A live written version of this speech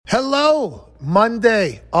Hello,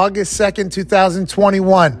 Monday, August 2nd,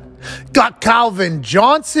 2021. Got Calvin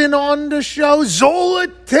Johnson on the show,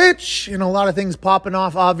 Zolotic, and a lot of things popping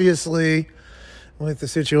off, obviously, with the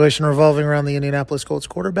situation revolving around the Indianapolis Colts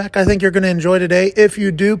quarterback. I think you're going to enjoy today. If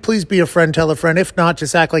you do, please be a friend, tell a friend. If not,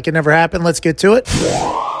 just act like it never happened. Let's get to it.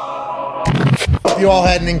 Hope you all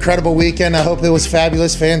had an incredible weekend. I hope it was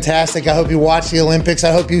fabulous, fantastic. I hope you watched the Olympics.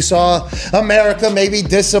 I hope you saw America maybe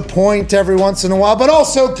disappoint every once in a while, but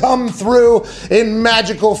also come through in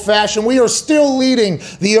magical fashion. We are still leading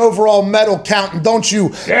the overall medal count, and don't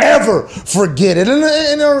you ever forget it.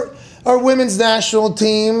 And our women's national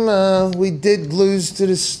team, we did lose to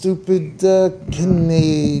the stupid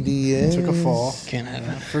Canadians. Took a fall.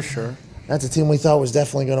 Canada, for sure. That's a team we thought was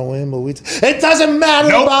definitely going to win, but it doesn't matter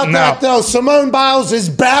that, though. Simone Biles is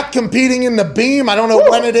back competing in the beam. I don't know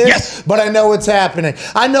when it is, but I know it's happening.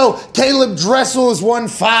 I know Caleb Dressel has won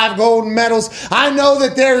 5 gold medals. I know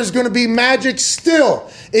that there is going to be magic still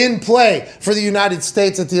in play for the United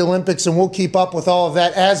States at the Olympics, and we'll keep up with all of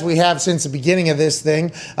that as we have since the beginning of this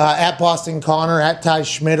thing. At Boston Connor, at Ty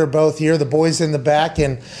Schmidt are both here, the boys in the back,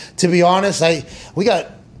 and to be honest, we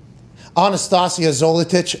got Anastasija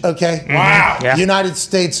Zolotic, okay? Wow. Yeah. United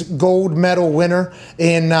States gold medal winner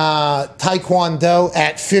in Taekwondo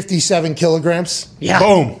at 57 kilograms. Yeah.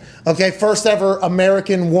 Boom. Okay, first ever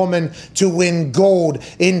American woman to win gold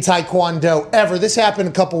in Taekwondo ever. This happened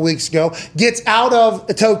a couple weeks ago. Gets out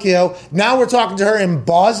of Tokyo. Now we're talking to her in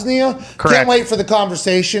Bosnia. Correct. Can't wait for the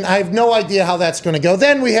conversation. I have no idea how that's going to go.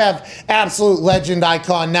 Then we have absolute legend,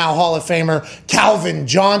 icon, now Hall of Famer, Calvin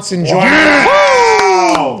Johnson joining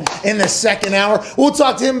us in the second hour. We'll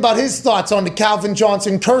talk to him about his thoughts on the Calvin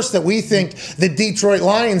Johnson curse that we think the Detroit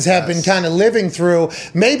Lions have been kind of living through.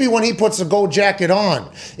 Maybe when he puts a gold jacket on,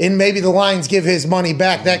 and maybe the Lions give his money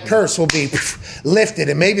back, that curse will be lifted.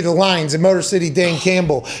 And maybe the Lions and Motor City Dane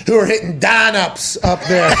Campbell, who are hitting dine-ups up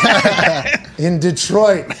there in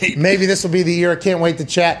Detroit, maybe this will be the year. I can't wait to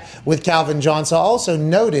chat with Calvin Johnson. Also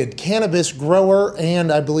noted cannabis grower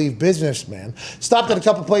and, I believe, businessman. Stopped at a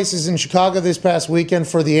couple places in Chicago this past weekend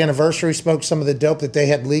for the anniversary. Smoked some of the dope that they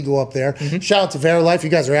had legal up there. Shout out to Verilife. You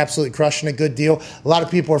guys are absolutely crushing it. Good deal. A lot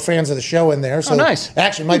of people are fans of the show in there. So nice.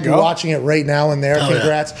 Actually might be watching it right now in there.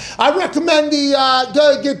 Congrats. Yeah. I recommend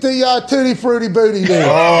go get the Tutti Frutti Booty dude.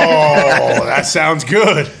 Oh, that sounds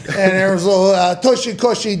good. And there was a little Tushy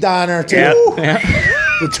Cushy diner too. Yeah.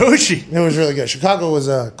 The Tushy. It was really good. Chicago was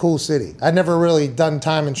a cool city. I'd never really done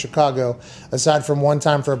time in Chicago, aside from one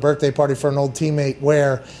time for a birthday party for an old teammate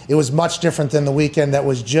where it was much different than the weekend that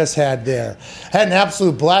was just had there. Had an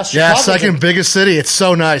absolute blast. Yeah, Chicago's second biggest city. It's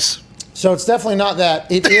so nice. So it's definitely not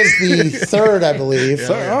that. It is the third, I believe.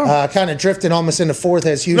 Kind of drifting almost into fourth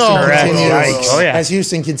as Houston as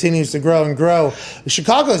Houston continues to grow and grow.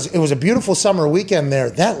 It was a beautiful summer weekend there.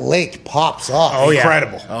 That lake pops off. Oh,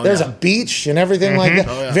 incredible. There's a beach and everything like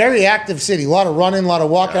that. Very active city. A lot of running, a lot of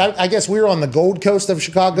walking. I guess we were on the Gold Coast of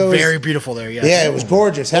Chicago. Very beautiful there, yeah. Yeah, it was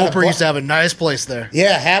gorgeous. Oprah used to have a nice place there.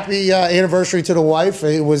 Yeah, happy anniversary to the wife.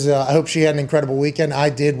 It was. I hope she had an incredible weekend. I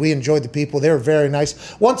did. We enjoyed the people. They were very nice.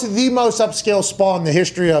 One of the most upscale spa in the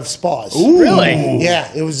history of spas. Ooh. Really?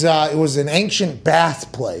 Yeah, it was an ancient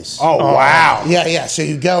bath place. Oh, wow. Yeah. So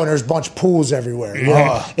you go and there's a bunch of pools everywhere.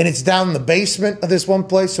 And it's down in the basement of this one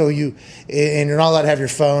place. So you're not allowed to have your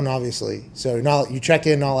phone, obviously. So you check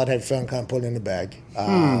in, not allowed to have your phone, kind of put it in the bag.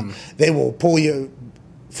 They will pull you.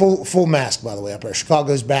 Full mask, by the way, up there.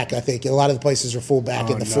 Chicago's back, I think. A lot of the places are full back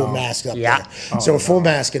in the full mask up there. So full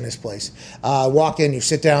mask in this place. Walk in, you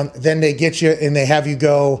sit down, then they get you and they have you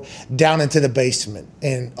go down into the basement.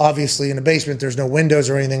 And obviously in the basement, there's no windows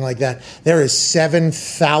or anything like that. There is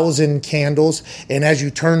 7,000 candles. And as you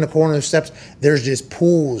turn the corner of the steps, there's just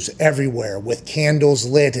pools everywhere with candles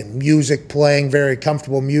lit and music playing, very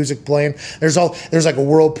comfortable music playing. There's like a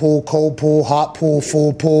whirlpool, cold pool, hot pool,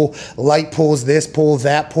 full pool, light pools, this pool,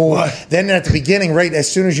 that pool. What? Then at the beginning, right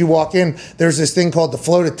as soon as you walk in, there's this thing called the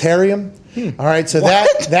floatarium. All right, so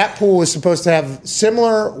that pool is supposed to have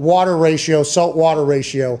similar water ratio, salt water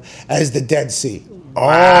ratio as the Dead Sea. Oh,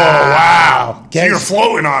 wow. So you're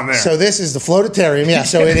floating on there. So this is the floatarium. Yeah,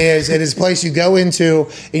 so it is a place you go into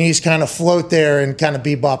and you just kind of float there and kind of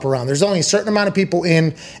bebop around. There's only a certain amount of people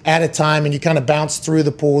in at a time and you kind of bounce through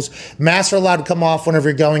the pools. Masks are allowed to come off whenever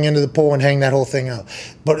you're going into the pool and hang that whole thing out.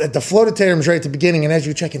 But at the floatarium is right at the beginning, and as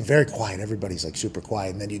you check in, very quiet. Everybody's like super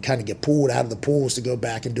quiet, and then you kind of get pulled out of the pools to go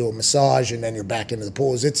back and do a massage, and then you're back into the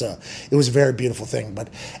pools. It was a very beautiful thing. But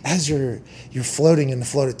as you're floating in the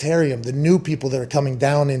floatarium, the new people that are coming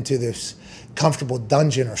down into this comfortable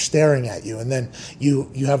dungeon are staring at you. And then you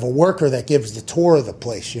have a worker that gives the tour of the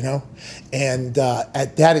place, And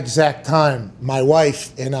at that exact time, my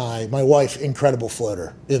wife, incredible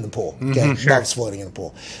floater in the pool. Okay, loves floating in the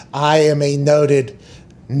pool. I am a noted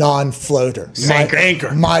non-floater.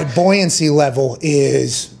 Anchor. My buoyancy level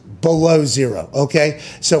is below zero, okay?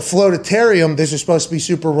 So floatarium, this is supposed to be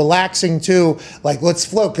super relaxing too. Like, let's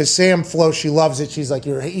float, because Sam floats, she loves it. She's like,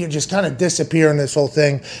 you just kind of disappear in this whole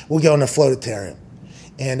thing. We'll go into floatarium.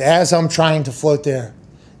 And as I'm trying to float there,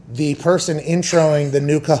 the person introing the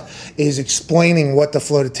Nuka is explaining what the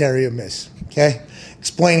floatarium is, okay?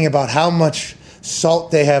 Explaining about how much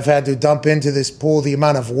salt they have had to dump into this pool, the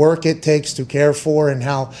amount of work it takes to care for, and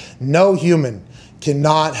how no human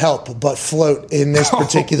cannot help but float in this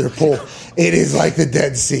particular pool. It is like the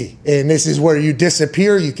Dead Sea. And this is where you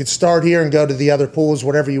disappear. You could start here and go to the other pools,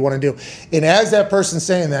 whatever you want to do. And as that person's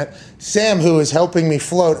saying that, Sam, who is helping me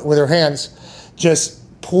float with her hands,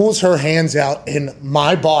 just pulls her hands out, and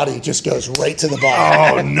my body just goes right to the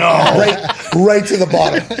bottom. Oh, no. Right to the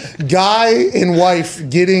bottom. Guy and wife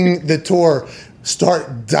getting the tour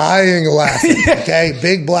start dying laughing, okay?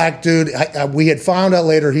 Big black dude. We had found out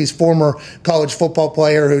later he's former college football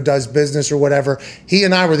player who does business or whatever. He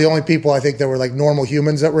and I were the only people, I think, that were like normal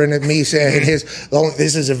humans that were in it. Me saying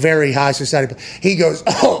this is a very high society. He goes,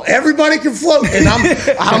 oh, everybody can float. And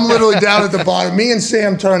I'm literally down at the bottom. Me and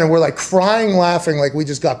Sam turn, and we're like crying, laughing like we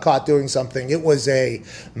just got caught doing something. It was a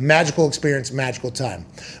magical experience, magical time.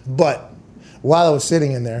 But while I was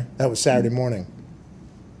sitting in there, that was Saturday morning,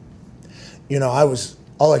 I was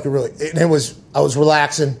I was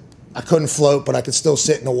relaxing. I couldn't float, but I could still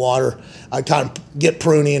sit in the water. I kind of get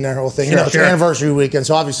pruny in that whole thing. It's anniversary weekend,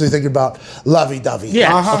 so obviously thinking about lovey-dovey.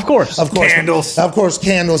 Yeah, of course. Candles. Of course,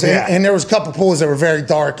 candles. Yeah. And there was a couple pools that were very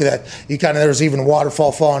dark that there was even a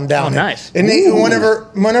waterfall falling down. Oh, nice. And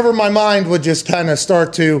whenever my mind would just kind of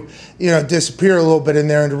start to, disappear a little bit in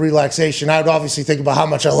there into relaxation, I would obviously think about how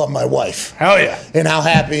much I love my wife. Hell yeah. And how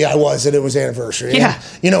happy I was that it was anniversary. Yeah.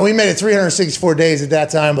 And, we made it 364 days at that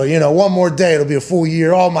time, but, one more day, it'll be a full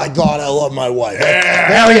year. Oh, my God, I love my wife. Yeah.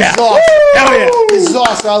 Hell yeah. Hell yeah. This is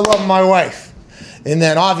awesome. I love my wife. And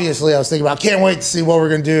then obviously I was thinking about, can't wait to see what we're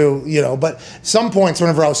going to do, But some points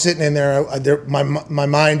whenever I was sitting in there, my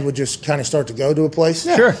mind would just kind of start to go to a place.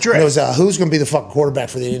 Yeah. Sure. And it was, who's going to be the fucking quarterback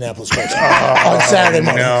for the Indianapolis Colts on Saturday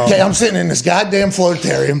morning? No. Okay, I'm sitting in this goddamn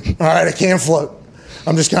floatarium. All right, I can't float.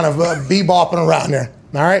 I'm just kind of bebopping around there.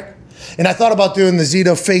 All right. And I thought about doing the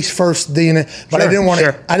Zito face first DNA, but I didn't want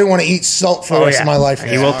to. I didn't want to eat salt for the rest of my life.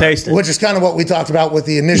 You will taste it, which is kind of what we talked about with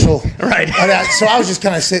the initial. Right. So I was just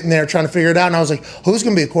kind of sitting there trying to figure it out, and I was like, "Who's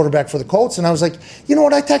going to be a quarterback for the Colts?" And I was like, "You know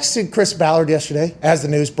what?" I texted Chris Ballard yesterday as the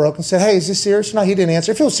news broke and said, "Hey, is this serious?" No, he didn't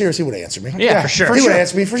answer. If it was serious, he would have answered me. Yeah, for sure. He would have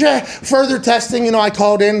answered me for sure. Further testing, I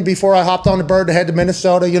called in before I hopped on the bird to head to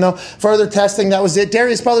Minnesota. Further testing, that was it.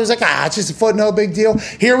 Darius Butler was like, it's just a foot, no big deal.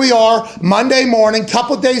 Here we are, Monday morning,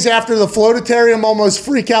 couple days after the floatarium almost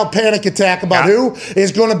freak out panic attack about who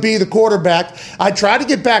is going to be the quarterback. I tried to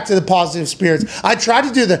get back to the positive spirits. I tried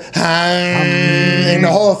to do the and the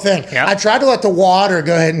whole thing. Yep. I tried to let the water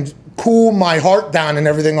go ahead and cool my heart down and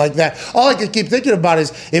everything like that. All I could keep thinking about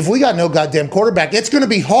is, if we got no goddamn quarterback, it's going to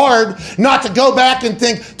be hard not to go back and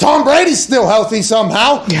think Tom Brady's still healthy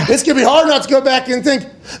somehow. Yeah. It's going to be hard not to go back and think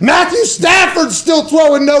Matthew Stafford's still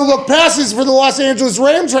throwing no-look passes for the Los Angeles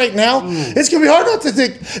Rams right now. It's going to be hard not to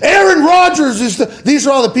think Aaron Rodgers is these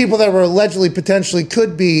are all the people that were allegedly potentially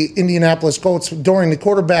could be Indianapolis Colts during the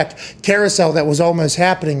quarterback carousel that was almost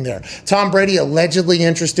happening there. Tom Brady allegedly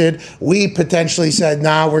interested. We potentially said,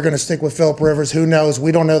 we're going to stick with Phillip Rivers. Who knows?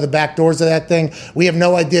 We don't know the back doors of that thing. We have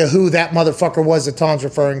no idea who that motherfucker was that Tom's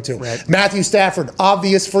referring to. Right. Matthew Stafford,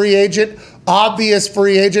 obvious free agent.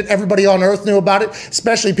 Everybody on earth knew about it,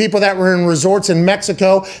 especially people that were in resorts in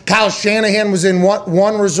Mexico. Kyle Shanahan was in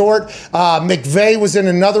one resort. McVay was in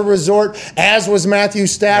another resort, as was Matthew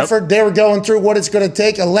Stafford. Yep. They were going through what it's going to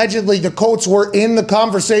take. Allegedly, the Colts were in the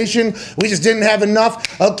conversation. We just didn't have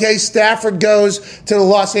enough. Okay, Stafford goes to the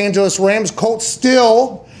Los Angeles Rams. Colts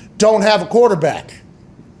still don't have a quarterback.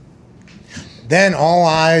 Then all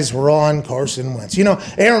eyes were on Carson Wentz.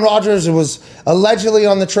 Aaron Rodgers was allegedly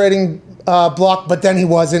on the trading block, but then he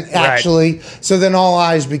wasn't actually. Right. So then all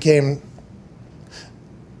eyes became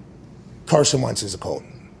Carson Wentz is a Colt.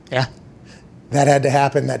 Yeah. That had to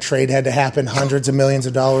happen. That trade had to happen. Hundreds of millions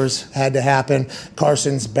of dollars had to happen.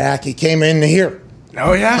 Carson's back. He came in here.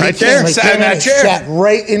 Oh, yeah. Right there. Sat in that chair. Sat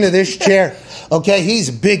right into this chair. Okay, he's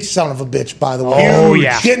a big son of a bitch, by the way. Oh,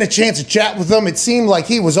 yeah. Getting a chance to chat with him, it seemed like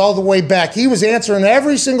he was all the way back. He was answering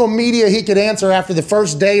every single media he could answer after the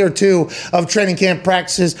first day or two of training camp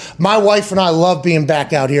practices. My wife and I love being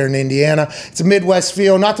back out here in Indiana. It's a Midwest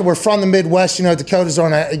feel. Not that we're from the Midwest. You know, Dakotas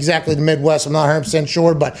aren't exactly the Midwest. I'm not 100%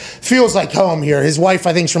 sure, but feels like home here. His wife,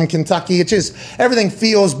 I think, is from Kentucky. It just, everything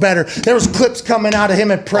feels better. There was clips coming out of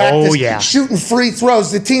him at practice, shooting free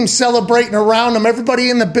throws, the team celebrating around him. Everybody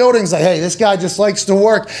in the building's like, hey, this guy just likes to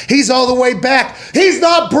work. He's all the way back. He's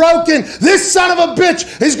not broken. This son of a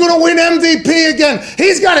bitch is going to win MVP again.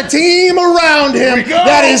 He's got a team around him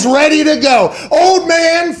that is ready to go. Old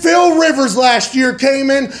man Phil Rivers last year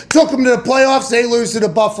came in, took him to the playoffs. They lose to the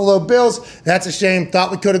Buffalo Bills. That's a shame.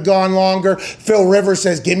 Thought we could have gone longer. Phil Rivers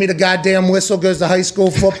says, give me the goddamn whistle, goes to high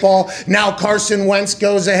school football. Now Carson Wentz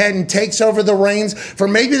goes ahead and takes over the reins for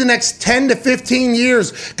maybe the next 10 to 15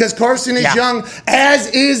 years because Carson is young, as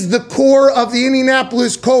is the core of the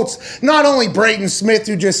Indianapolis Colts. Not only Braden Smith,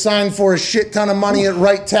 who just signed for a shit ton of money at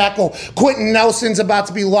right tackle. Quentin Nelson's about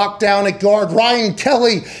to be locked down at guard. Ryan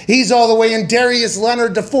Kelly, he's all the way in. Darius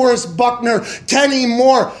Leonard, DeForest Buckner, Kenny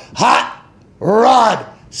Moore. Hot Rod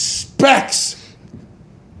Specs.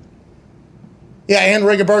 Yeah, and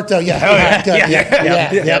Rigoberto. Yeah.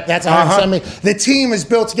 That's how the team is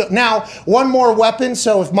built to go. Now, one more weapon.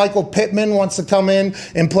 So if Michael Pittman wants to come in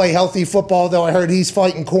and play healthy football, though I heard he's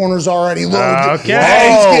fighting corners already. He's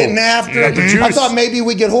getting after it. I thought maybe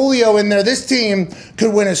we get Julio in there. This team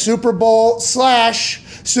could win a Super Bowl /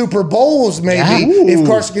 Super Bowls, maybe, if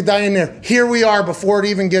Carson could die in there. Here we are before it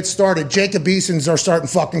even gets started. Jacob Eason's our starting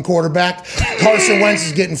fucking quarterback. Carson Wentz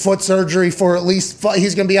is getting foot surgery for at least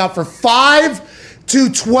he's going to be out for 5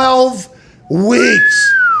 to 12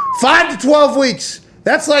 weeks. 5 to 12 weeks.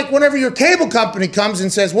 That's like whenever your cable company comes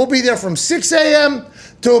and says, we'll be there from 6 a.m.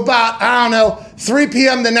 to about, 3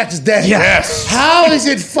 p.m. the next day. Yes. How is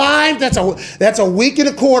it 5? That's a week and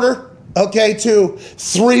a quarter. Okay, to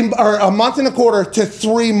 3 or a month and a quarter to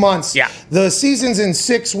 3 months. Yeah. The season's in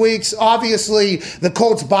 6 weeks. Obviously, the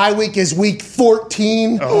Colts bye week is week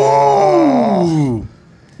 14. Oh.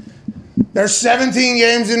 There's 17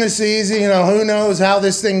 games in the season. Who knows how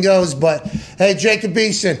this thing goes. But, hey, Jacob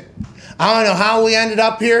Eason, I don't know how we ended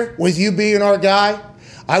up here with you being our guy.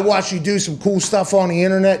 I watched you do some cool stuff on the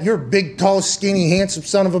internet. You're a big, tall, skinny, handsome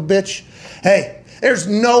son of a bitch. Hey. There's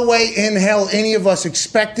no way in hell any of us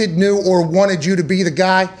expected, knew, or wanted you to be the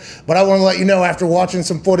guy. But I want to let you know, after watching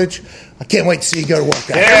some footage, I can't wait to see you go to work.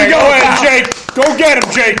 Yeah, go ahead, Jake. Go get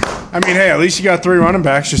him, Jake. I mean, hey, at least you got 3 running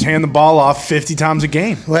backs. Just hand the ball off 50 times a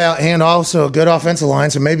game. Well, and also a good offensive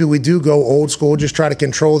line, so maybe we do go old school, just try to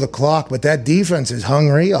control the clock. But that defense is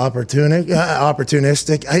hungry,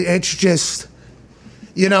 opportunistic. It's just,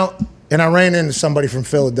 and I ran into somebody from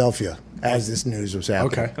Philadelphia as this news was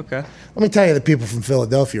happening. Okay. Let me tell you, the people from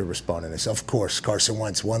Philadelphia responding to this. Of course, Carson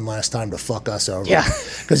Wentz one last time to fuck us over. Yeah.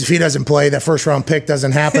 Because if he doesn't play, that first-round pick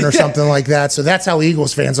doesn't happen or something like that. So that's how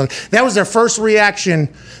Eagles fans look. That was their first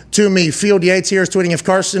reaction to me. Field Yates here is tweeting, if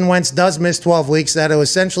Carson Wentz does miss 12 weeks, that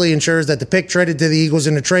essentially ensures that the pick traded to the Eagles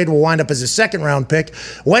in the trade will wind up as a second-round pick.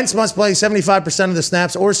 Wentz must play 75% of the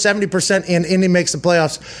snaps or 70% and Indy makes the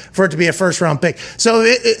playoffs for it to be a first-round pick. So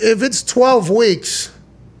if it's 12 weeks...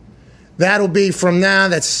 That'll be from now,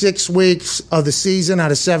 that's 6 weeks of the season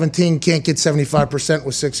out of 17. Can't get 75%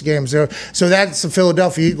 with 6 games there. So that's the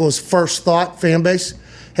Philadelphia Eagles' first thought, fan base.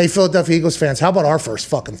 Hey, Philadelphia Eagles fans, how about our first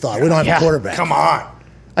fucking thought? We don't have a quarterback. Come on.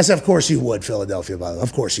 I said, of course you would, Philadelphia, by the way.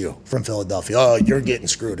 Of course you, from Philadelphia. Oh, you're getting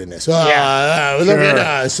screwed in this. Look at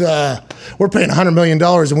us. We're paying $100 million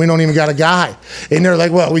and we don't even got a guy. And they're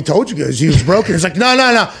like, well, we told you guys he was broken. It's like,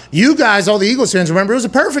 no. You guys, all the Eagles fans, remember, it was a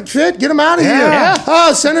perfect fit. Get him out of here. Yeah.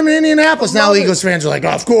 Oh, send him to Indianapolis. Now the Eagles fans are like,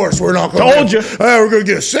 oh, of course, we're not going to. Told you. We're going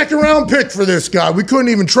to get a second-round pick for this guy. We couldn't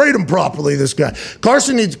even trade him properly, this guy.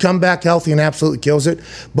 Carson needs to come back healthy and absolutely kills it.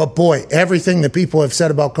 But, boy, everything that people have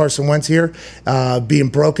said about Carson Wentz here, being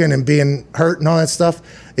broken and being hurt and all that stuff,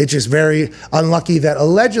 it's just very unlucky that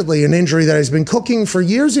allegedly an injury that has been cooking for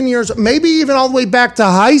years and years, maybe even all the way back to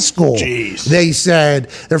high school. Jeez. They said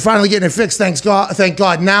they're finally getting it fixed. Thank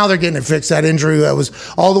God. Now they're getting it fixed. That injury that was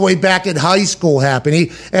all the way back at high school happened.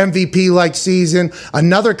 MVP-like season,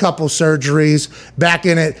 another couple surgeries back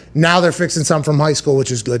in it. Now they're fixing some from high school,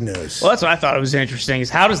 which is good news. Well, that's what I thought was interesting is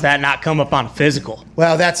how does that not come up on a physical?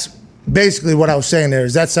 Well, that's basically what I was saying there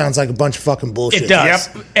is that sounds like a bunch of fucking bullshit. It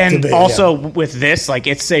does. Yep. And Debate, also with this, like,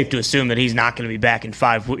 it's safe to assume that he's not going to be back in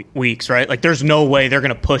 5 weeks, right? Like, there's no way they're going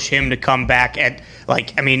to push him to come back at,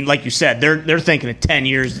 like, I mean, like you said, they're thinking of 10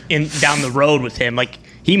 years down the road with him. Like,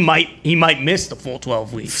 he might miss the full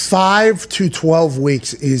 12 weeks. 5 to 12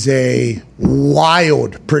 weeks is a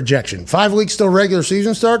wild projection. 5 weeks till regular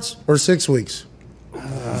season starts, or 6 weeks?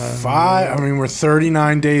 5. I mean, we're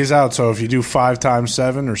 39 days out. So if you do 5 times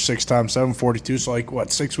 7 or 6 times 7, 42. So like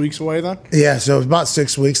what, 6 weeks away then? Yeah, so it's about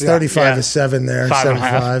 6 weeks. 35 is 7 there.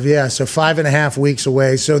 5.5. Yeah, so 5.5 weeks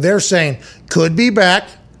away. So they're saying could be back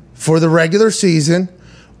for the regular season,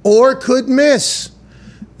 or could miss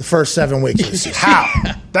the first 7 weeks of the season. How?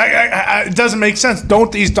 It doesn't make sense.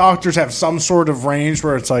 Don't these doctors have some sort of range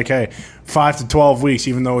where it's like, hey, 5 to 12 weeks,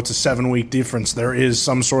 even though it's a 7-week difference, there is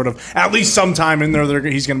some sort of, at least some time in there that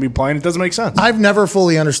he's going to be playing? It doesn't make sense. I've never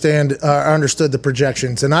fully understood the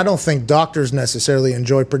projections, and I don't think doctors necessarily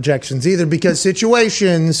enjoy projections either, because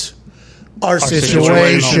situations are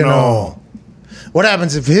situational. What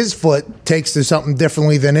happens if his foot takes to something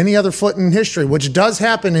differently than any other foot in history, which does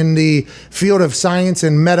happen in the field of science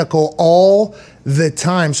and medical all the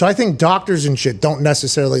time. So I think doctors and shit don't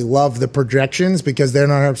necessarily love the projections because they're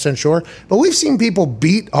not 100% sure. But we've seen people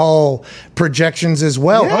beat all projections as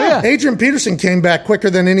well. Yeah. Oh, yeah. Adrian Peterson came back quicker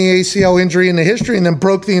than any ACL injury in the history and then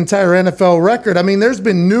broke the entire NFL record. I mean, there's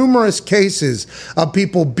been numerous cases of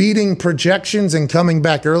people beating projections and coming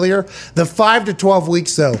back earlier. The 5 to 12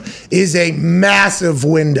 weeks, though, is a massive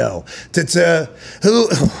window to who.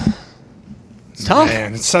 It's tough.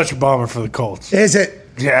 Man, it's such a bummer for the Colts. Is it?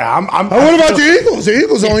 Yeah, what about the Eagles? The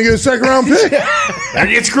Eagles only get a second-round pick. They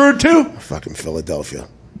get screwed too. Fucking Philadelphia.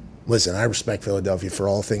 Listen, I respect Philadelphia for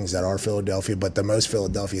all things that are Philadelphia, but the most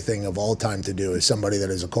Philadelphia thing of all time to do is somebody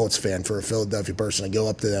that is a Colts fan, for a Philadelphia person to go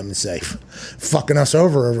up to them and say, fucking us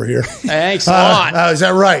over here. Thanks a lot. Is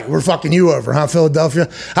that right? We're fucking you over, huh, Philadelphia?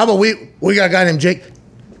 How about we got a guy named Jake.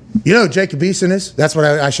 You know who Jacob Eason is? That's what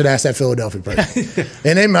I should ask that Philadelphia person.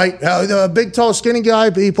 And they might. A big, tall, skinny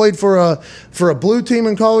guy. He played for a blue team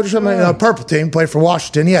in college or something. A purple team. Played for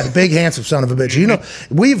Washington. Yeah, the big, handsome son of a bitch. You know,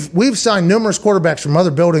 we've signed numerous quarterbacks from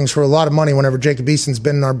other buildings for a lot of money whenever Jacob Eason's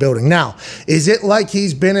been in our building. Now, is it like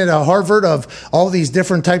he's been at a Harvard of all these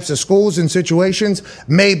different types of schools and situations?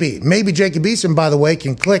 Maybe. Maybe Jacob Eason, by the way,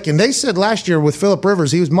 can click. And they said last year with Phillip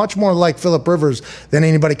Rivers, he was much more like Phillip Rivers than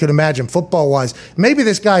anybody could imagine football-wise. Maybe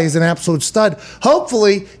this guy is an absolute stud.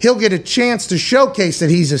 Hopefully, he'll get a chance to showcase that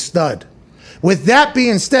he's a stud. With that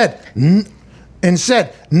being said,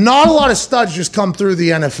 not a lot of studs just come through the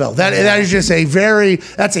NFL. That is just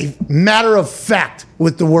that's a matter of fact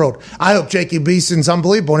with the world. I hope Jacob Eason's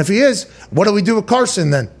unbelievable. And if he is, what do we do with Carson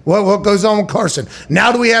then? What goes on with Carson?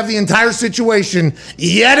 Now do we have the entire situation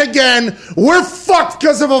yet again? We're fucked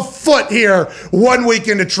because of a foot here 1 week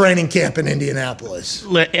into training camp in Indianapolis.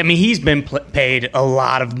 I mean, he's been paid a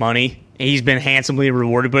lot of money. He's been handsomely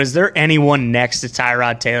rewarded. But is there anyone next to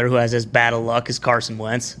Tyrod Taylor who has as bad of luck as Carson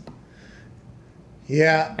Wentz?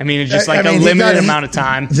 Yeah. I mean, it's just like a limited amount of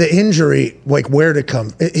time. The injury, like where to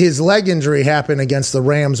come. His leg injury happened against the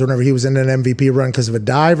Rams whenever he was in an MVP run because of a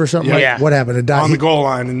dive or something. Yeah. What happened? A dive? On the goal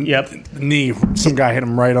line. And knee. Some guy hit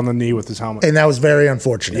him right on the knee with his helmet. And that was very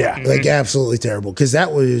unfortunate. Yeah. Like absolutely terrible. Because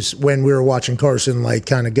that was when we were watching Carson like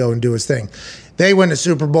kind of go and do his thing. They win the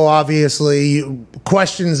Super Bowl, obviously.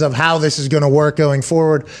 Questions of how this is going to work going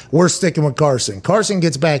forward. We're sticking with Carson. Carson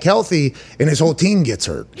gets back healthy, and his whole team gets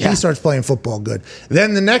hurt. Yeah. He starts playing football good.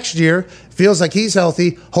 Then the next year, feels like he's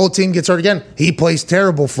healthy. Whole team gets hurt again. He plays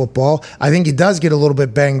terrible football. I think he does get a little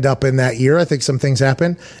bit banged up in that year. I think some things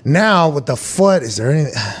happen. Now, with the foot, is there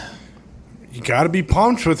anything... You got to be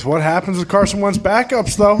pumped with what happens with Carson Wentz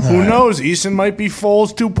backups, though. Who knows? Eason might be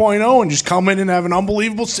Foles 2.0 and just come in and have an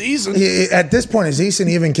unbelievable season. At this point, is Eason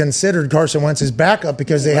even considered Carson Wentz's backup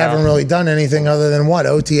because they haven't really done anything other than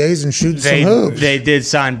OTAs and shoot some hoops? They did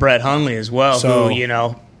sign Brett Hundley as well,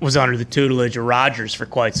 who, was under the tutelage of Rodgers for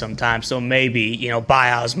quite some time. So maybe,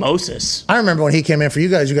 by osmosis. I remember when he came in for you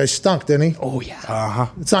guys stunk, didn't he? Oh, yeah. Uh-huh.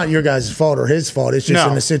 It's not your guys' fault or his fault. It's just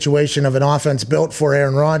in the situation of an offense built for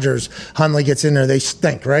Aaron Rodgers. Hundley gets in there, they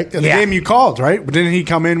stink, right? Yeah, the game you called, right? Didn't he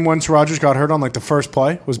come in once Rodgers got hurt on the first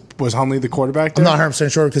play? Was Hundley the quarterback there? I'm not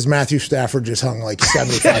 100% sure because Matthew Stafford just hung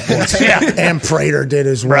 75 points. Yeah. And Prater did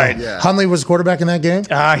as well. Right. Yeah. Hundley was the quarterback in that game?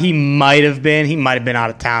 He might have been. He might have been out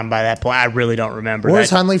of town by that point. I really don't remember. Where's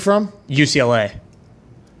Hundley from? UCLA.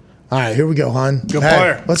 All right, here we go, Hun. Good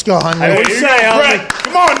player. Let's go, Hun. What do you say, Hundley?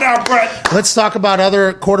 Come on now, Brett. Let's talk about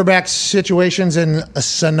other quarterback situations and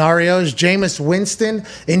scenarios. Jameis Winston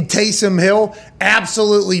and Taysom Hill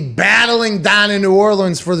absolutely battling down in New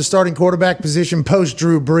Orleans for the starting quarterback position post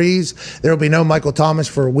Drew Brees. There will be no Michael Thomas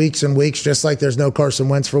for weeks and weeks, just like there's no Carson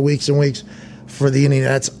Wentz for weeks and weeks for the Indians.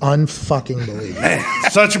 That's unfucking believable. Man,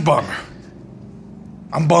 such a bummer.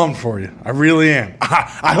 I'm bummed for you. I really am.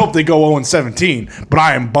 I hope they go 0-17, but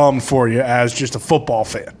I am bummed for you as just a football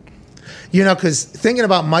fan. You know, because thinking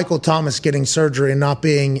about Michael Thomas getting surgery and not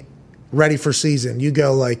being ready for season, you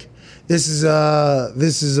go like, this is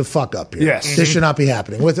a fuck up here. Yes. This should not be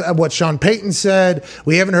happening. With what Sean Payton said,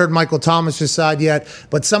 we haven't heard Michael Thomas' side yet,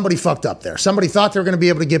 but somebody fucked up there. Somebody thought they were going to be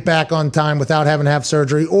able to get back on time without having to have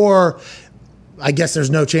surgery, or I guess there's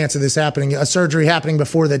no chance of this happening. A surgery happening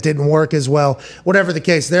before that didn't work as well. Whatever the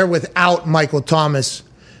case, they're without Michael Thomas,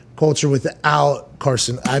 culture without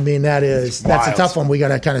Carson. I mean, that's a tough one we got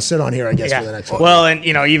to kind of sit on here, I guess, for the next one. Well, and,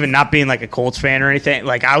 even not being like a Colts fan or anything,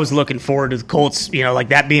 like I was looking forward to the Colts, like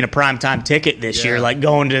that being a primetime ticket this year, like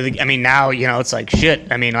going to now, it's like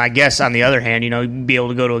shit. I mean, I guess on the other hand, you'd be able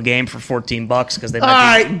to go to a game for $14 because they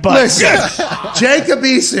might be bucks. Listen, Jacob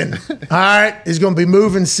Eason, all right, is going to be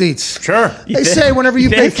moving seats. Sure. They say whenever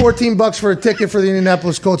you pay $14 for a ticket for the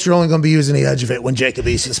Indianapolis Colts, you're only going to be using the edge of it when Jacob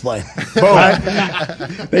Eason's playing.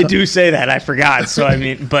 They do say that. I forgot. So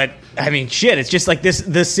shit. It's just like this.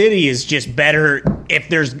 The city is just better if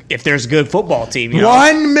there's a good football team.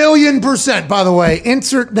 1,000,000%. By the way,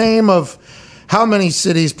 insert name of how many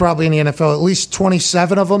cities probably in the NFL, at least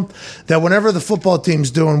 27 of them, that whenever the football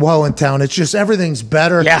team's doing well in town, it's just everything's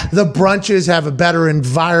better. Yeah. The brunches have a better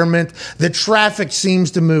environment. The traffic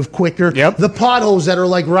seems to move quicker. Yep. The potholes that are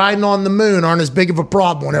like riding on the moon aren't as big of a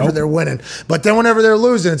problem whenever they're winning. But then whenever they're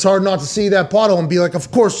losing, it's hard not to see that pothole and be like,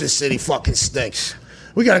 of course this city fucking stinks.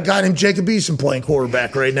 We got a guy named Jacob Eason playing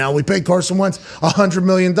quarterback right now. We paid Carson Wentz $100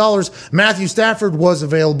 million. Matthew Stafford was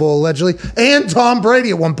available allegedly, and Tom Brady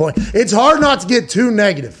at one point. It's hard not to get too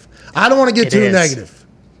negative. I don't want to get too negative.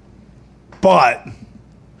 But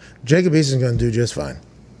Jacob Eason's going to do just fine.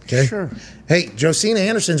 Okay? Sure. Hey, Josina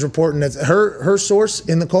Anderson's reporting that her source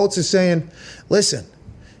in the Colts is saying, listen,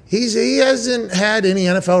 he hasn't had any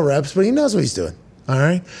NFL reps, but he knows what he's doing. All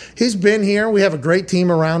right. He's been here. We have a great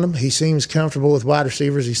team around him. He seems comfortable with wide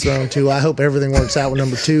receivers he's thrown to. I hope everything works out with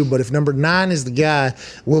number 2. But if number 9 is the guy,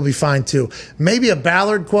 we'll be fine too. Maybe a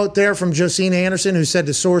Ballard quote there from Josina Anderson, who said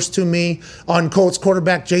the source to me on Colts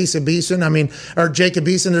quarterback Jacob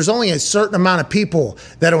Eason. There's only a certain amount of people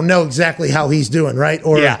that'll know exactly how he's doing, right?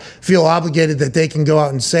 Or feel obligated that they can go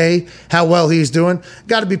out and say how well he's doing.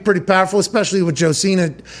 Got to be pretty powerful, especially with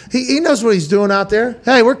Josina. He knows what he's doing out there.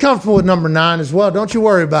 Hey, we're comfortable with number 9 as well. Don't you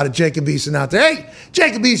worry about it, Jacob Eason out there. Hey,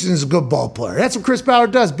 Jacob Eason's a good ball player. That's what Chris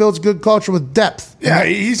Ballard does, builds good culture with depth. Yeah,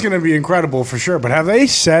 he's going to be incredible for sure. But have they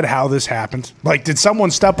said how this happened? Like, did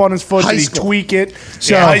someone step on his foot? Did he tweak it?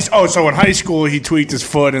 So in high school he tweaked his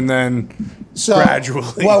foot and then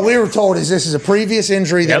gradually. What we were told is this is a previous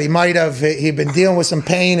injury that he might have. He'd been dealing with some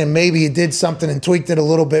pain and maybe he did something and tweaked it a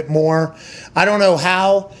little bit more. I don't know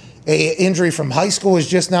how. An injury from high school is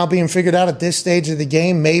just now being figured out at this stage of the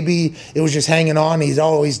game. Maybe it was just hanging on. He's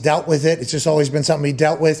always dealt with it. It's just always been something he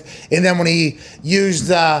dealt with. And then when he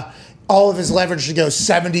used all of his leverage to go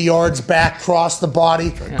 70 yards back, cross the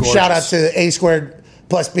body, shout out to A squared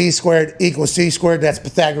plus B squared equals C squared. That's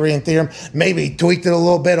Pythagorean theorem. Maybe he tweaked it a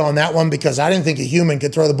little bit on that one because I didn't think a human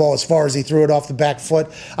could throw the ball as far as he threw it off the back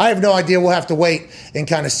foot. I have no idea. We'll have to wait and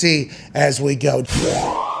kind of see as we go.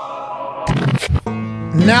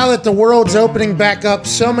 Now that the world's opening back up,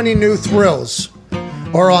 so many new thrills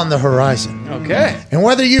are on the horizon. Okay. And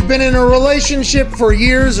whether you've been in a relationship for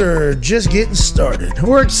years or just getting started,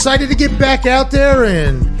 we're excited to get back out there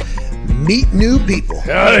and meet new people.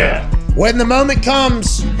 Hell yeah. When the moment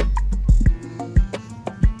comes,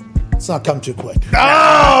 let's not come too quick.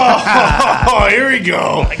 Oh, here we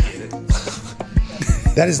go.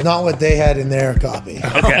 That is not what they had in their copy.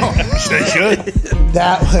 Okay. They should.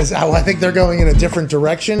 That was, I think they're going in a different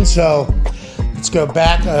direction. So let's go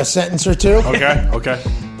back a sentence or two. Okay.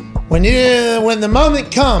 When the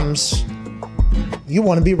moment comes, you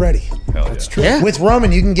want to be ready. Hell, that's true. Yeah. With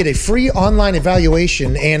Roman, you can get a free online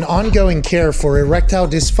evaluation and ongoing care for erectile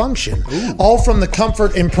dysfunction, all from the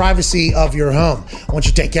comfort and privacy of your home. Once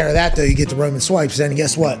you take care of that, though, you get the Roman swipes, and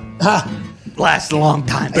guess what? Lasts a long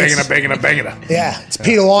time. Banging it. Yeah, it's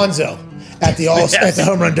Pete Alonso at the at the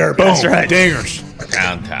home run derby. Boom. That's right. Dingers.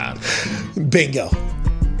 Downtown. Bingo.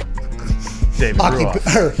 David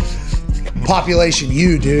Ruoff. Population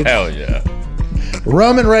U, dude. Hell yeah.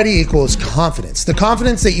 Roman Ready equals confidence. The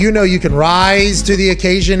confidence that you know you can rise to the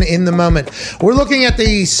occasion in the moment. We're looking at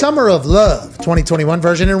the Summer of Love 2021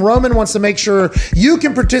 version, and Roman wants to make sure you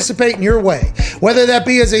can participate in your way, whether that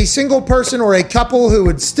be as a single person or a couple who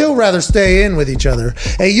would still rather stay in with each other.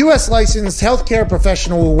 A U.S. licensed healthcare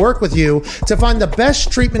professional will work with you to find the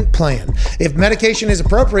best treatment plan. If medication is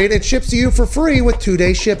appropriate, it ships to you for free with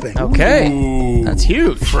 2-day shipping. Okay. Ooh. That's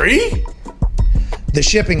huge. Free? The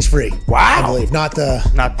shipping's free. Wow. I believe, not the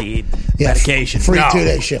medication. Free No.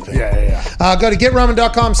 2-day shipping. Yeah. Go to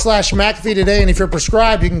GetRoman.com/McAfee today, and if you're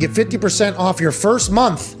prescribed, you can get 50% off your first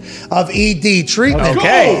month of ED treatment.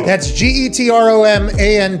 Okay. That's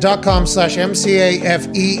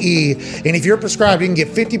GETROMAN.com/MCAFEE. And if you're prescribed, you can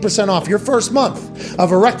get 50% off your first month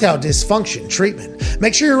of erectile dysfunction treatment.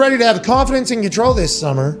 Make sure you're ready to have confidence and control this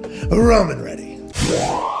summer. Roman Ready.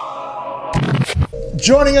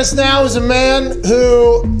 Joining us now is a man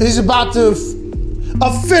who is about to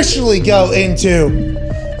officially go into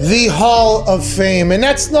the Hall of Fame. And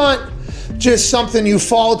that's not just something you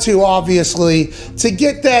fall to, obviously. To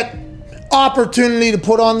get that opportunity to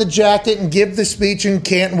put on the jacket and give the speech in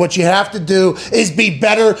Canton, what you have to do is be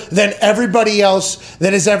better than everybody else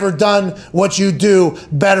that has ever done what you do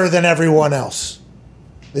better than everyone else.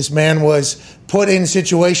 This man was put in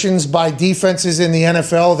situations by defenses in the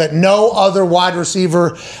NFL that no other wide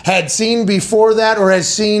receiver had seen before that or has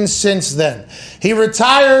seen since then. He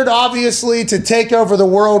retired, obviously, to take over the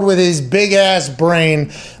world with his big-ass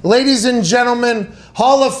brain. Ladies and gentlemen,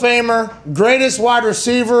 Hall of Famer, greatest wide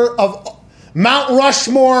receiver of Mount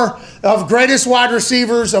Rushmore of greatest wide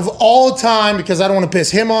receivers of all time, because I don't want to piss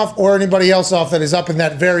him off or anybody else off that is up in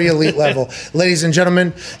that very elite level. Ladies and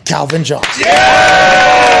gentlemen, Calvin Johnson.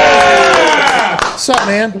 Yeah! What's up,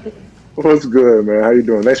 man? What's good, man? How you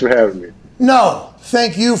doing? Thanks for having me. No,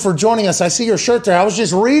 thank you for joining us. I see your shirt there. I was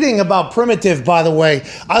just reading about Primitive, by the way.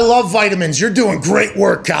 I love vitamins. You're doing great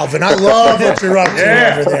work, Calvin. I love what you're up to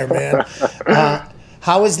over there, man.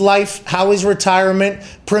 How is life? How is retirement?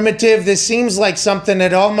 Primitive, this seems like something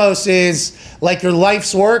that almost is like your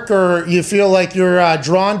life's work, or you feel like you're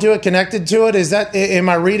drawn to it, connected to it. Am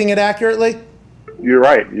I reading it accurately? You're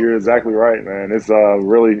right. You're exactly right, man. It's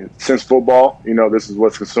really, since football, this is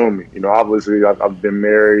what's consumed me. Obviously, I've been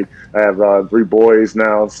married. I have 3 boys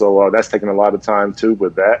now, so that's taken a lot of time, too,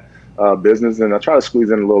 with that business. And I try to squeeze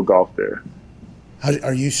in a little golf there.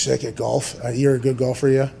 Are you sick at golf? You're a good golfer,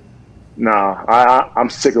 yeah? Nah, I'm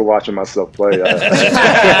sick of watching myself play.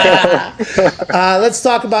 Let's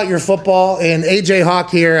talk about your football. And AJ Hawk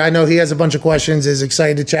here, I know he has a bunch of questions, is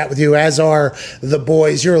excited to chat with you, as are the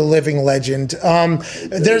boys. You're a living legend.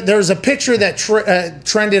 There's a picture that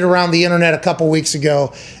trended around the internet a couple weeks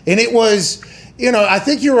ago, and it was, I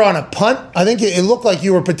think you were on a punt. I think it looked like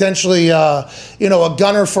you were potentially, a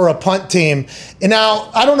gunner for a punt team. And now,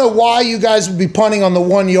 I don't know why you guys would be punting on the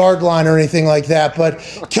 1-yard line or anything like that, but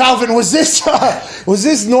Calvin, was this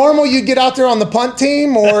normal? You get out there on the punt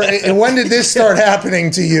team, or when did this start happening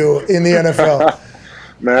to you in the NFL?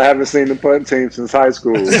 Man, I haven't seen the punt team since high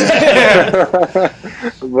school.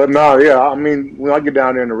 But no, yeah, I mean, when I get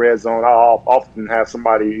down there in the red zone, I'll often have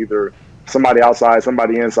somebody outside,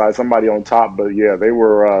 somebody inside, somebody on top. But yeah, they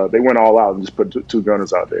went all out and just put 2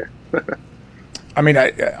 gunners out there. I mean,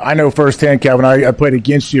 I know firsthand, Calvin. I played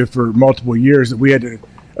against you for multiple years. That we had to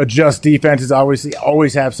adjust defenses. Obviously,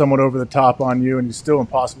 always have someone over the top on you, and it's still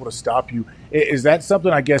impossible to stop you. Is that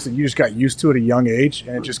something, I guess, that you just got used to at a young age,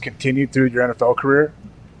 and it just continued through your NFL career?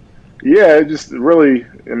 Yeah, it just really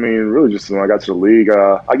just when I got to the league,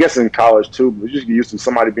 I guess in college too, but you just get used to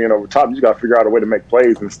somebody being over top. You just got to figure out a way to make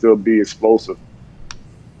plays and still be explosive.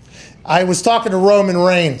 I was talking to Roman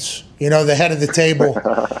Reigns, the head of the table,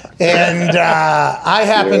 and I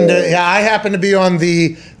happened to be on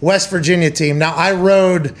the West Virginia team. Now, I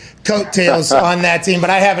rode coattails on that team, but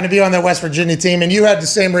I happened to be on that West Virginia team, and you had the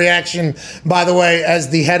same reaction, by the way, as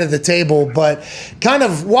the head of the table. But kind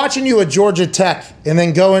of watching you at Georgia Tech and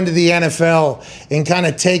then go into the NFL and kind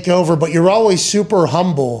of take over, but you're always super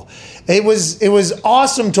humble. It was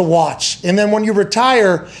awesome to watch. And then when you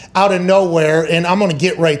retire out of nowhere, and I'm going to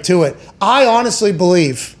get right to it, I honestly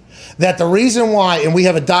believe that the reason why, and we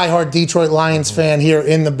have a diehard Detroit Lions fan here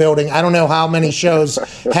in the building. I don't know how many shows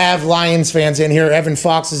have Lions fans in here. Evan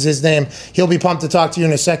Fox is his name. He'll be pumped to talk to you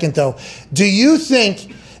in a second, though. Do you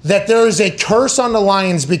think that there is a curse on the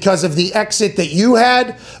Lions because of the exit that you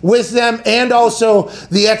had with them and also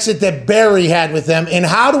the exit that Barry had with them? And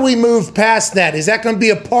how do we move past that? Is that going to be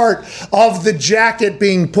a part of the jacket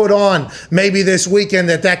being put on maybe this weekend,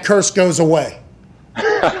 that curse goes away?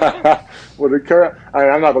 Well,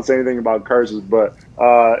 I'm not gonna say anything about curses, but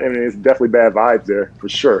I mean, it's definitely bad vibes there for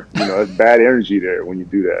sure. You know, it's bad energy there when you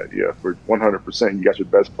do that. Yeah, for 100%. You got your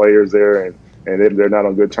best players there, and if they're not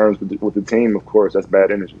on good terms with the team, of course, that's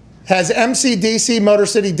bad energy. Has MCDC, Motor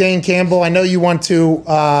City Dane Campbell, I know you want to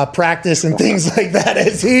practice and things like that.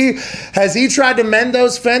 Has he tried to mend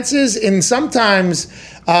those fences? And sometimes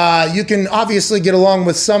you can obviously get along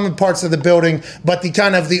with some parts of the building, but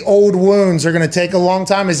the old wounds are going to take a long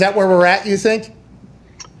time. Is that where we're at, you think?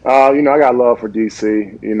 You know, I got love for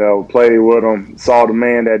DC. You know, played with him, saw the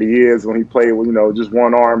man that he is when he played with, you know, just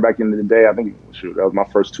one arm back in the day. I think, that was my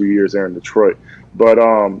first 2 years there in Detroit. But,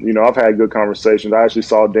 you know, I've had good conversations. I actually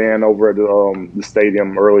saw Dan over at the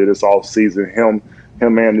stadium earlier this offseason. Him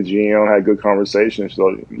and the GM had good conversations.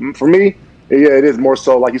 So for me, yeah, it is more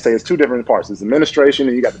so, like you say, it's two different parts. It's administration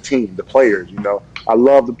and you got the team, the players, you know. I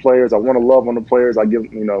love the players. I want to love on the players. I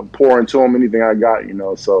give, you know, pour into them anything I got, you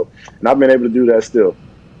know. So, and I've been able to do that still.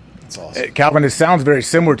 That's awesome. Calvin, it sounds very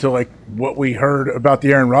similar to like what we heard about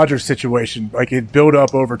the Aaron Rodgers situation. Like it built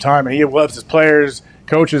up over time, and he loves his players,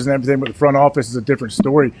 coaches, and everything. But the front office is a different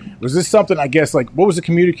story. Was this something? I guess like what was the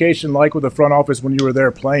communication like with the front office when you were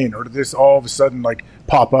there playing, or did this all of a sudden like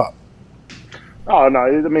pop up? Oh no!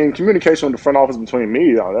 I mean, communication with the front office between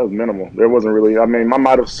me, that was minimal. There wasn't really. I mean, I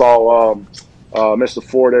might have saw Mr.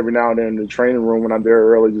 Ford every now and then in the training room when I'm there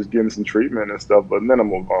early, just getting some treatment and stuff, but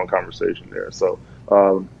minimal conversation there. So.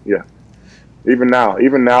 Yeah. Even now,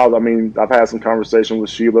 I mean, I've had some conversation with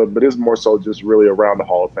Sheila, but it's more so just really around the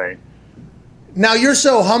Hall of Fame. Now you're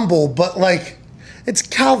so humble, but like, it's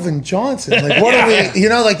Calvin Johnson. Like, what are we? You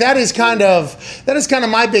know, like that is kind of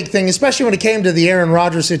my big thing, especially when it came to the Aaron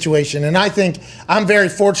Rodgers situation. And I think I'm very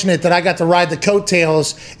fortunate that I got to ride the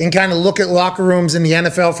coattails and kind of look at locker rooms in the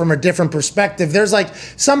NFL from a different perspective. There's like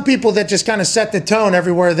some people that just kind of set the tone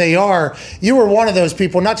everywhere they are. You were one of those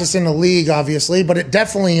people, not just in the league, obviously, but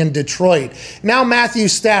definitely in Detroit. Now Matthew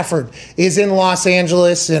Stafford is in Los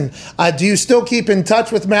Angeles, and do you still keep in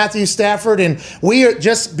touch with Matthew Stafford? And we are,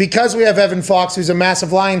 just because we have Evan Fox, who's a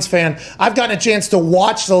massive Lions fan, I've gotten a chance to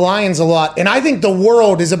watch the Lions a lot, and I think the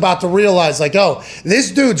world is about to realize, like, oh,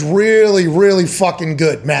 this dude's really, really fucking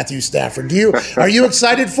good, Matthew Stafford. Are you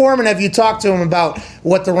excited for him, and have you talked to him about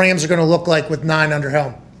what the Rams are going to look like with 9 under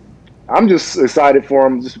helm? I'm just excited for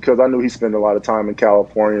him just because I knew he spent a lot of time in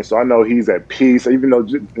California, so I know he's at peace. Even though,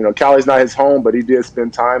 you know, Cali's not his home, but he did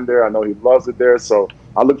spend time there. I know he loves it there, so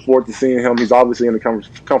I look forward to seeing him. He's obviously in a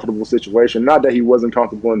comfortable situation. Not that he wasn't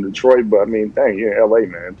comfortable in Detroit, but, I mean, dang, you're in L.A.,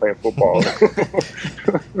 man, playing football.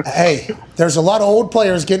 Hey, there's a lot of old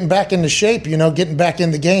players getting back into shape, you know, getting back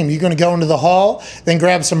in the game. You're going to go into the Hall, then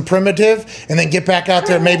grab some primitive, and then get back out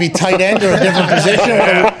there maybe tight end or a different position?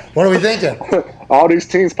 What are we thinking? All these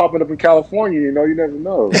teams popping up in California, you know, you never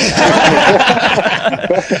know.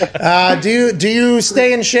 Do you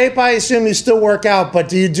stay in shape? I assume you still work out, but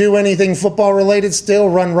do you do anything football related still?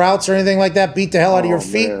 Run routes or anything like that? Beat the hell out of your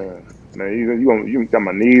feet? Man, you got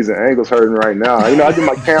my knees and ankles hurting right now. You know, I do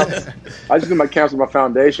my camps. I just do my camps with my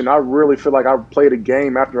foundation. I really feel like I played a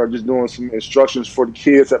game after I'm just doing some instructions for the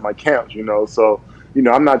kids at my camps. You know, so you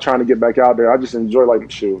know, I'm not trying to get back out there. I just enjoy like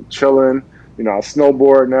chilling. You know, I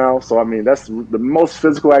snowboard now, so I mean that's the most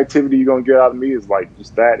physical activity you're gonna get out of me is like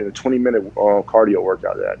just that and a 20-minute cardio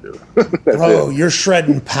workout that I do. Bro, you're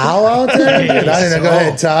shredding pow out there. Go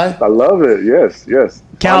ahead, Ty. I love it. Yes.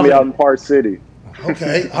 Calvin. Find me out in Park City.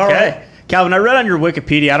 Okay, all right. Calvin, I read on your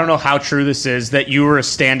Wikipedia, I don't know how true this is, that you were a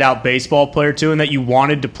standout baseball player too and that you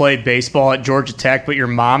wanted to play baseball at Georgia Tech, but your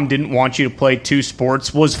mom didn't want you to play 2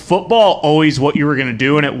 sports. Was football always what you were going to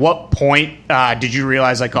do? And at what point did you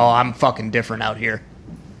realize, like, oh, I'm fucking different out here?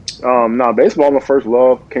 No, baseball, my first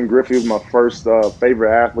love. Ken Griffey was my first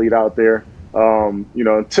favorite athlete out there. You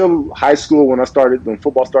know, until high school when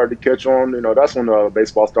football started to catch on, you know, that's when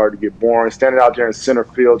baseball started to get boring. Standing out there in center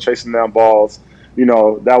field, chasing down balls. You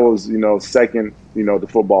know, that was, you know, second, you know, to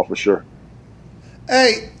football for sure.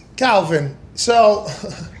 Hey, Calvin, so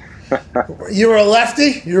you were a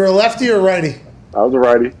lefty? You were a lefty or righty? I was a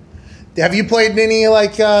righty. Have you played any,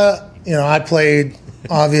 like, you know, I played,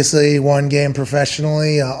 obviously, 1 game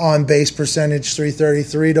professionally, on-base percentage,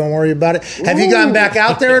 333, don't worry about it. Have you gotten back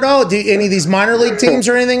out there at all? Any of these minor league teams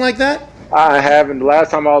or anything like that? I haven't. The last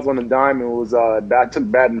time I was on the diamond was I took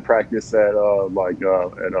batting practice at I'm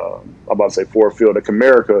about to say Ford Field at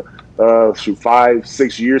Comerica 5,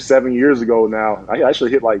 6 years, 7 years ago now. I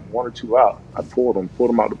actually hit like 1 or 2 out. I pulled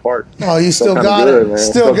them out the park. Oh, you still Felt got good, it. man.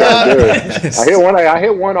 Still Felt got good. it. I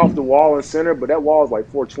hit one off the wall in center, but that wall is like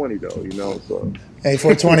 420 though, you know. So Hey,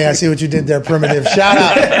 420, I see what you did there, Primitive. Shout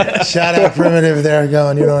out, Primitive there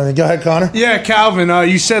going. You know what I mean? Go ahead, Connor. Yeah, Calvin,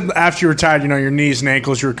 you said after you retired, you know, your knees and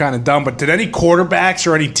ankles, you were kind of done. But did any quarterbacks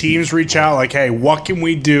or any teams reach out like, hey, what can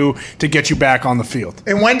we do to get you back on the field?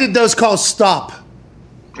 And when did those calls stop?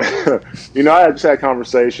 you know, I just had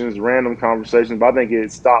conversations, random conversations, but I think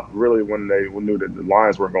it stopped really when they knew that the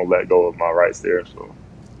Lions weren't going to let go of my rights there. So,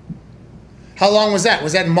 how long was that?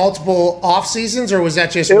 Was that multiple off seasons, or was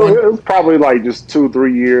that just it one? was probably like just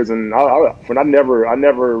 2-3 years, and I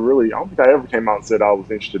never really, I don't think I ever came out and said I was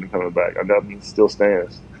interested in coming back. I definitely still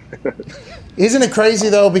stands. Isn't it crazy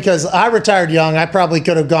though? Because I retired young. I probably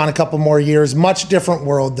could have gone a couple more years. Much different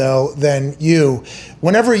world though than you.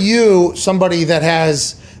 Whenever somebody that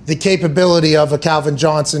has the capability of a Calvin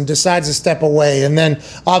Johnson decides to step away, and then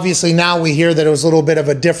obviously now we hear that it was a little bit of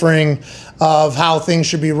a differing of how things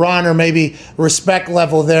should be run, or maybe respect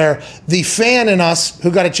level there. The fan in us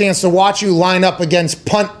who got a chance to watch you line up against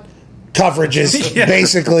punt coverages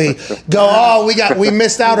basically go, we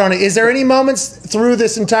missed out on it. Is there any moments through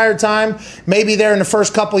this entire time, maybe there in the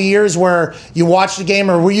first couple of years, where you watched the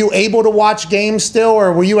game, or were you able to watch games still,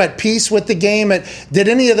 or were you at peace with the game? Did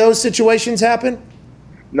any of those situations happen?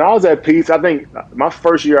 No, I was at peace. I think my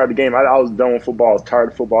first year out of the game, I was done with football. I was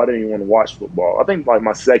tired of football. I didn't even want to watch football. I think like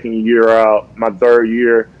my second year out, my third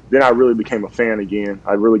year, then I really became a fan again.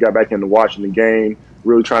 I really got back into watching the game,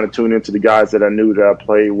 really trying to tune into the guys that I knew that I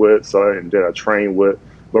played with, and that I trained with.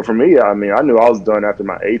 But for me, I mean, I knew I was done after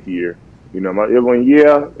my 8th year. You know,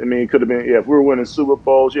 it could have been, if we were winning Super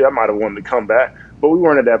Bowls, I might have wanted to come back. But we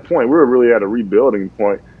weren't at that point. We were really at a rebuilding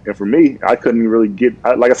point. And for me, I couldn't really get,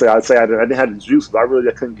 like I said, I didn't have the juice, but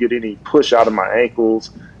I couldn't get any push out of my ankles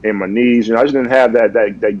and my knees. You know, I just didn't have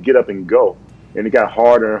that get up and go. And it got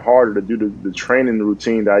harder and harder to do the training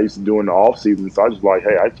routine that I used to do in the off season. So I was just like,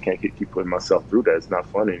 hey, I just can't keep putting myself through that. It's not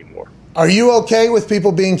fun anymore. Are you okay with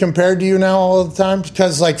people being compared to you now all the time?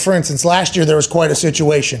 Because, like, for instance, last year there was quite a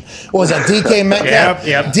situation. What was that, DK Metcalf?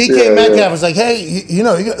 Yep. DK Metcalf was like, hey, you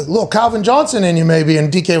got a little Calvin Johnson in you maybe.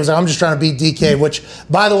 And DK was like, I'm just trying to beat DK, which,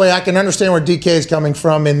 by the way, I can understand where DK is coming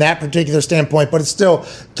from in that particular standpoint, but it's still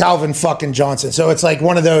Calvin fucking Johnson. So it's like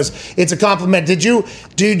one of those, it's a compliment.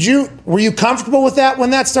 Were you comfortable with that when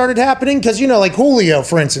that started happening? Because, like Julio,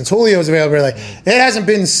 for instance, Julio's available. Like, it hasn't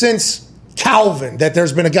been since Calvin that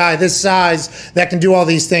there's been a guy this size that can do all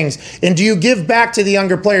these things. And do you give back to the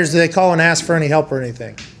younger players? Do they call and ask for any help or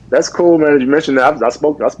anything? That's cool, man. You mentioned that. I've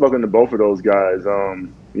spoken to both of those guys.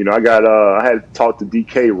 I had talked to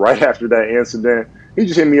DK right after that incident. He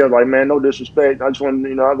just hit me up like, man, no disrespect. I just want, I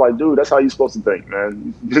was like, dude, that's how you're supposed to think,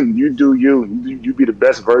 man. You do you. You be the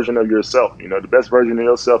best version of yourself. The best version of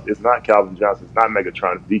yourself is not Calvin Johnson. It's not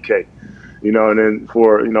Megatron. It's DK. And then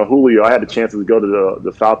for, Julio, I had the chance to go to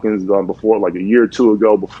the Falcons before, like a year or two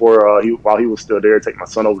ago, before while he was still there, take my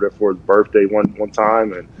son over there for his birthday one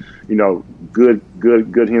time. And, good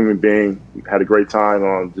human being. Had a great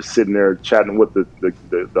time just sitting there chatting with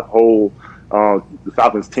the whole the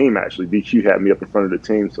Falcons team, actually. DQ had me up in front of the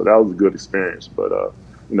team, so that was a good experience. But,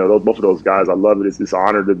 both of those guys, I love it. It's an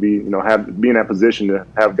honor to be in that position to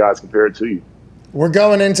have guys compared to you. We're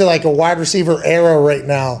going into like a wide receiver era right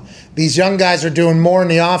now. These young guys are doing more in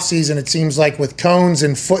the offseason, it seems like, with cones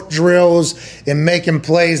and foot drills and making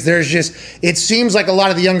plays. It seems like a lot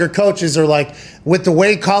of the younger coaches are like, with the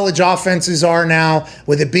way college offenses are now,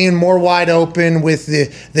 with it being more wide open, with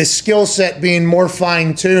the skill set being more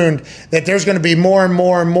fine-tuned, that there's going to be more and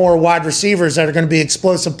more and more wide receivers that are going to be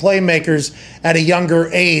explosive playmakers at a younger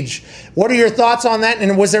age. What are your thoughts on that?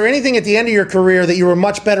 And was there anything at the end of your career that you were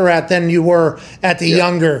much better at than you were at the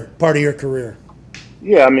younger part of your career?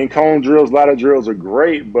 Yeah, cone drills, ladder drills are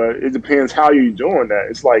great, but it depends how you're doing that.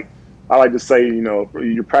 It's like, I like to say,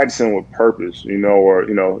 you're practicing with purpose, or,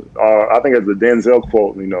 I think it's the Denzel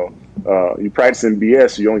quote, you're practicing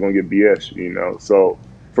BS, you're only going to get BS, So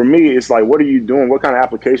for me, it's like, what are you doing? What kind of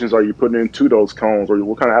applications are you putting into those cones? Or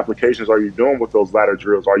what kind of applications are you doing with those ladder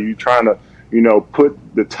drills? Are you trying to, put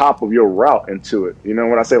the top of your route into it?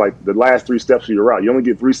 When I say like the last 3 steps of your route, you only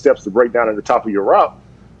get 3 steps to break down at the top of your route.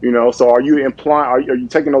 So are you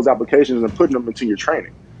taking those applications and putting them into your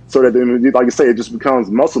training so that then, like I say, it just becomes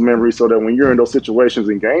muscle memory so that when you're in those situations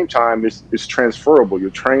in game time, it's transferable. Your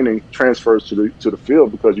training transfers to the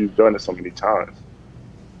field because you've done it so many times.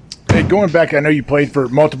 Hey, going back, I know you played for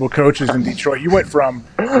multiple coaches in Detroit. You went from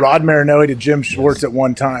Rod Marinelli to Jim Schwartz at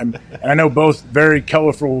one time, and I know both very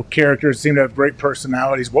colorful characters, seem to have great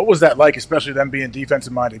personalities. What was that like, especially them being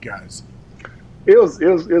defensive-minded guys? It was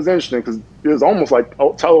interesting because it was almost like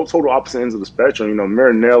total opposite ends of the spectrum. You know,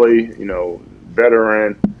 Marinelli, you know,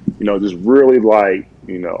 veteran, you know, just really like,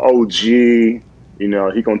 you know, OG. You know,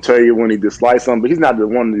 he gonna tell you when he dislikes something, but he's not the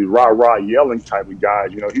one of the rah yelling type of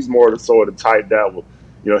guys. You know, he's more the sort of type that will,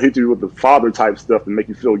 you know, hit you with the father type stuff to make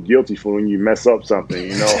you feel guilty for when you mess up something.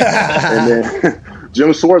 You know, and then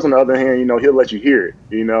Jim Schwartz on the other hand, you know, he'll let you hear it.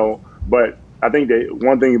 You know, but I think that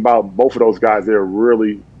one thing about both of those guys, they're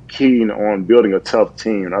really keen on building a tough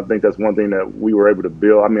team. And I think that's one thing that we were able to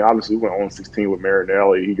build. I mean, obviously we went on 16 with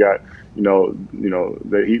Marinelli. He got, you know,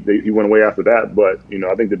 he went away after that. But, you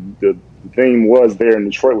know, I think the theme was there in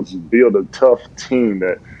Detroit was to build a tough team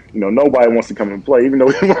that, you know, nobody wants to come and play, even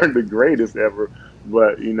though we weren't the greatest ever.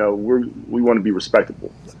 But, you know, we want to be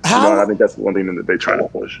respectable. You know, and I think that's one thing that they try to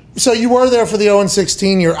push. So you were there for the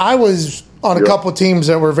 0-16 year. I was on a couple teams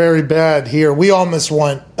that were very bad here. We almost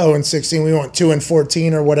went 0-16. We went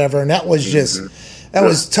 2-14 or whatever, and that was just that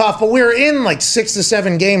was tough. But we were in like 6 to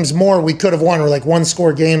 7 games more we could have won, or like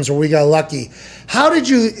 1-score games where we got lucky. How did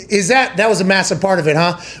you? That was a massive part of it,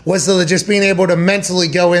 huh? Was just being able to mentally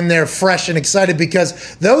go in there fresh and excited,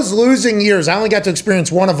 because those losing years, I only got to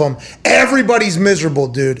experience one of them. Everybody's miserable,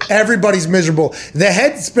 dude. Everybody's miserable. The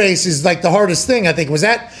headspace is like the hardest thing, I think. Was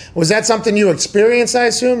that something you experienced? I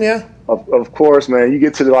assume, yeah. Of course, man. You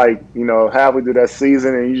get to like, you know, halfway through that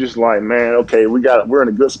season, and you just like, man, okay, we're in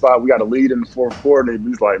a good spot. We got a lead in the fourth quarter, and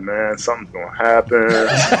he's like, man, something's gonna happen.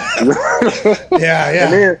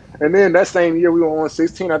 Yeah. And then that same year we were on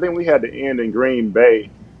 16. I think we had to end in Green Bay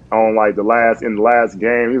on like the last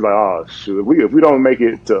game. He's like, oh shoot, if we don't make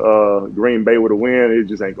it to Green Bay with a win, it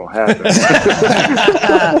just ain't gonna happen.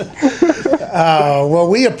 Well,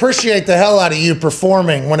 we appreciate the hell out of you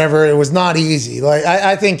performing whenever it was not easy. Like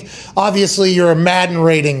I think obviously you're a Madden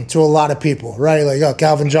rating to a lot of people, right? Like, oh,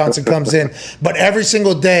 Calvin Johnson comes in, but every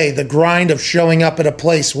single day the grind of showing up at a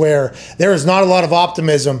place where there is not a lot of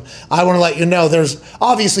optimism. I want to let you know there's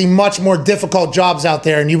obviously much more difficult jobs out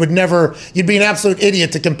there, and you'd be an absolute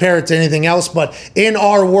idiot to compare it to anything else. But in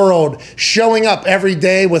our world, showing up every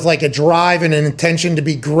day with like a drive and an intention to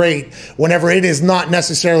be great whenever it is not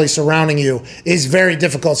necessarily surrounding you is very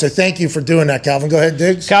difficult. So thank you for doing that, Calvin. Go ahead,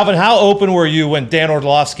 Diggs. Calvin, how open were you when Dan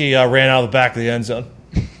Orlovsky ran out of the back of the end zone?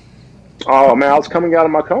 Oh, man, I was coming out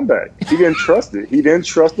of my comeback. He didn't trust it. He didn't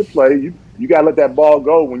trust the play. You got to let that ball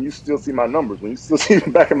go when you still see my numbers. When you still see the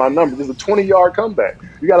back of my numbers, it's a 20-yard comeback.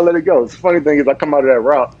 You got to let it go. The funny thing is I come out of that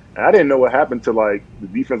route, and I didn't know what happened till like the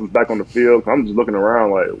defense was back on the field. I'm just looking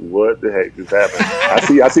around like, what the heck just happened?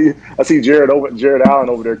 I see Jared Allen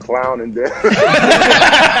over there clowning.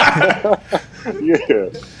 Yeah.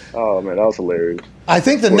 Oh man, that was hilarious. I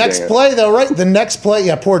think the next play though, right? The next play,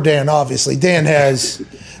 yeah, poor Dan, obviously. Dan's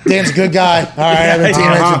a good guy. All right, I've been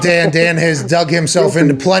teammates with Dan. Dan has dug himself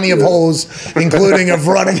into plenty of holes, including of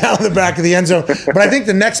running out of the back of the end zone. But I think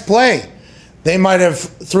the next play, they might have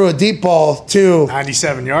threw a deep ball to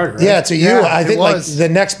 97-yard, right? Yeah, to you. Yeah, I think like the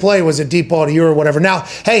next play was a deep ball to you or whatever. Now,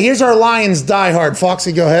 hey, here's our Lions diehard.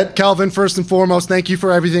 Foxy, go ahead. Calvin, first and foremost, thank you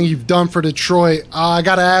for everything you've done for Detroit. I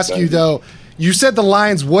got to ask you, though, you said the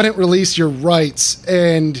Lions wouldn't release your rights,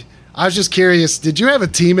 and I was just curious, did you have a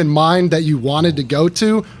team in mind that you wanted to go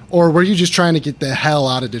to, or were you just trying to get the hell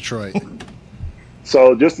out of Detroit?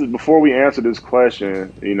 So before we answer this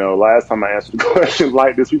question, you know, last time I answered the question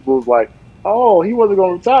like this, people was like, oh, he wasn't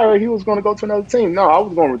going to retire. He was going to go to another team. No, I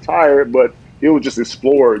was going to retire, but it was just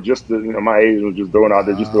explore. Just to, you know, my agent was just throwing out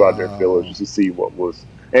there, just throw out there fillers just to see what was.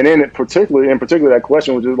 And then in particular, that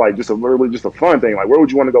question was just a fun thing. Like, where would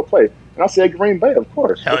you want to go play? And I said Green Bay, of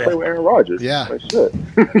course. Go play with Aaron Rodgers. Yeah. Like, shit.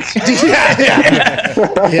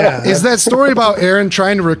 Yeah. Is that story about Aaron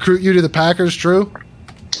trying to recruit you to the Packers true?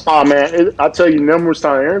 Oh man, I tell you numerous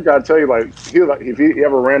times. Aaron got to tell you like if he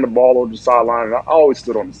ever ran the ball over the sideline, I always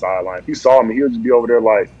stood on the sideline. If he saw me, he would just be over there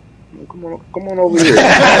like, come on over here.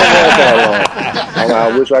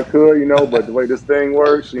 I wish I could, you know, but the way this thing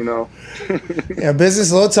works, you know. Yeah, business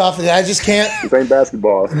is a little tough. I just can't. This ain't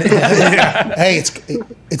basketball. Hey,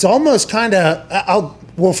 it's almost kind of.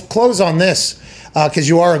 we'll close on this. Because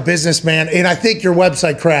you are a businessman, and I think your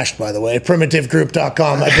website crashed, by the way,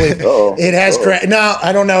 primitivegroup.com, I believe. It has crashed. No,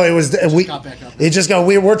 I don't know. It was it just got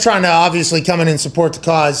weird. We're trying to obviously come in and support the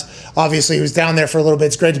cause. Obviously, he was down there for a little bit.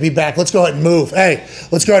 It's great to be back. Let's go ahead and move. Hey,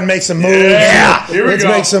 let's go ahead and make some moves. Yeah, here we let's go.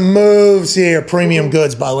 make some moves here. Premium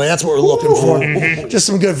goods, by the way. That's what we're looking for. Just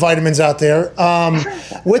some good vitamins out there.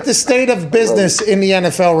 With the state of business in the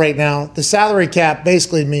NFL right now, the salary cap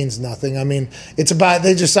basically means nothing. I mean, it's about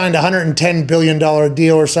they just signed a $110 billion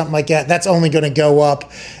deal or something like that. That's only going to go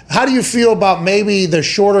up. How do you feel about maybe the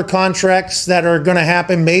shorter contracts that are going to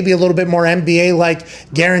happen, maybe a little bit more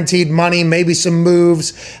NBA-like guaranteed money, maybe some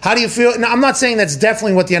moves? How do you feel? Now, I'm not saying that's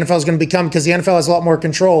definitely what the NFL is going to become because the NFL has a lot more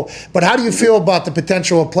control, but how do you feel about the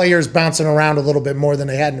potential of players bouncing around a little bit more than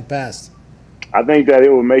they had in the past? I think that it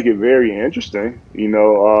will make it very interesting. You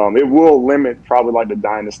know, it will limit probably like the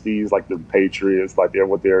dynasties, like the Patriots, like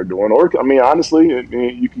what they're doing. Or, I mean, honestly,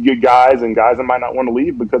 you can get guys that might not want to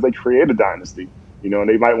leave because they create a dynasty. You know, and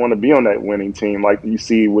they might want to be on that winning team, like you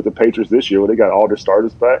see with the Patriots this year, where they got all their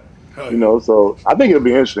starters back. You know, so I think it'll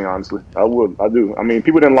be interesting. Honestly, I do. I mean,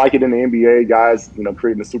 people didn't like it in the NBA, guys. You know,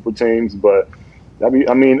 creating the super teams, but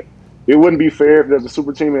it wouldn't be fair if there's a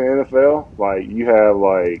super team in the NFL. Like you have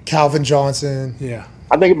like Calvin Johnson. Yeah.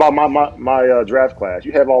 I think about my draft class.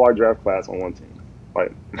 You have all our draft class on one team.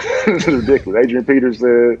 Like it's ridiculous. Adrian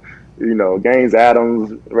Peterson, you know, Gaines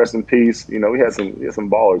Adams, rest in peace. You know, we had some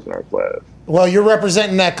ballers in our class. Well, you're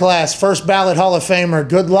representing that class. First ballot Hall of Famer.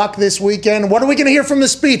 Good luck this weekend. What are we going to hear from the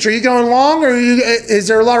speech? Are you going long, or is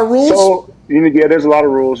there a lot of rules? So, yeah, there's a lot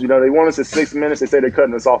of rules. You know, they want us at 6 minutes. They say they're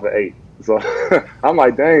cutting us off at 8. So I'm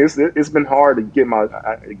like, dang, it's been hard to get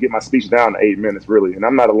my speech down to 8 minutes, really. And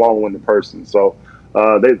I'm not a long-winded person. So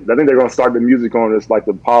I think they're going to start the music on us like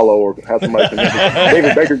the Apollo, or have somebody.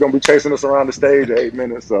 David Baker's going to be chasing us around the stage at 8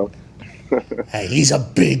 minutes. So. Hey, he's a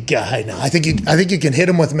big guy now. I think you can hit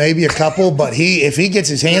him with maybe a couple, but if he gets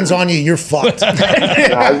his hands on you, you're fucked.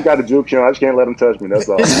 I just got to juke him. I just can't let him touch me. That's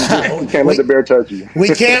all. You can't let the bear touch you. We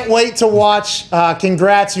can't wait to watch.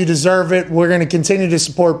 Congrats, you deserve it. We're going to continue to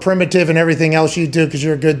support Primitive and everything else you do because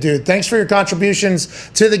you're a good dude. Thanks for your contributions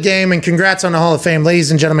to the game, and congrats on the Hall of Fame,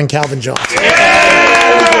 ladies and gentlemen. Calvin Johnson.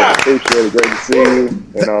 Appreciate it. Great to see you,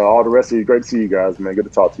 and all the rest of you. Great to see you guys, man. Good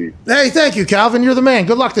to talk to you. Hey, thank you, Calvin. You're the man.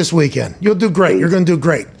 Good luck this weekend. You'll do great. You're going to do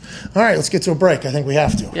great. All right, let's get to a break. I think we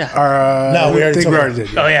have to. Yeah. No, we already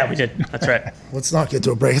did. Oh, yeah, we did. That's right. Let's not get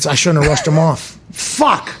to a break. I shouldn't have rushed him off.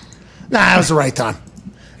 Fuck. Nah, it was the right time.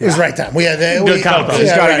 It was the right time. Good combo.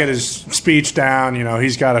 He's got to get his speech down. You know,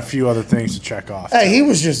 he's got a few other things to check off. Hey, he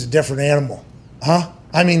was just a different animal. Huh?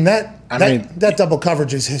 I mean, that double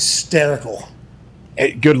coverage is hysterical.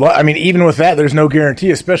 Good luck. I mean, even with that, there's no guarantee,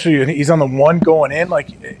 especially he's on the one going in. Like,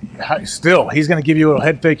 still, he's going to give you a little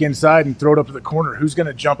head fake inside and throw it up to the corner. Who's going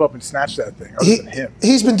to jump up and snatch that thing other than him?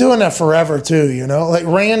 He's been doing that forever, too, you know? Like,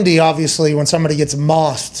 Randy, obviously, when somebody gets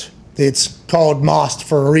mossed, it's called mossed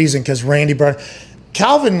for a reason because Randy brought –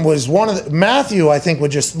 Calvin was one of the – Matthew, I think,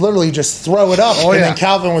 would just literally just throw it up. Then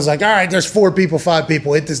Calvin was like, all right, there's 4 people, 5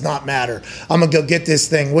 people. It does not matter. I'm going to go get this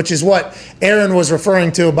thing, which is what Aaron was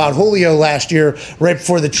referring to about Julio last year right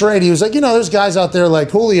before the trade. He was like, you know, there's guys out there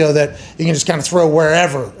like Julio that you can just kind of throw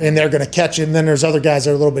wherever, and they're going to catch it. And then there's other guys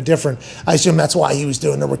that are a little bit different. I assume that's why he was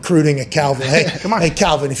doing the recruiting at Calvin. Hey, come on. Hey,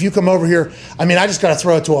 Calvin, if you come over here, I mean, I just got to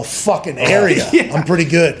throw it to a fucking area. I'm pretty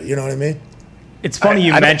good. You know what I mean? It's funny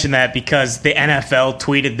you mentioned that because the NFL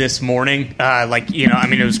tweeted this morning,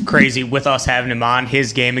 it was crazy with us having him on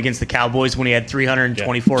his game against the Cowboys when he had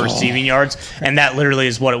 324 receiving yards, and that literally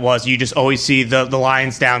is what it was. You just always see the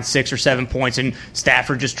Lions down 6 or 7 points, and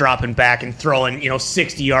Stafford just dropping back and throwing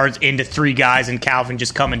 60 yards into 3 guys, and Calvin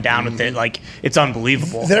just coming down with it. Like, it's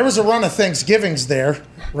unbelievable. There was a run of Thanksgivings there,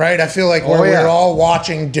 right? I feel like we were all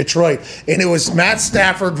watching Detroit, and it was Matt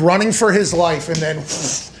Stafford running for his life, and then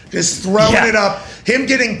just throwing it up. Him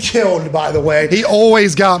getting killed, by the way. He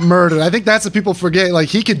always got murdered. I think that's what people forget. Like,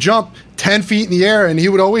 he could jump 10 feet in the air, and he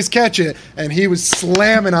would always catch it, and he was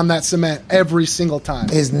slamming on that cement every single time.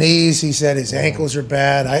 His knees, he said, his ankles are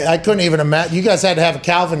bad. I couldn't even imagine. You guys had to have a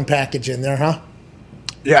Calvin package in there, huh?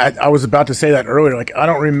 Yeah, I was about to say that earlier. Like, I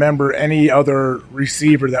don't remember any other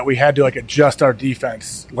receiver that we had to, like, adjust our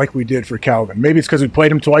defense like we did for Calvin. Maybe it's because we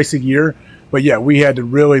played him twice a year, but, yeah, we had to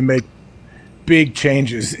really make big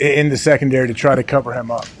changes in the secondary to try to cover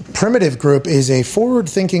him up. Primitive Group is a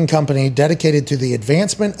forward-thinking company dedicated to the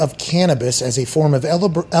advancement of cannabis as a form of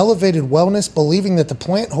elevated wellness, believing that the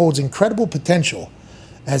plant holds incredible potential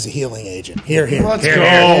as a healing agent. Here. Let's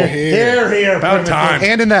go. Here. About time.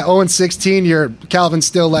 And in that 0-16 year, Calvin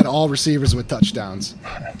still led all receivers with touchdowns.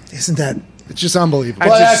 Isn't that It's just unbelievable.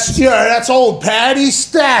 Well, that's old Patty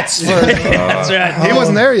stats. That's right. He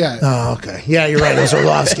wasn't there yet. Oh, okay. Yeah, you're right. It was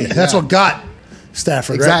Orlovsky. That's what got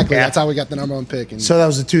Stafford, Exactly. right? That's how we got the #1 pick. And So that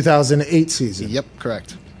was the 2008 season. yep,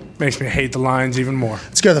 correct. Makes me hate the Lions even more.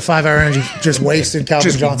 Let's go. The 5-hour energy just wasted Calvin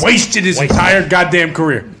Just Johnson. wasted his entire goddamn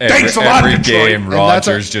career. Thanks a lot, Every Detroit. game,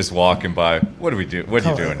 Rodgers just walking by. What do we do? What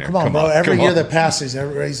are you doing here? Come on, bro. Every come year on. that passes,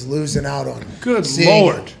 everybody's losing out on. Good seeing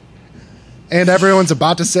Lord. it. And everyone's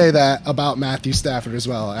about to say that about Matthew Stafford as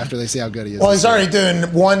well after they see how good he is. Well, he's already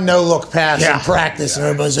doing one no-look pass in practice, and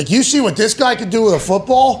everybody's like, you see what this guy could do with a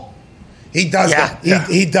football? He does that.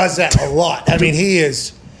 He does that a lot. I mean, he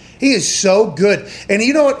is so good. And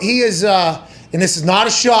you know what? He is, and this is not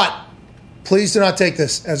a shot. Please do not take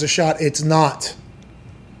this as a shot. It's not.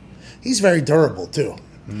 He's very durable, too.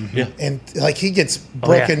 Yeah. And, like, he gets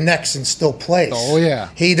broken necks and still plays. Oh, yeah.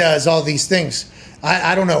 He does all these things.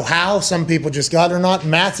 I don't know how some people just got it or not.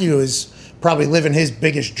 Matthew is probably living his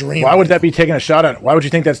biggest dream. Why would that be taking a shot at him? Why would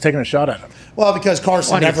you think that's taking a shot at him? Well, because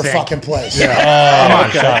Carson What do you never think? fucking plays. I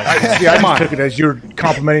just took it as you're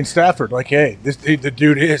complimenting Stafford. Like, hey, the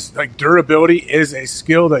dude is like durability is a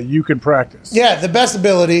skill that you can practice. Yeah, the best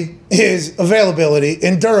ability is availability,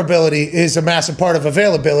 and durability is a massive part of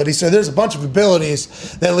availability. So there's a bunch of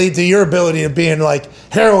abilities that lead to your ability of being like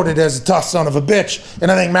heralded as a tough son of a bitch.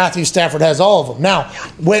 And I think Matthew Stafford has all of them. Now,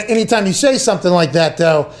 anytime you say something like that,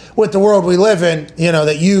 though, with the world we live in, you know,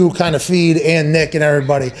 that you kind of feed and Nick and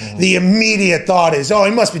everybody, the immediate thought is, oh,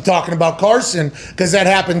 he must be talking about Carson because that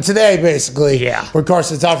happened today, basically. Yeah. Where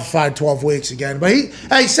Carson's out for 12 weeks again. But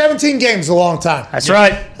 17 games is a long time. That's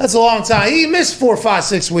right. That's a long time. He missed 4, 5,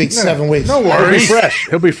 6 weeks, 7 weeks. No He'll be worries. fresh.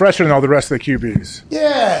 He'll be fresher than all the rest of the QBs.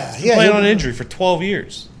 Yeah. Playing on an injury for 12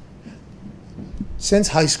 years. Since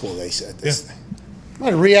high school, they said this thing.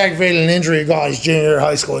 Might have re-aggravated an injury guys junior year of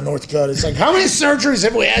high school in North Dakota. It's like, how many surgeries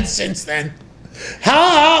have we had since then?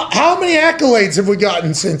 How many accolades have we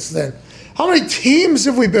gotten since then? How many teams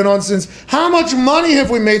have we been on since? How much money have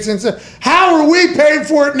we made since then? How are we paying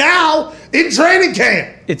for it now in training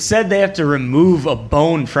camp? It said they have to remove a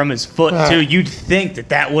bone from his foot, too. You'd think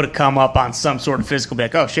that would have come up on some sort of physical, be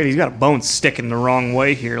like, oh, shit, he's got a bone sticking the wrong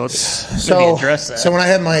way here. Let's maybe address that. So when I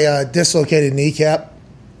had my dislocated kneecap,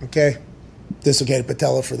 okay, dislocated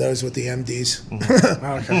patella for those with the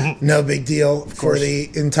MDs. Okay. No big deal for the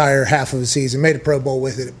entire half of the season. Made a Pro Bowl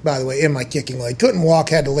with it, by the way, in my kicking leg. Couldn't walk,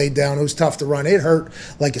 had to lay down. It was tough to run. It hurt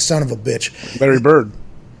like a son of a bitch. Larry Bird.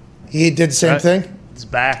 He did the same thing. It's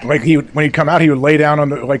back. Like when he'd come out, he would lay down on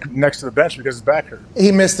the next to the bench because his back hurt.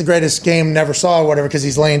 He missed the greatest game never saw or whatever because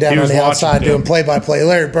he's laying down He on was the watching, outside yeah. doing play-by-play.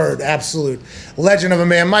 Larry Bird, absolute legend of a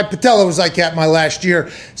man. My patella was like that my last year.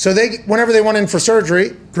 So whenever they went in for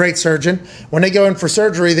surgery, great surgeon, when they go in for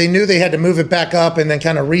surgery, they knew they had to move it back up and then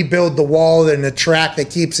kind of rebuild the wall and the track that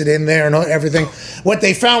keeps it in there and everything. What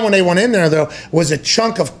they found when they went in there, though, was a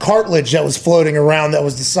chunk of cartilage that was floating around that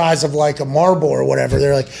was the size of like a marble or whatever.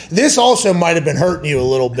 They're like, this also might have been hurting you a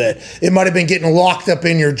little bit. It might have been getting locked up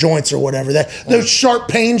in your joints or whatever. Those sharp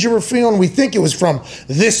pains you were feeling, we think it was from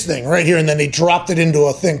this thing right here, and then they dropped it into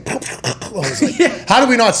a thing. I was like, how do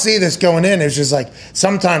we not see this going in? It's just like,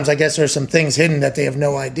 sometimes I guess there's some things hidden that they have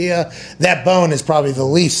no idea. That bone is probably the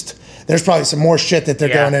least. There's probably some more shit that they're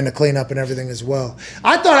going in to clean up and everything as well.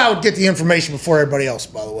 I thought I would get the information before everybody else,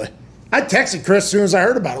 by the way. I texted Chris as soon as I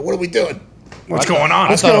heard about it. What are we doing? What's going on?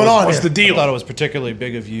 What's going on What's here? the deal? I thought it was particularly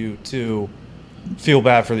big of you to feel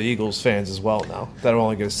bad for the Eagles fans as well now. That'll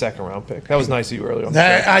only get a second round pick. That was nice of you earlier on.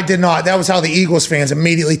 I did not. That was how the Eagles fans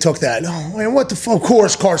immediately took that. Oh, man, what the fuck? Of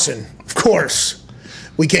course, Carson. Of course.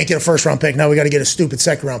 We can't get a first round pick. Now we got to get a stupid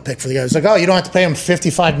second round pick for the guy. It's like, oh, you don't have to pay him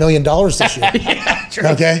 $55 million this year. Yeah, true.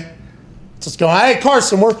 Okay? Let's go. Hey,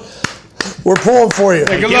 Carson, we're pulling for you.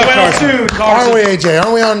 Good luck, Carson. Aren't we, AJ?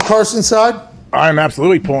 Aren't we on Carson's side? I'm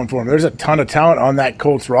absolutely pulling for him. There's a ton of talent on that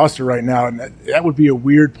Colts roster right now, and that would be a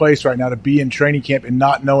weird place right now to be in training camp and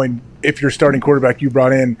not knowing if your starting quarterback you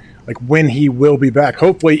brought in, like when he will be back.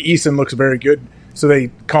 Hopefully, Eason looks very good, so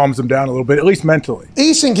they calms him down a little bit, at least mentally.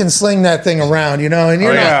 Eason can sling that thing around, you know, and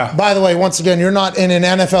you're not, by the way, once again, you're not in an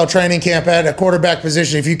NFL training camp at a quarterback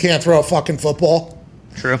position if you can't throw a fucking football.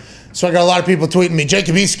 True. So I got a lot of people tweeting me,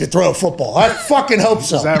 Jacob Eason could throw a football. I fucking hope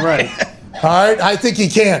so. Is that right? All right, I think he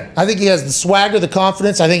can. I think he has the swagger, the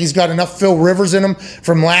confidence. I think he's got enough Phil Rivers in him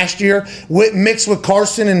from last year, mixed with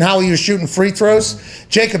Carson and how he was shooting free throws.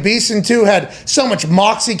 Jacob Eason, too, had so much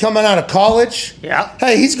moxie coming out of college. Yeah.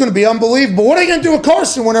 Hey, he's going to be unbelievable. What are you going to do with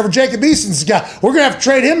Carson whenever Jacob Eason's got? We're going to have to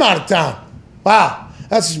trade him out of town. Wow.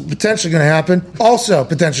 That's potentially going to happen. Also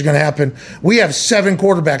potentially going to happen, we have 7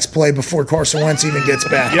 quarterbacks play before Carson Wentz even gets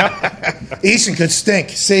back. Yep. Eason could stink.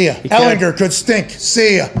 See ya. Ellinger could stink.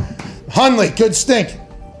 See ya. Hundley, good stink.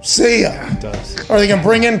 See ya. It does. Are they going to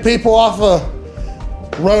bring in people off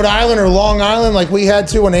of Rhode Island or Long Island like we had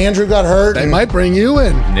to when Andrew got hurt? They might bring you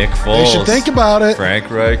in. Nick Foles. They should think about it. Frank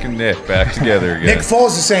Reich and Nick back together again. Nick Foles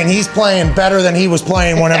is saying he's playing better than he was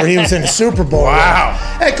playing whenever he was in the Super Bowl.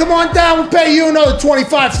 Wow. Hey, come on down. We'll pay you another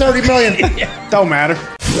 $25-30 million. Don't matter.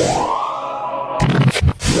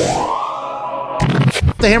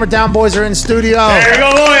 The Hammer Down Boys are in studio. There we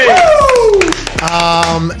go, boys.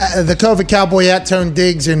 The COVID Cowboy at Tone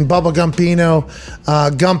Diggs and Bubba Gumpino.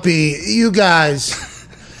 Gumpy, you guys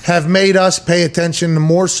have made us pay attention to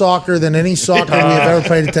more soccer than any soccer we have ever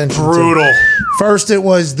paid attention Brutal. to. First, it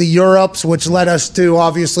was the Europes, which led us to,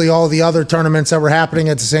 obviously, all the other tournaments that were happening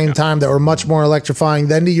at the same time that were much more electrifying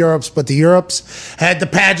than the Europes. But the Europes had the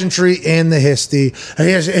pageantry and the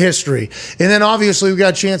history. And then, obviously, we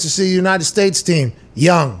got a chance to see the United States team,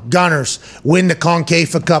 young Gunners, win the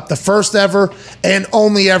CONCACAF Cup, the first ever and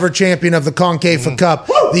only ever champion of the CONCACAF Cup,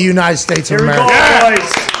 the United States of America.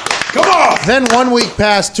 Come on. Then 1 week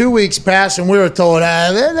passed, 2 weeks passed, and we were told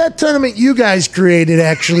that tournament you guys created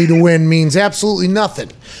actually to win means absolutely nothing.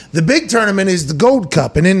 The big tournament is the Gold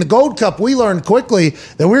Cup, and in the Gold Cup, we learned quickly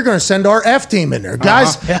that we were going to send our F team in there.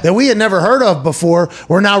 Guys that we had never heard of before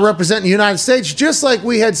were now representing the United States, just like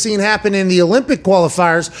we had seen happen in the Olympic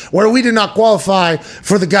qualifiers, where we did not qualify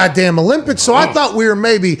for the goddamn Olympics. So I thought we were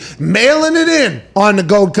maybe mailing it in on the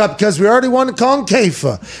Gold Cup because we already won the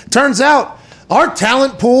CONCACAF. Turns out, our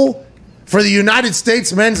talent pool for the United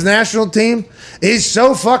States men's national team is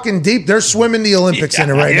so fucking deep, they're swimming the Olympics in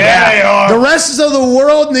it right now. Yeah, they are. The rest of the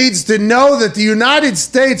world needs to know that the United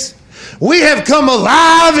States, we have come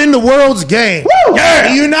alive in the world's game. Yeah.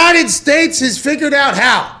 The United States has figured out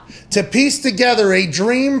how to piece together a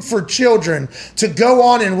dream for children to go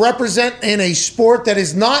on and represent in a sport that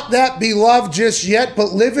is not that beloved just yet,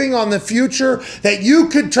 but living on the future that you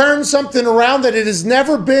could turn something around that it has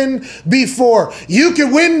never been before. You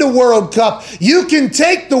can win the World Cup. You can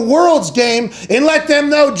take the world's game and let them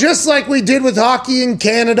know, just like we did with hockey in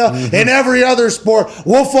Canada and every other sport,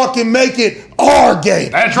 we'll fucking make it our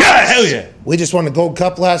game. That's right. Hell yeah. We just won the Gold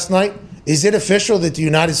Cup last night. Is it official that the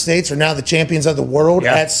United States are now the champions of the world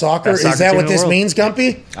at soccer? Best soccer Is that team what in the this world. means,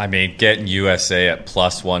 Gumpy? I mean, getting USA at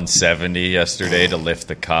plus 170 yesterday to lift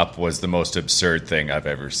the cup was the most absurd thing I've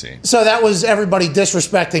ever seen. So that was everybody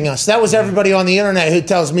disrespecting us. That was everybody on the internet who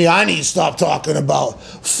tells me I need to stop talking about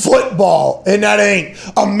football, and that ain't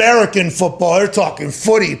American football. They're talking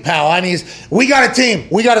footy, pal. We got a team.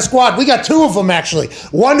 We got a squad. We got two of them, actually.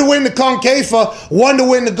 One to win the CONCACAF, one to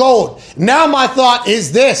win the gold. Now my thought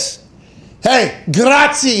is this. Hey,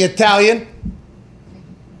 grazie, Italian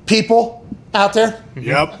people out there.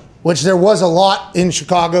 Yep. Which there was a lot in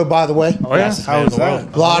Chicago, by the way. Oh, yeah. How was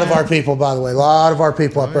that? A lot of our people, by the way. A lot of our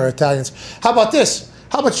people up there are Italians. How about this?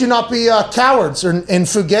 How about you not be cowards and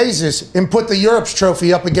fugazes and put the Europe's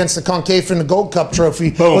trophy up against the CONCACAF and the Gold Cup trophy?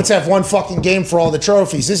 Boom. Let's have one fucking game for all the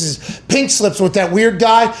trophies. This is pink slips with that weird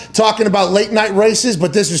guy talking about late night races,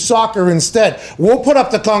 but this is soccer instead. We'll put up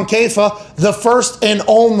the CONCACAF, the first and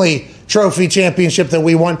only trophy championship that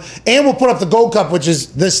we won, and we'll put up the Gold Cup, which is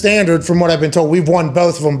the standard from what I've been told. We've won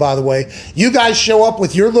both of them, by the way. You guys show up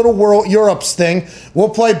with your little World Europe's thing. We'll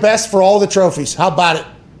play best for all the trophies. How about it?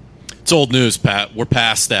 It's old news, Pat. We're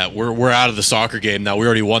past that. We're out of the soccer game now. We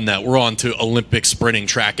already won that. We're on to Olympic sprinting,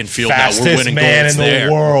 track and field now. We're Fastest winning man golds in there.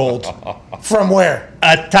 the world. From where?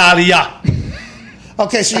 Italia.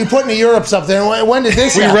 Okay, so you're putting the Europes up there. When did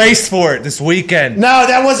this We happen? raced for it this weekend. No,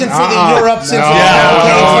 that wasn't for the Europes. No,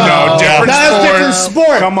 different That's sport. different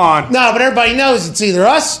sport. Come on. No, but everybody knows it's either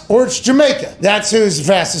us or it's Jamaica. That's who's the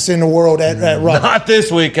fastest in the world at running. Not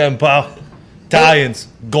this weekend, pal. Italians,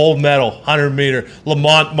 gold medal, 100-meter.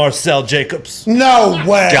 Lamont Marcel Jacobs. No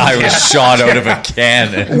way. Guy was shot out of a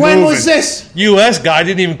cannon. When was this? U.S. guy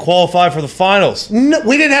didn't even qualify for the finals. No,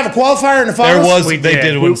 we didn't have a qualifier in the There finals? was, they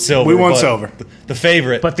did win silver. we won but silver. The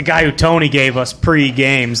favorite. But the guy who Tony gave us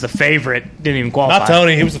pre-games, the favorite, didn't even qualify. Not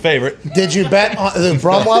Tony, he was the favorite. Did you bet on the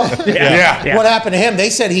Bromwell? Yeah. What happened to him? They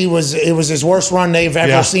said it was his worst run they've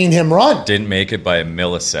ever seen him run. Didn't make it by a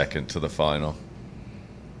millisecond to the final.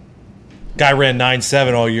 Guy ran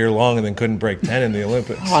 9.7 all year long and then couldn't break 10 in the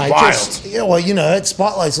Olympics. That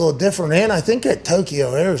spotlight's a little different, and I think that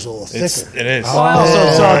Tokyo air is a little thicker. It is. I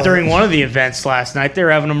also saw during one of the events last night, they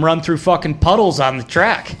were having them run through fucking puddles on the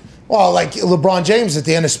track. Well, like LeBron James at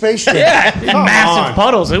the end of Space Jam. Yeah, massive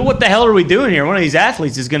puddles. Like, what the hell are we doing here? One of these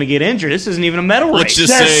athletes is going to get injured. This isn't even a medal race.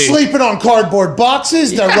 They're sleeping on cardboard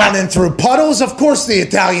boxes. They're running through puddles. Of course the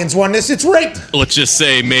Italians won this. It's rigged. Let's just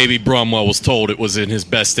say maybe Bromwell was told it was in his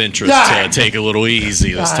best interest to take a little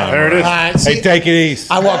easy this time. There it is. Right, see, hey, take it easy.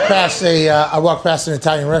 I walked past an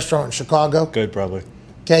Italian restaurant in Chicago. Good, probably.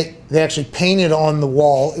 Okay, they actually painted on the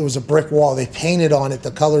wall. It was a brick wall. They painted on it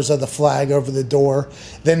the colors of the flag over the door.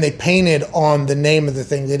 Then they painted on the name of the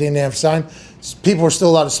thing. They didn't have a sign. People were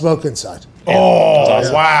still allowed to smoke inside.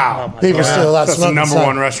 Oh, wow. People are still allowed to That's smoke the number inside.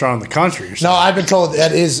 one restaurant in the country. No, I've been told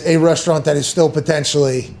that is a restaurant that is still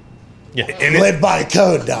potentially live by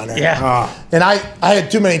code down there. Yeah. And I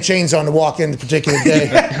had too many chains on to walk in the particular day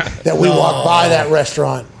that we walked by that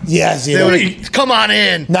restaurant. Yeah, Zito. Come on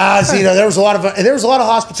in. Nah, Zito. There was a lot of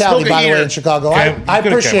hospitality, by the way, in Chicago. I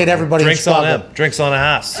appreciate everybody Drinks in Chicago. on them. Drinks on a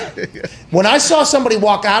house. When I saw somebody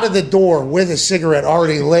walk out of the door with a cigarette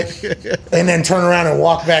already lit and then turn around and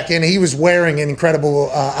walk back in, he was wearing an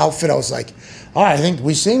incredible outfit. I was like, all right, I think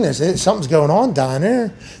we've seen this. Something's going on down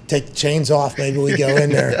there. Take the chains off. Maybe we go in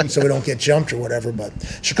there so we don't get jumped or whatever. But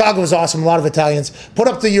Chicago was awesome. A lot of Italians. Put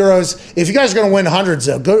up the Euros. If you guys are going to win hundreds,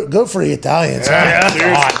 though, go for the Italians. Yeah,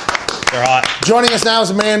 they're hot. Joining us now is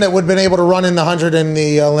a man that would have been able to run in the 100 in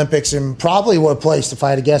the Olympics and probably would have placed, if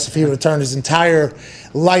I had to guess, if he would have turned his entire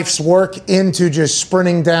life's work into just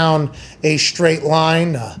sprinting down a straight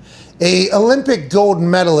line. A Olympic gold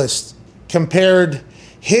medalist compared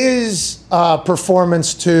his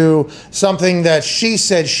performance to something that she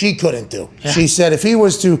said she couldn't do. Yeah. She said if he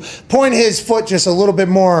was to point his foot just a little bit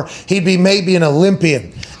more, he'd be maybe an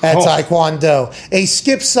Olympian at Taekwondo. A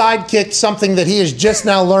skip side kick, something that he is just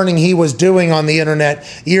now learning he was doing on the internet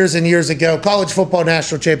years and years ago. College football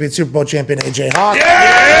national champion, Super Bowl champion, AJ Hawk.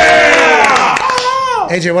 Yeah!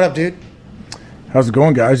 AJ, what up, dude? How's it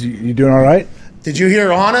going, guys? You doing all right? Did you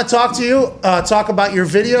hear Anna talk to you, talk about your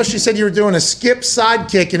video? She said you were doing a skip side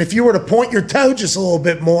kick, and if you were to point your toe just a little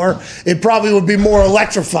bit more, it probably would be more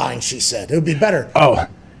electrifying, she said. It would be better. Oh,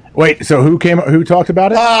 wait, so who talked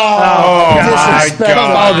about it? Disrespect.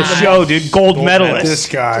 Oh, the show, dude. Gold medalist. This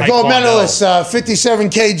guy. Gold medalist, 57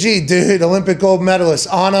 kg, dude. Olympic gold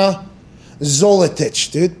medalist. Anna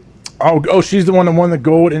Zolotic, dude. Oh, she's the one that won the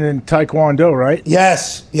gold in Taekwondo, right?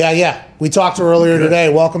 Yes. Yeah. We talked to her earlier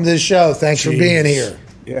today. Welcome to the show. Thanks for being here.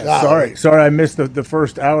 Yeah, sorry I missed the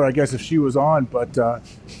first hour, I guess, if she was on. But,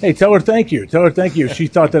 hey, tell her thank you. She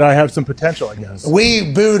thought that I have some potential, I guess.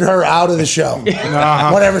 We booed her out of the show.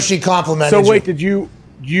 Whatever she complimented So, wait, did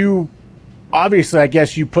you obviously, I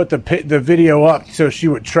guess you put the video up so she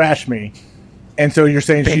would trash me. And so you're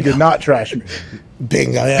saying she did not trash me.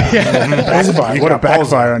 Bingo, yeah. What a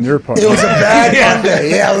backfire on your part. It was a bad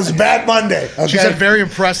Monday. Yeah, it was a bad Monday. Okay? She said very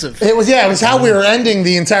impressive. It was how we were ending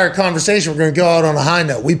the entire conversation. We're going to go out on a high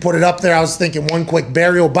note. We put it up there. I was thinking one quick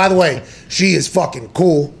burial. By the way, she is fucking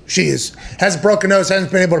cool. She has a broken nose,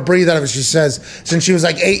 hasn't been able to breathe out of it, she says, since she was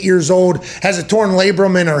like 8 years old. Has a torn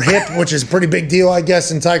labrum in her hip, which is a pretty big deal, I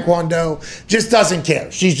guess, in Taekwondo. Just doesn't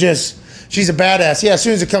care. She's a badass. Yeah, as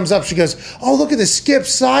soon as it comes up, she goes, oh, look at the skip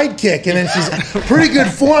side kick. And then she's pretty good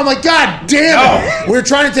form. I'm like, God damn it. We were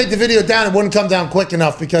trying to take the video down. It wouldn't come down quick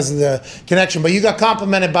enough because of the connection. But you got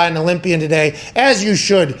complimented by an Olympian today, as you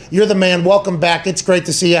should. You're the man. Welcome back. It's great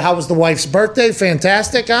to see you. How was the wife's birthday?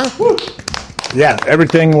 Fantastic, huh? Woo. Yeah,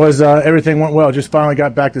 everything went well. Just finally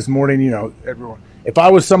got back this morning. Everyone. If I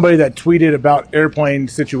was somebody that tweeted about airplane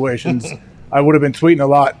situations, I would have been tweeting a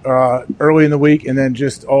lot early in the week and then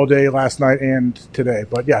just all day last night and today.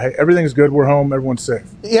 But, yeah, hey, everything's good. We're home. Everyone's safe.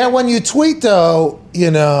 Yeah, when you tweet, though,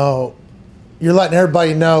 you're letting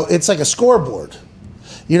everybody know it's like a scoreboard.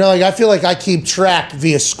 I feel like I keep track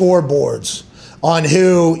via scoreboards on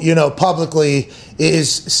who, publicly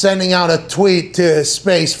is sending out a tweet to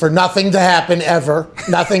space for nothing to happen ever.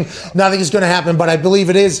 Nothing is going to happen, but I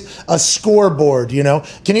believe it is a scoreboard,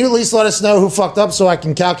 Can you at least let us know who fucked up so I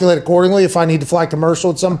can calculate accordingly if I need to fly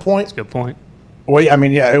commercial at some point? That's a good point. Well,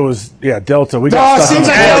 it was Delta. We got seems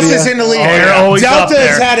like Delta's in the lead. Delta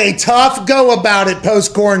has had a tough go about it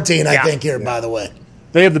post-quarantine, I think, here, by the way.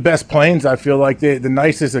 They have the best planes, I feel like, the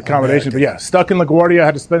nicest accommodations. But, yeah, stuck in LaGuardia. I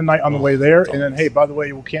had to spend the night on the way there. And then, hey, by the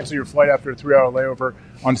way, we'll cancel your flight after a 3-hour layover.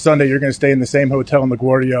 On Sunday, you're going to stay in the same hotel in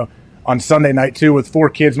LaGuardia on Sunday night, too, with 4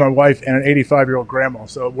 kids, my wife, and an 85-year-old grandma.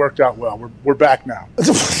 So it worked out well. We're back now.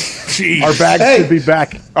 Jeez. Our bags should be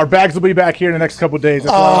back. Our bags will be back here in the next couple of days.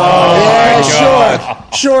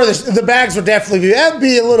 Sure. The bags will definitely be. That'd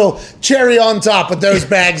be a little cherry on top, but those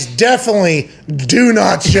bags definitely do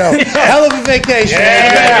not show. Hell of a vacation.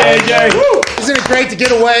 Isn't it great to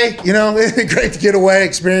get away? Great to get away,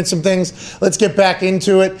 experience some things. Let's get back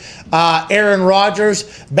into it. Aaron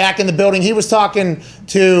Rodgers back in the building. He was talking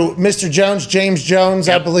to Mr. Jones, James Jones,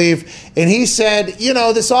 I believe, and he said,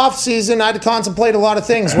 this offseason I had to contemplate a lot of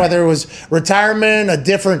things, whether it was retirement, a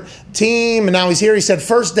different team, and now he's here. He said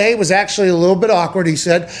first day was actually a little bit awkward, he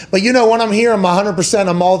said, but when I'm here, I'm 100%,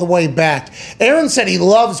 I'm all the way back. Aaron said he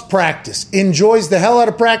loves practice, enjoys the hell out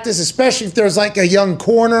of practice, especially if there's like a young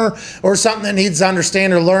corner or something that needs to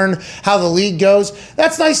understand or learn how the league goes.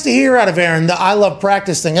 That's nice to hear out of Aaron, the I love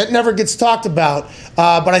practice thing. It never gets talked about,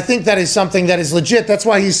 but I think that is something that is legit. That's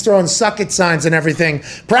why he's throwing suck it signs and everything.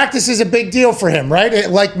 Practice is a big deal for him, right?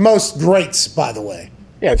 Like most greats, by the way.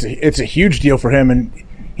 Yeah, it's a huge deal for him, and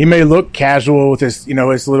he may look casual with his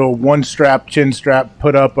his little one strap, chin strap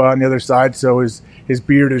put up on the other side, so his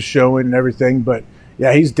beard is showing and everything. But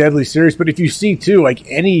yeah, he's deadly serious. But if you see too, like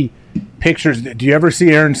any pictures, do you ever see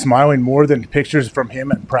Aaron smiling more than pictures from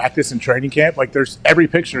him at practice and training camp? Like there's every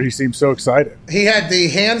picture he seems so excited. He had the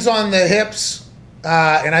hands on the hips,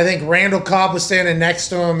 and I think Randall Cobb was standing next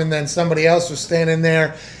to him, and then somebody else was standing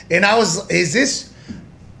there. And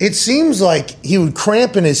it seems like he would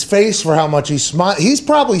cramp in his face for how much he smiled. He's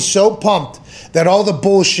probably so pumped that all the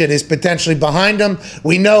bullshit is potentially behind him.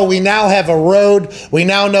 We know we now have a road. We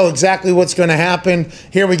now know exactly what's going to happen.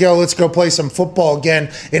 Here we go. Let's go play some football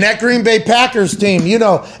again. And that Green Bay Packers team,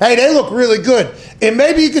 hey, they look really good. And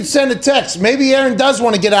maybe you could send a text. Maybe Aaron does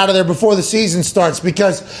want to get out of there before the season starts,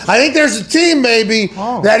 because I think there's a team maybe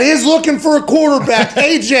that is looking for a quarterback.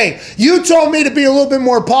 AJ, you told me to be a little bit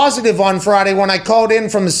more positive on Friday when I called in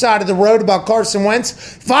from the side of the road about Carson Wentz.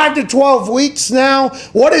 5 to 12 weeks now.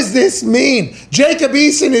 What does this mean? Jacob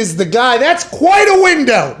Eason is the guy. That's quite a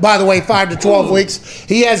window, by the way, 5 to 12 weeks.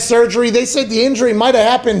 He has surgery. They said the injury might have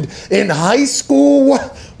happened in high school.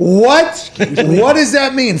 What? What does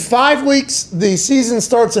that mean? 5 weeks. The season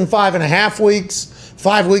starts in 5.5 weeks.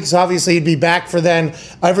 5 weeks, obviously, he'd be back for then.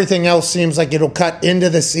 Everything else seems like it'll cut into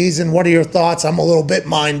the season. What are your thoughts? I'm a little bit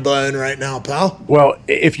mind-blown right now, pal. Well,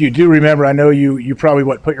 if you do remember, I know you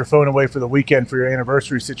probably put your phone away for the weekend for your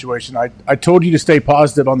anniversary situation. I told you to stay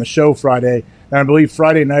positive on the show Friday, and I believe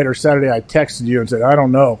Friday night or Saturday I texted you and said, I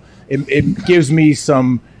don't know. It gives me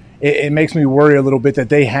it makes me worry a little bit that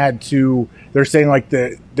they're saying like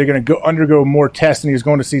they're going to undergo more tests, and he's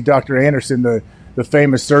going to see Dr. Anderson, the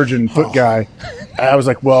famous surgeon foot guy. I was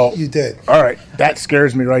like, well, you did. All right, that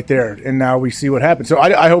scares me right there. And now we see what happens. So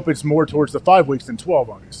I hope it's more towards the 5 weeks than 12,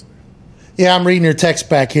 obviously. Yeah, I'm reading your text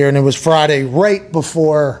back here, and it was Friday right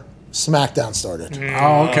before SmackDown started.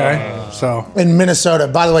 Oh, okay. So in Minnesota.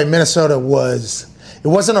 By the way, Minnesota it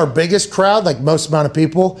wasn't our biggest crowd, like most amount of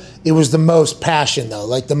people. It was the most passion, though,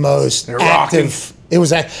 like the most active. It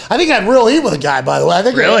was. I think I had real heat with a guy, by the way. I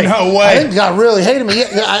think really? No way. I think the guy really hated me.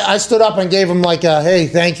 I stood up and gave him like a, hey,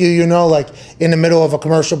 thank you, like in the middle of a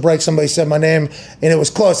commercial break, somebody said my name, and it was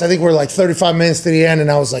close. I think we were like 35 minutes to the end, and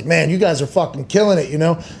I was like, man, you guys are fucking killing it,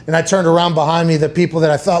 And I turned around behind me, the people that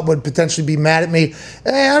I thought would potentially be mad at me.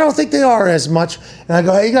 Hey, I don't think they are as much. And I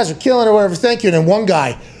go, hey, you guys are killing it or whatever, thank you. And then one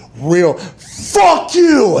guy, real, fuck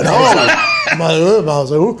you. And I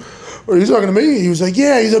was like, ooh. Are you talking to me? He was like,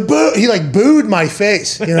 yeah, he's a boo. He like booed my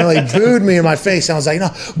face, booed me in my face. And I was like, no,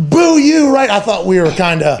 boo you, right? I thought we were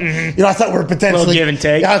kind of, I thought we were potentially. Little give and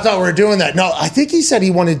take. Yeah, I thought we were doing that. No, I think he said he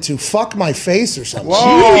wanted to fuck my face or something.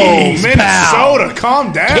 Whoa, jeez, Minnesota,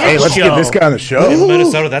 calm down. Hey, let's get this guy on the show. In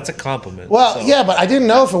Minnesota, that's a compliment. Well, yeah, but I didn't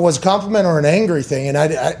know if it was a compliment or an angry thing. And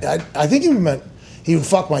I think he meant he would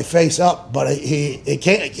fuck my face up, but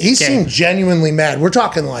he seemed genuinely mad. We're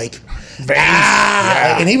talking like,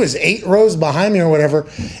 and he was 8 rows behind me or whatever,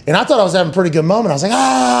 and I thought I was having a pretty good moment. I was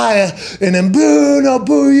like, and then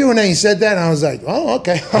boo you, and then he said that, and I was like, oh,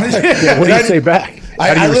 okay. What did you say back?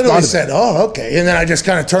 I literally said, oh, okay. And then I just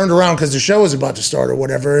kind of turned around because the show was about to start or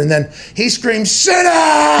whatever. And then he screamed, sit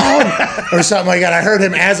down, or something like that. I heard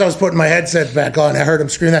him as I was putting my headset back on. I heard him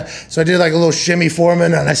scream that. So I did like a little shimmy for him,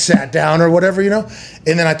 and I sat down or whatever, And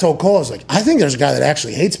then I told Cole, I was like, I think there's a guy that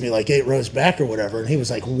actually hates me like 8 rows back or whatever. And he was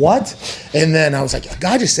like, what? And then I was like, a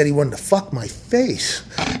guy just said he wanted to fuck my face.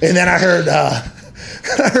 And then I heard...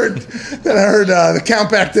 I heard the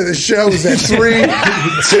count back to the show was at 3, 2.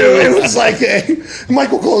 It was like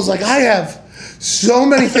Michael Cole was like, I have so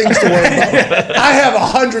many things to worry about. I have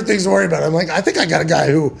 100 things to worry about. I'm like, I think I got a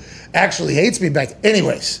guy who actually hates me back.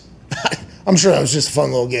 Anyways, I'm sure that was just a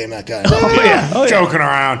fun little game, that guy. Joking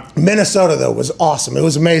around. Minnesota, though, was awesome. It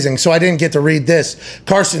was amazing. So I didn't get to read this.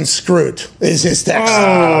 Carson screwed is his text.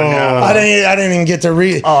 Oh, no. I didn't even get to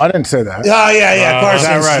read. Oh, I didn't say that. Oh, yeah.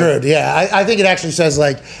 Carson right? screwed. Yeah, I think it actually says,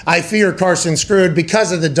 like, I fear Carson screwed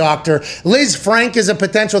because of the doctor. Liz Frank is a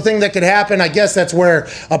potential thing that could happen. I guess that's where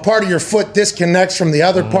a part of your foot disconnects from the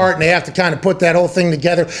other part, and they have to kind of put that whole thing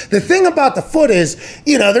together. The thing about the foot is,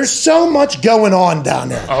 there's so much going on down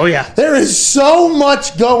there. Oh, yeah. There is so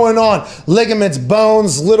much going on. Ligaments,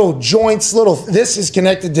 bones, little joints, this is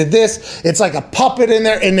connected to this. It's like a puppet in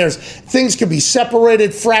there, and there's things could be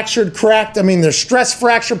separated, fractured, cracked. I mean, there's stress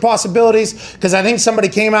fracture possibilities, because I think somebody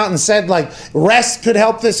came out and said, like, rest could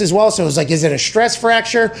help this as well. So it was like, is it a stress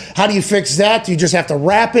fracture? How do you fix that? Do you just have to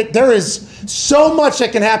wrap it? There is so much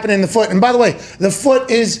that can happen in the foot. And by the way, the foot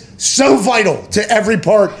is so vital to every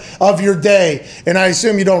part of your day. And I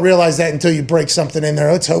assume you don't realize that until you break something in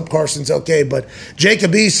there. Let's hope Carson's okay. But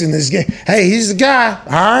Jacob Eason is, hey, he's the guy.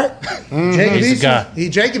 All right. He's the guy.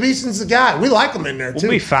 Jacob Eason's the guy. We like him in there, too.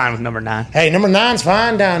 We'll be fine with number 9. Hey, number 9's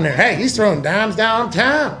fine down there. Hey, he's throwing dimes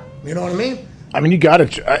downtown. You know what I mean? I mean, you got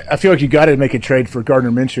to. I feel like you got to make a trade for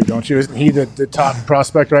Gardner Minshew, don't you? Isn't he the top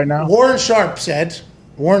prospect right now? Warren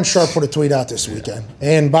Sharp put a tweet out this weekend.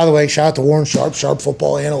 And by the way, shout out to Warren Sharp, Sharp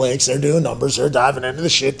Football Analytics. They're doing numbers. They're diving into the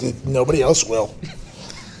shit that nobody else will.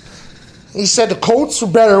 He said the Colts are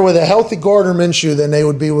better with a healthy Gardner Minshew than they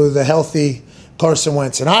would be with a healthy Carson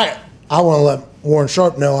Wentz. And I want to let Warren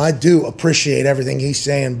Sharp know I do appreciate everything he's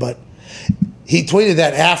saying, but he tweeted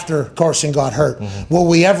that after Carson got hurt. Mm-hmm. Will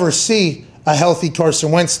we ever see a healthy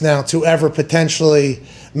Carson Wentz now to ever potentially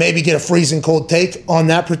maybe get a freezing cold take on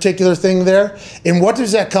that particular thing there? And what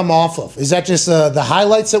does that come off of? Is that just the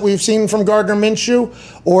highlights that we've seen from Gardner Minshew?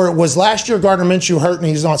 Or was last year Gardner Minshew hurt and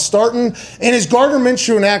he's not starting? And is Gardner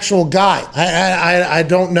Minshew an actual guy? I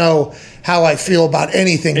don't know how I feel about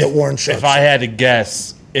anything that Warren Sharp If I had to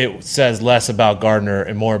guess, it says less about Gardner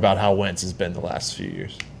and more about how Wentz has been the last few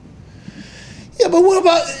years. Yeah, but what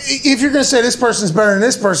about if you're going to say this person's better than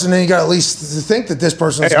this person, then you got at least think that this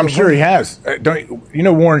person's. Hey, I'm sure he has.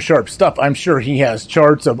 Warren Sharp stuff? I'm sure he has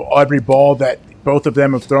charts of every ball that both of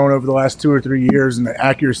them have thrown over the last 2 or 3 years and the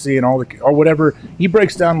accuracy and or whatever. He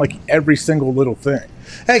breaks down like every single little thing.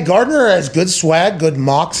 Hey, Gardner has good swag, good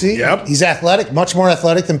moxie. Yep. He's athletic, much more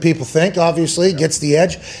athletic than people think, obviously. Gets the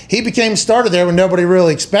edge. He became starter there when nobody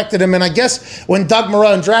really expected him. And I guess when Doug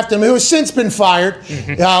Marrone drafted him, who has since been fired,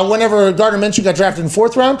 whenever Gardner Minshew got drafted in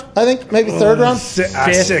 4th round, I think, maybe 3rd round?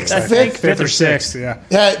 6th, I think. 5th or 6th,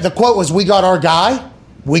 yeah. The quote was, "We got our guy."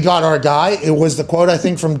 We got our guy. It was the quote, I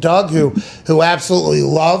think, from Doug, who absolutely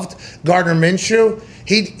loved Gardner Minshew.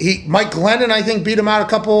 Mike Glennon, I think, beat him out a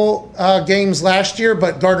couple games last year,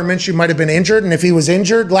 but Gardner Minshew might have been injured. And if he was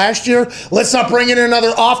injured last year, let's not bring in another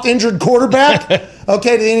oft-injured quarterback,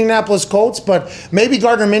 okay, to the Indianapolis Colts. But maybe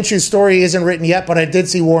Gardner Minshew's story isn't written yet, but I did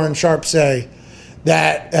see Warren Sharp say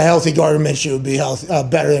that a healthy Gardner Minshew would be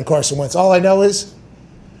better than Carson Wentz. All I know is,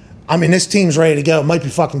 this team's ready to go. It might be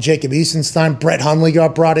fucking Jacob Eason's time. Brett Hundley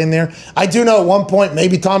got brought in there. I do know at one point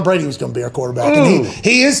maybe Tom Brady was going to be our quarterback. And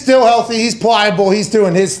he is still healthy. He's pliable. He's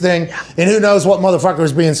doing his thing. Yeah. And who knows what motherfucker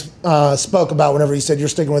was being spoke about whenever he said you're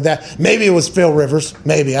sticking with that. Maybe it was Phil Rivers.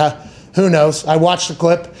 Maybe. Who knows? I watched the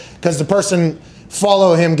clip because the person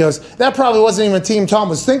follow him goes, that probably wasn't even a team Tom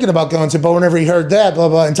was thinking about going to, but whenever he heard that, blah,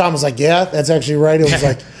 blah, and Tom was like, yeah, that's actually right. It was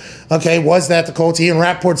like, okay, was that the Colts? Ian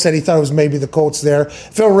Rappaport said he thought it was maybe the Colts there.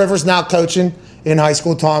 Phil Rivers now coaching in high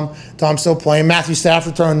school. Tom still playing. Matthew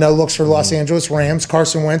Stafford throwing no looks for the Los Angeles Rams.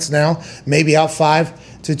 Carson Wentz now maybe out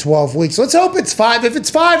 5 to 12 weeks. Let's hope it's 5. If it's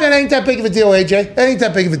 5, it ain't that big of a deal, AJ. It ain't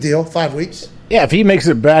that big of a deal. 5 weeks. Yeah, if he makes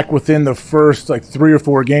it back within the first 3 or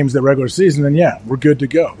 4 games of the regular season, then yeah, we're good to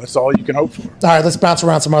go. That's all you can hope for. All right, let's bounce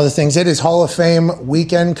around some other things. It is Hall of Fame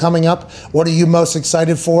weekend coming up. What are you most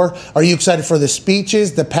excited for? Are you excited for the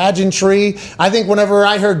speeches, the pageantry? I think whenever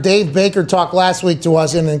I heard Dave Baker talk last week to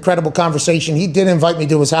us in an incredible conversation, he did invite me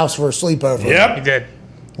to his house for a sleepover. Yep. He did.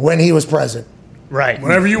 When he was president. Right.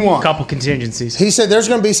 Whatever you want. A couple contingencies. He said there's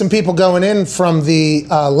going to be some people going in from the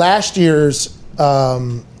last year's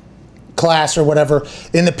class or whatever,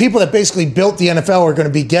 and the people that basically built the NFL are going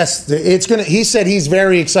to be guests. He said he's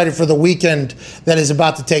very excited for the weekend that is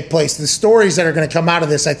about to take place. The stories that are going to come out of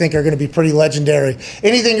this, I think, are going to be pretty legendary.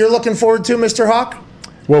 Anything you're looking forward to, Mr. Hawk?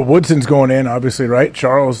 Well, Woodson's going in, obviously, right?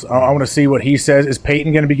 Charles, I want to see what he says. Is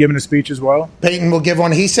Peyton going to be giving a speech as well? Peyton will give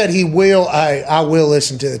one. He said he will. I will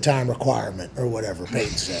listen to the time requirement or whatever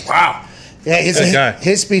Peyton said. Wow. Yeah,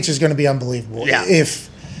 his speech is going to be unbelievable. Yeah.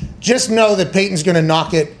 If just know that Peyton's going to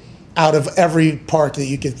knock it out of every part that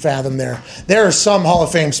you could fathom there. There are some Hall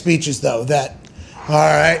of Fame speeches, though, that, all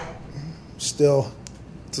right, Still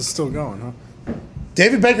going, huh?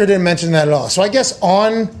 David Baker didn't mention that at all. So I guess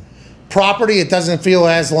on property, it doesn't feel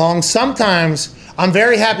as long. Sometimes I'm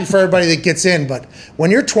very happy for everybody that gets in, but when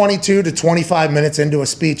you're 22 to 25 minutes into a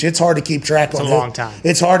speech, it's hard to keep track on. It's a long time.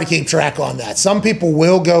 It's hard to keep track on that. Some people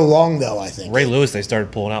will go long, though, I think. Ray Lewis, they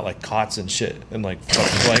started pulling out like cots and shit and like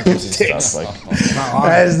fucking blankets and stuff. Like,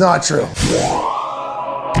 that is not true.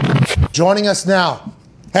 Joining us now.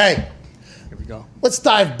 Hey. Here we go. Let's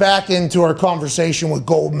dive back into our conversation with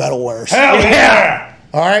gold medal wearers. Hell yeah!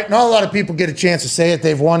 All right, not a lot of people get a chance to say it.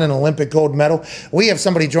 They've won an Olympic gold medal. We have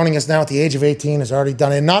somebody joining us now at the age of 18 has already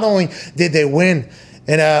done it. Not only did they win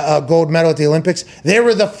a gold medal at the Olympics, they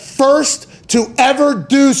were the first to ever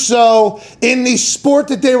do so in the sport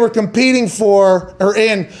that they were competing for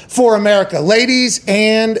America. Ladies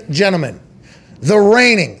and gentlemen, the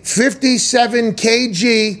reigning 57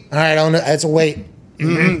 kg. All right, I don't know, that's a weight.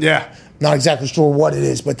 Mm-hmm. Yeah. Not exactly sure what it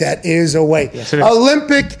is, but that is a weight. Yes,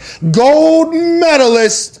 Olympic gold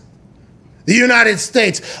medalist, the United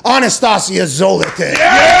States, Anastasija Zolotic.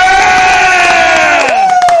 Yeah!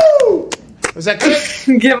 Woo! Was that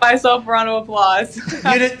good? Give myself a round of applause.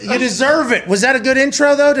 You deserve it. Was that a good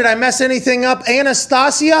intro, though? Did I mess anything up?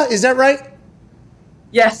 Anastasija, is that right?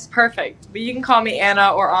 Yes, perfect. But you can call me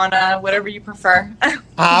Anna or Anna, whatever you prefer.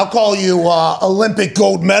 I'll call you Olympic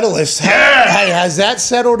gold medalist. Hey, has that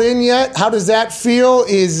settled in yet? How does that feel?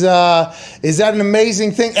 Is that an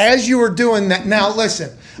amazing thing? As you were doing that, now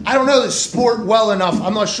listen, I don't know the sport well enough.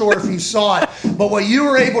 I'm not sure if you saw it, but what you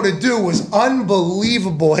were able to do was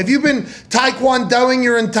unbelievable. Have you been taekwondoing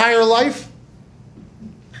your entire life?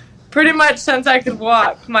 Pretty much since I could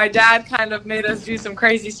walk. My dad kind of made us do some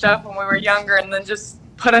crazy stuff when we were younger and then just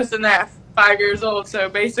put us in there 5 years old. So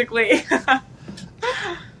basically...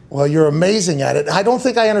 Well, you're amazing at it. I don't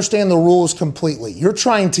think I understand the rules completely. You're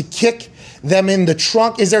trying to kick them in the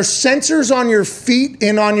trunk. Is there sensors on your feet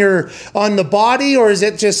and on the body, or is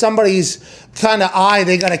it just somebody's kind of eye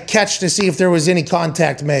they got to catch to see if there was any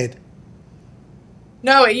contact made?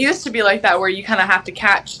 No, it used to be like that where you kind of have to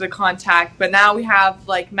catch the contact, but now we have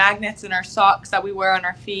like magnets in our socks that we wear on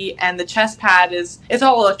our feet, and the chest pad it's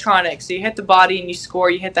all electronic. So you hit the body and you score,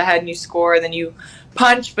 you hit the head and you score, and then you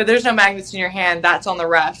punch, but there's no magnets in your hand. That's on the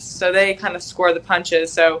refs. So they kind of score the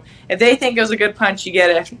punches. So if they think it was a good punch, you get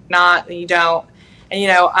it. If not, then you don't.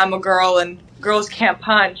 And I'm a girl and girls can't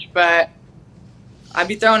punch, but I'd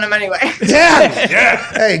be throwing them anyway. Yeah.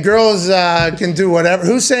 Hey, girls can do whatever.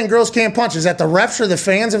 Who's saying girls can't punch? Is that the refs or the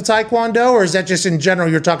fans of Taekwondo, or is that just in general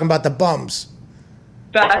you're talking about the bums?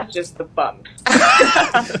 That's just the bums.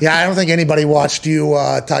 Yeah, I don't think anybody watched you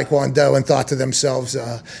Taekwondo and thought to themselves,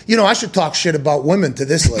 I should talk shit about women to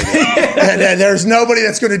this lady. and there's nobody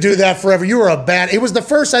that's going to do that forever. You were it was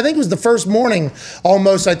the first morning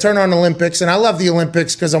almost I turned on Olympics, and I love the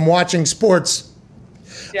Olympics because I'm watching sports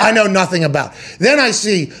I know nothing about. Then I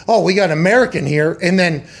see, we got an American here, and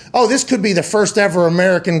then, this could be the first ever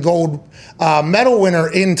American gold medal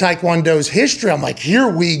winner in Taekwondo's history. I'm like, here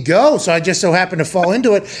we go. So I just so happened to fall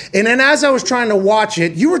into it. And then as I was trying to watch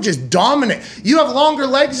it, you were just dominant. You have longer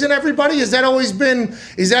legs than everybody. Has that always been,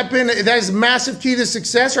 that is a massive key to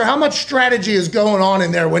success? Or how much strategy is going on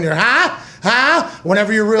in there when you're,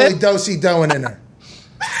 whenever you're really do-si-doing in there?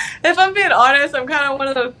 If I'm being honest, I'm kind of one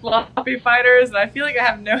of those floppy fighters, and I feel like I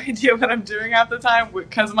have no idea what I'm doing half the time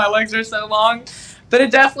because my legs are so long. But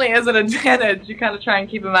it definitely is an advantage. You kind of try and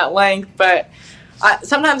keep them at length. But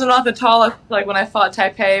sometimes I'm not the tallest, like when I fought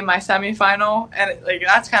Taipei, my semifinal, and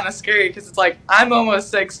that's kind of scary because it's like I'm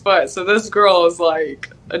almost 6 foot, so this girl is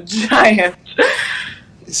like a giant.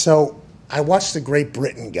 So I watched the Great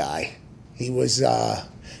Britain guy. He was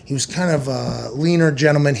kind of a leaner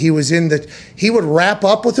gentleman. He would wrap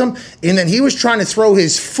up with him, and then he was trying to throw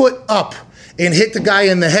his foot up and hit the guy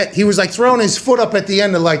in the head. He was like throwing his foot up at the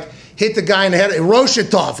end to hit the guy in the head.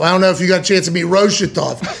 Roshitov. I don't know if you got a chance to meet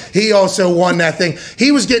Roshitov. He also won that thing.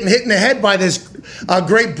 He was getting hit in the head by this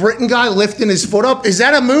Great Britain guy lifting his foot up. Is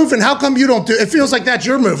that a move? And how come you don't do it? It feels like that's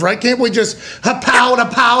your move, right? Can't we just pow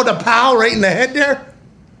right in the head there?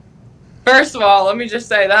 First of all, let me just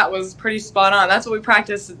say that was pretty spot on. That's what we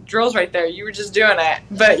practice drills right there. You were just doing it.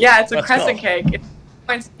 But yeah, it's a crescent kick.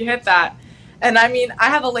 Once you hit that. And I mean, I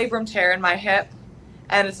have a labrum tear in my hip,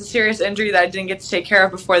 and it's a serious injury that I didn't get to take care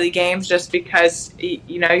of before the games just because,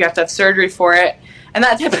 you have to have surgery for it. And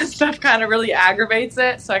that type of stuff kind of really aggravates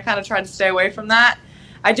it, so I kind of tried to stay away from that.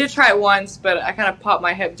 I did try it once, but I kind of popped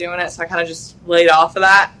my hip doing it, so I kind of just laid off of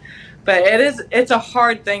that. But it's a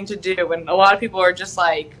hard thing to do, and a lot of people are just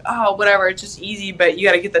like, oh, whatever, it's just easy, but you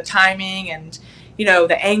got to get the timing, and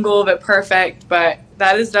the angle of it perfect, but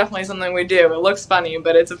that is definitely something we do. It looks funny,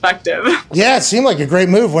 but it's effective. Yeah, it seemed like a great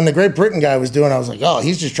move. When the Great Britain guy was doing it, I was like, oh,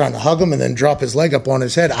 he's just trying to hug him and then drop his leg up on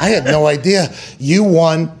his head. I had no idea you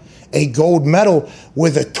won a gold medal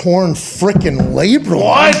with a torn frickin' labrum.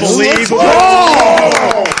 Unbelievable.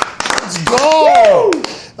 Let's go.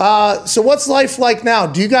 So what's life like now?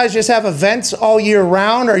 Do you guys just have events all year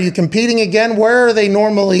round? Are you competing again? Where are they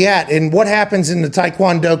normally at? And what happens in the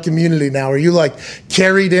Taekwondo community now? Are you like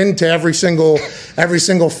carried into every single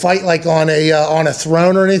fight, like on a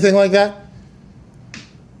throne or anything like that?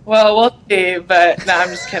 Well, we'll see, but no, I'm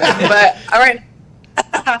just kidding. But all right,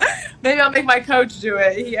 maybe I'll make my coach do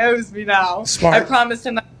it. He owes me now. Smart. I promised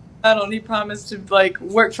him that medal, and he promised to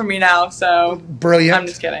work for me now. So brilliant. I'm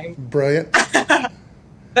just kidding. Brilliant.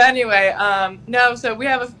 But anyway, no. So we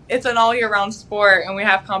have it's an all year round sport, and we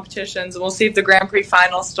have competitions, and we'll see if the Grand Prix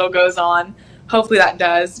final still goes on. Hopefully that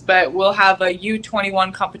does. But we'll have a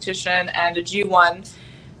U21 competition and a G1.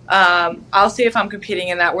 I'll see if I'm competing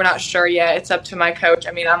in that. We're not sure yet. It's up to my coach.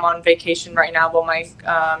 I mean, I'm on vacation right now while my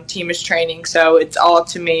team is training, so it's all up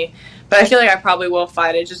to me. But I feel like I probably will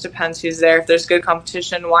fight. It just depends who's there. If there's good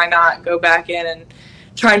competition, why not go back in and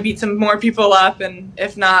try and beat some more people up? And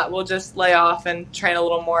if not, we'll just lay off and train a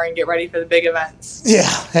little more and get ready for the big events. Yeah.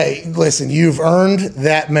 Hey, listen, you've earned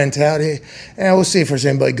that mentality. And we'll see if there's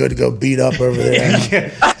anybody good to go beat up over there.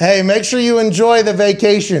 Hey, make sure you enjoy the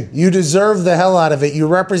vacation. You deserve the hell out of it. You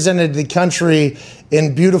represented the country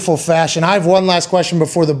in beautiful fashion. I have one last question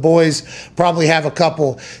before the boys probably have a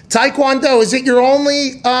couple. Taekwondo, is it your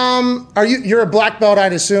only, you're a black belt,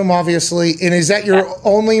 I'd assume, obviously, and is that your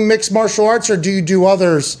only mixed martial arts, or do you do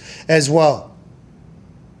others as well?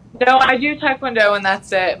 No, I do Taekwondo and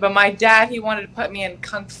that's it. But my dad, he wanted to put me in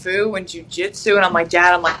Kung Fu and Jiu-Jitsu, and I'm like,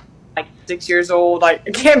 Dad, I'm like 6 years old. I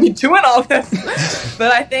can't be doing all this.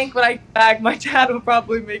 But I think when I get back, my dad will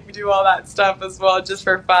probably make me do all that stuff as well, just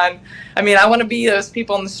for fun. I mean, I want to be those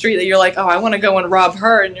people on the street that you're like, oh, I want to go and rob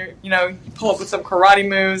her, and you pull up with some karate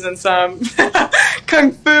moves and some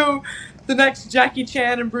Kung Fu. The next Jackie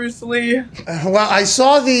Chan and Bruce Lee. Well, I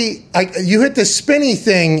saw you hit the spinny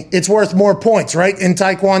thing. It's worth more points, right? In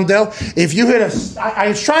Taekwondo, if you hit I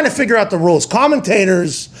was trying to figure out the rules.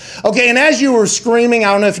 Commentators, okay, and as you were screaming,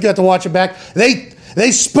 I don't know if you got to watch it back.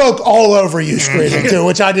 They spoke all over you screaming too,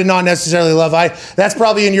 which I did not necessarily love. That's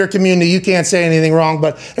probably in your community. You can't say anything wrong,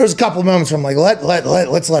 but there was a couple of moments where I'm like,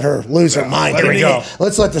 let's let her lose her mind. Here we go.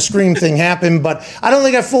 Let's let the scream thing happen. But I don't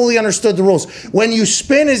think I fully understood the rules. When you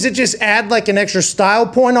spin, is it just add like an extra style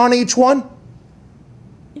point on each one?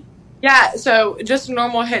 Yeah, so just a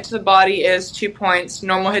normal hit to the body is 2 points.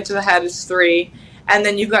 Normal hit to the head is 3. And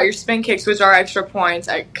then you've got your spin kicks, which are extra points,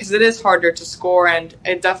 because it is harder to score, and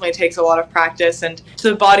it definitely takes a lot of practice. And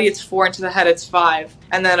to the body, it's 4, and to the head, it's 5.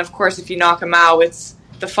 And then, of course, if you knock them out, it's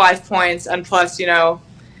the 5 points, and plus,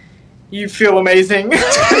 you feel amazing.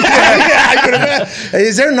 I could imagine.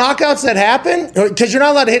 Is there knockouts that happen? Because you're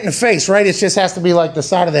not allowed to hit in the face, right? It just has to be like the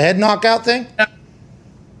side of the head knockout thing?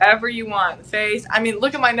 Whatever you want. Face. I mean,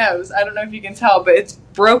 look at my nose. I don't know if you can tell, but it's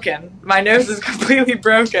broken. My nose is completely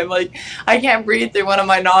broken. Like, I can't breathe through one of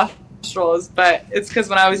my nostrils, but it's because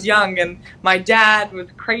when I was young and my dad was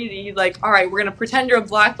crazy, he's like, all right, we're going to pretend you're a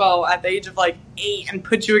black belt at the age of 8 and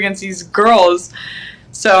put you against these girls.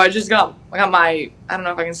 So I got my, I don't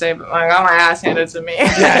know if I can say, but I got my ass handed to me.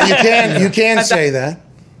 Yeah, you can say that.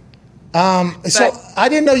 So I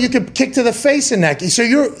didn't know you could kick to the face in that. So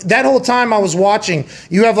that whole time I was watching,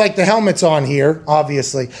 you have the helmets on here,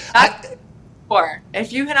 obviously.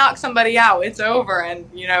 If you can knock somebody out, it's over, and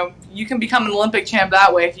you can become an Olympic champ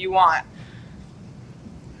that way if you want.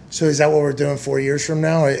 So is that what we're doing 4 years from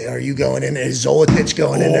now? Are you going in? Is Zolotic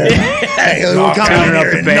going in there? Hey, we'll come in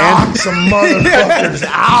here and knock some motherfuckers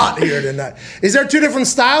out here tonight. Is there 2 different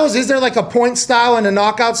styles? Is there a point style and a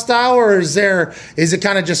knockout style, or is it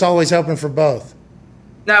kind of just always open for both?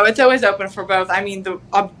 No, it's always open for both. I mean, the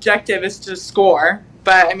objective is to score.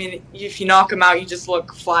 But, I mean, if you knock them out, you just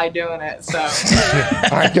look fly doing it. So.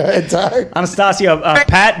 All right, go ahead, Ty. Anastasija,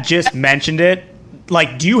 Pat just mentioned it.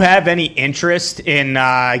 Do you have any interest in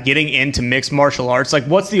getting into mixed martial arts?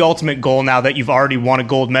 What's the ultimate goal now that you've already won a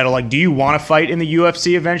gold medal? Do you want to fight in the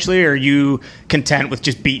UFC eventually, or are you content with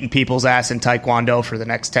just beating people's ass in Taekwondo for the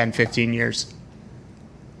next 10, 15 years?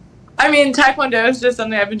 I mean, Taekwondo is just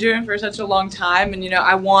something I've been doing for such a long time, and,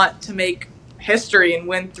 I want to make history and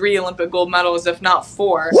win 3 Olympic gold medals, if not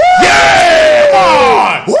 4. Woo!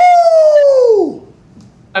 Yeah! Woo!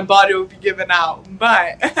 My body will be given out,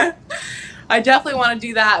 but I definitely want to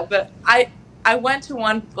do that. But I went to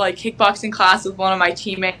one kickboxing class with one of my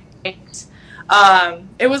teammates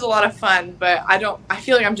It was a lot of fun, but I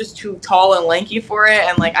feel like I'm just too tall and lanky for it,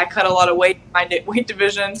 and like I cut a lot of weight in my weight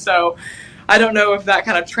division, so I don't know if that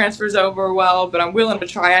kind of transfers over well, but I'm willing to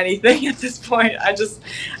try anything at this point. I just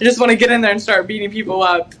want to get in there and start beating people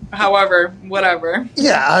up. However, whatever.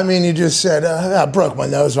 Yeah, I mean, you just said, I broke my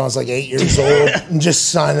nose when I was like 8 years old, and just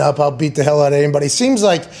sign up, I'll beat the hell out of anybody. Seems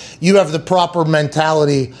like you have the proper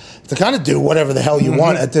mentality to kind of do whatever the hell you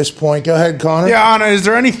want at this point. Go ahead, Connor. Yeah, Anna, is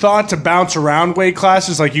there any thought to bounce around weight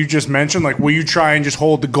classes like you just mentioned? Like, will you try and just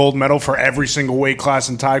hold the gold medal for every single weight class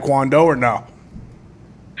in Taekwondo or no?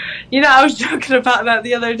 I was joking about that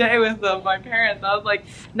the other day with my parents. I was like,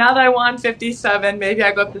 now that I won 57, maybe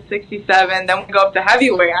I go up to 67, then we go up to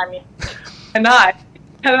heavyweight. I mean, why not?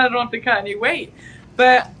 And I don't have to cut any weight.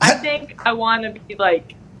 But I think I want to be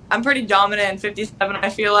like, I'm pretty dominant in 57, I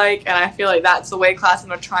feel like, and I feel like that's the weight class I'm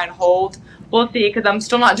going to try and hold. We'll see, because I'm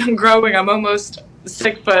still not done growing. I'm almost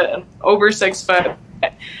 6 foot, over 6 foot.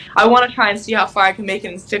 I want to try and see how far I can make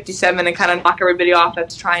it in 57 and kind of knock everybody off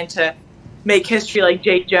that's trying to make history, like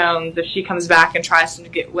Jake Jones, if she comes back and tries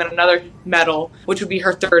to win another medal, which would be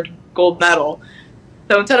her 3rd gold medal.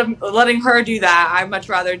 So instead of letting her do that, I'd much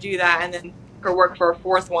rather do that and then her work for a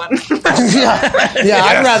 4th one. Yeah,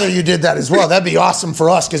 I'd rather you did that as well. That'd be awesome for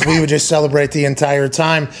us because we would just celebrate the entire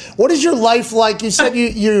time. What is your life like? You said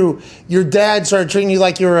your dad started treating you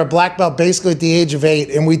like you were a black belt basically at the age of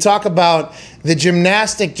 8, and we talk about the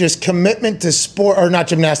gymnastic just commitment to sport, or not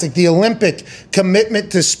gymnastic, the Olympic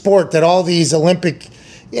commitment to sport that all these Olympic,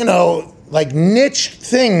 like niche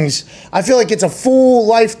things, I feel like it's a full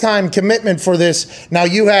lifetime commitment for this. Now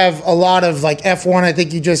you have a lot of like F1, I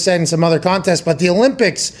think you just said, and some other contests, but the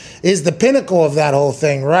Olympics is the pinnacle of that whole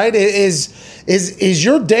thing, right? Is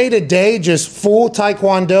your day-to-day just full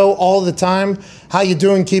Taekwondo all the time? How you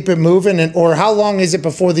doing? Keep it moving? Or how long is it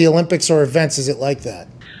before the Olympics or events? Is it like that?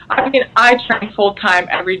 I mean, I train full-time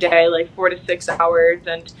every day, like 4 to 6 hours.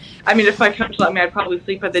 And, I mean, if my coach let me, I'd probably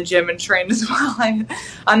sleep at the gym and train as well.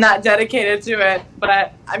 I'm not dedicated to it.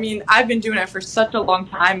 But, I mean, I've been doing it for such a long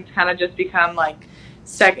time. It's kind of just become, like,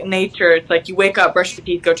 second nature. It's like you wake up, brush your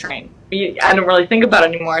teeth, go train. I don't really think about it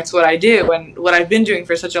anymore. It's what I do and what I've been doing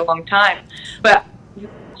for such a long time. But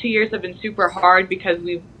 2 years have been super hard because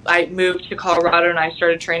I moved to Colorado and I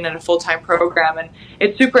started training in a full-time program, and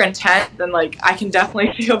it's super intense, and like I can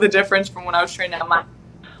definitely feel the difference from when I was training at my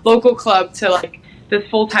local club to like this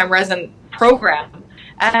full-time resident program.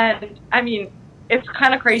 And I mean, it's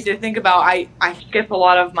kind of crazy to think about. I skip a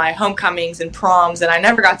lot of my homecomings and proms, and I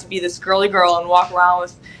never got to be this girly girl and walk around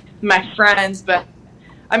with my friends, but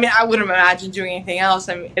I mean, I wouldn't imagine doing anything else.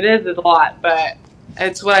 I mean, it is a lot, but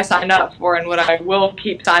it's what I signed up for and what I will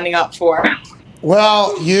keep signing up for.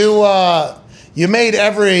 Well, you made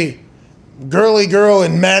every girly girl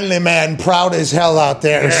and manly man proud as hell out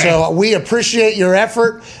there. Yeah. So we appreciate your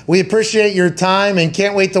effort. We appreciate your time and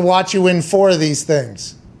can't wait to watch you win 4 of these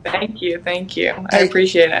things. Thank you. I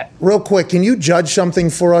appreciate it. Real quick, can you judge something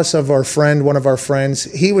for us of one of our friends?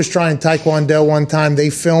 He was trying Taekwondo one time. They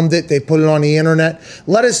filmed it. They put it on the internet.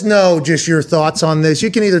 Let us know just your thoughts on this. You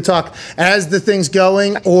can either talk as the thing's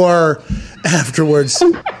going or afterwards.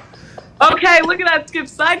 Okay, look at that skip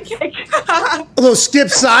sidekick. A little skip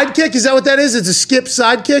sidekick? Is that what that is? It's a skip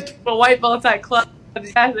sidekick? The white belts at club.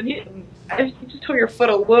 Yes, and if you just took your foot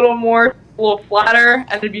a little flatter,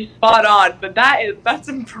 and it'd be spot on. But that's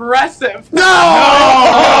impressive. No!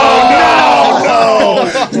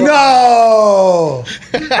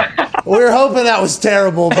 We were hoping that was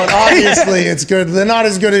terrible, but obviously it's good. They're not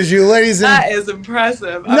as good as you, ladies. That is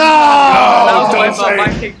impressive.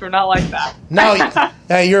 My kicks were not like that. No,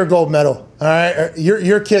 hey, you're a gold medal. All right,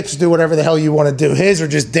 your kicks do whatever the hell you want to do. His are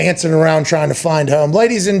just dancing around trying to find home.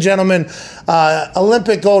 Ladies and gentlemen,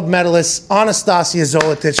 Olympic gold medalist Anastasija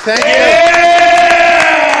Zolotic. Thank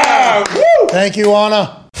you. Woo! Thank you,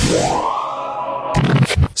 Anna.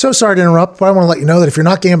 So sorry to interrupt, but I want to let you know that if you're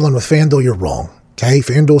not gambling with FanDuel, you're wrong. Okay,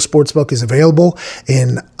 FanDuel Sportsbook is available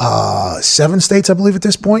in 7 states, I believe, at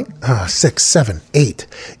this point. 6, 7, 8.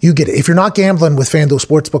 You get it. If you're not gambling with FanDuel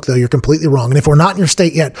Sportsbook, though, you're completely wrong. And if we're not in your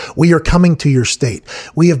state yet, we are coming to your state.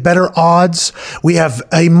 We have better odds. We have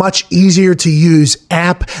a much easier to use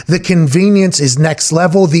app. The convenience is next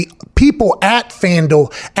level. The people at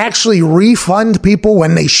FanDuel actually refund people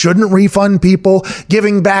when they shouldn't refund people,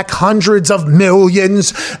 giving back hundreds of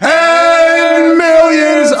millions and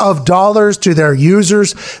millions of dollars to their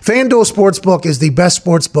users. FanDuel Sportsbook is the best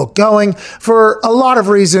sportsbook going for a lot of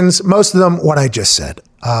reasons, most of them what I just said.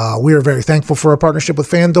 We are very thankful for our partnership with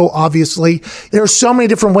FanDuel, obviously. There's so many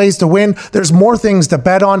different ways to win. There's more things to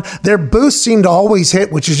bet on. Their boosts seem to always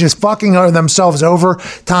hit, which is just fucking themselves over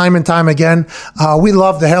time and time again. We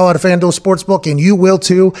love the hell out of FanDuel Sportsbook, and you will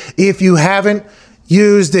too. If you haven't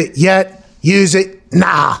used it yet, use it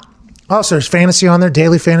now. Also, there's fantasy on there,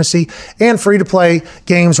 daily fantasy, and free-to-play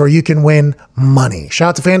games where you can win money. Shout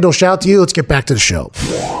out to FanDuel, shout out to you. Let's get back to the show.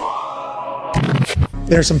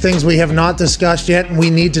 There's some things we have not discussed yet, and we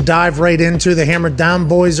need to dive right into. The Hammer Down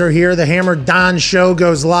boys are here. The Hammer Down show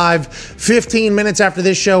goes live 15 minutes after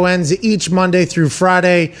this show ends each Monday through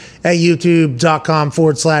Friday at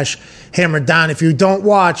youtube.com/Hammer Down. If you don't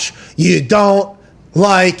watch, you don't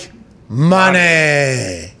like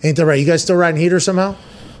money. Ain't that right? You guys still riding heater somehow?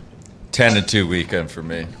 10-2 weekend for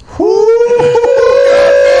me. Is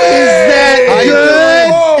that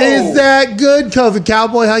good? Is that good? COVID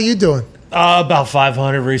Cowboy, how you doing? About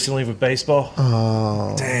 500 recently with baseball.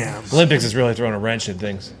 Oh. Damn. Olympics is really throwing a wrench in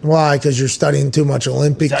things. Why? Because you're studying too much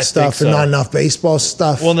Olympic stuff and not enough baseball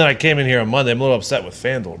stuff? Well, and then I came in here on Monday. I'm a little upset with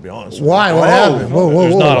FanDuel, to be honest with Why? you. What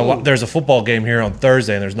happened? There's a football game here on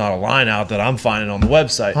Thursday, and there's not a line out that I'm finding on the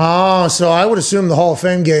website. Oh, so I would assume the Hall of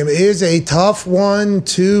Fame game is a tough one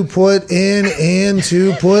to put in and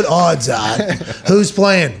to put odds on. Who's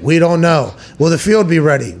playing? We don't know. Will the field be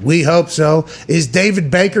ready? We hope so. Is David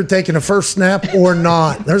Baker taking a first snap or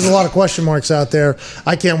not? There's a lot of question marks out there.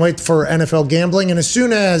 I can't wait for NFL gambling. And as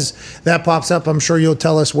soon as that pops up, I'm sure you'll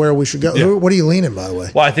tell us where we should go. Yeah. What are you leaning, by the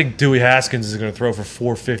way? Well, I think Dewey Haskins is going to throw for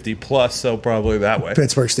 450 plus, so probably that way.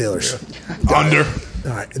 Pittsburgh Steelers. Yeah. Under.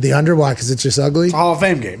 All right. The under, why? Because it's just ugly? It's a Hall of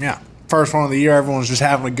Fame game, yeah. First one of the year, everyone's just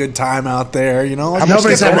having a good time out there, you know.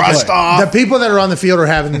 Nobody's having rust off. The people that are on the field are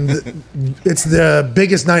having it's the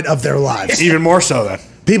biggest night of their lives. Even more so then.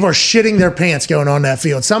 People are shitting their pants going on that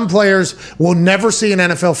field. Some players will never see an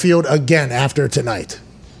NFL field again after tonight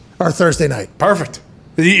or Thursday night. Perfect.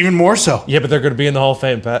 Even more so. Yeah, but they're going to be in the Hall of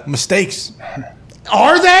Fame, Pat. Mistakes.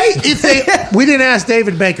 Are they? We didn't ask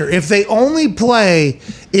David Baker. If they only play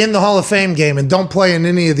in the Hall of Fame game and don't play in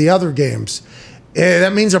any of the other games,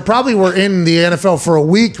 that means they probably were in the NFL for a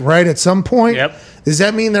week, right, at some point? Yep. Does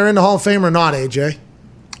that mean they're in the Hall of Fame or not, AJ?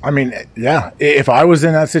 I mean, yeah. If I was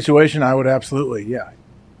in that situation, I would absolutely, yeah.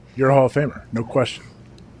 You're a Hall of Famer, no question.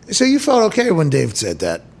 So you felt okay when David said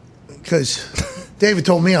that? Because David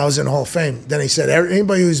told me I was in the Hall of Fame. Then he said,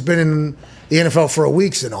 anybody who's been in the NFL for a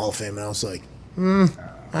week's in the Hall of Fame. And I was like, I don't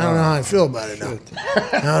know how I feel about it now. I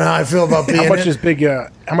don't know how I feel about being How much in.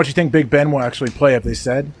 how much you think Big Ben will actually play, have they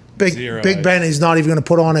said? Big Ben is not even going to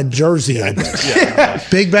put on a jersey. I bet.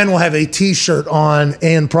 Big Ben will have a T-shirt on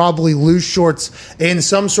and probably loose shorts, and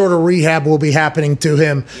some sort of rehab will be happening to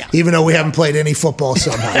him, even though we haven't played any football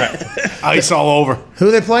somehow. Ice all over. Who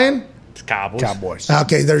are they playing? Cowboys.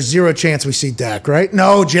 Okay, there's zero chance we see Dak, right?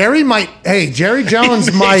 No, Jerry might. Hey, Jerry Jones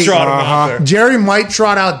might. Jerry might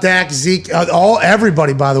trot out Dak, Zeke,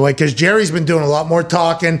 everybody, by the way, because Jerry's been doing a lot more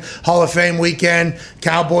talking. Hall of Fame weekend,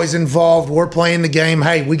 Cowboys involved. We're playing the game.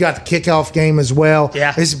 Hey, we got the kickoff game as well.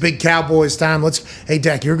 Yeah, this is big Cowboys time. Hey,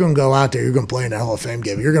 Dak, you're going to go out there. You're going to play in that Hall of Fame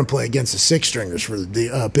game. You're going to play against the six stringers for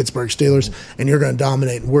the Pittsburgh Steelers, and you're going to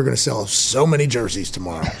dominate. And we're going to sell so many jerseys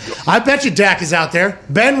tomorrow. I bet you Dak is out there.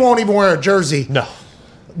 Ben won't even wear a jersey. No.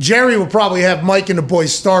 Jerry will probably have Mike and the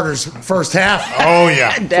boys starters first half. Oh,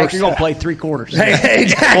 yeah. Dak, you're going to play three quarters. Hey,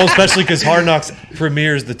 Dak. Well, especially because Hard Knocks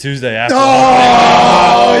premieres the Tuesday after.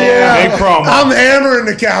 Oh, yeah. Big promo. I'm hammering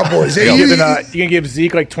the Cowboys. You can give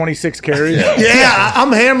Zeke like 26 carries? Yeah,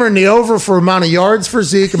 I'm hammering the over for amount of yards for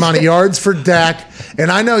Zeke, amount of yards for Dak.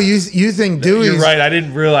 And I know you think Dewey's... You're right. I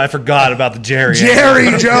didn't realize. I forgot about the Jerry.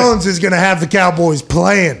 Jerry Jones is going to have the Cowboys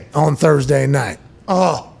playing on Thursday night.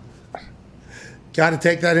 Oh. Got to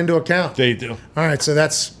take that into account. They do. All right, so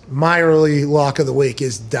that's my early lock of the week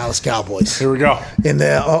is Dallas Cowboys. Here we go. In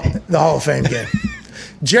the Hall of Fame game.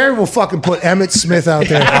 Jerry will fucking put Emmitt Smith out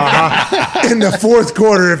there in the fourth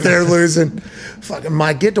quarter if they're losing. Fucking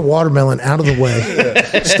Mike, get the watermelon out of the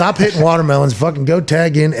way. Stop hitting watermelons. Fucking go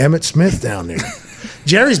tag in Emmitt Smith down there.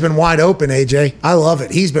 Jerry's been wide open, AJ. I love it.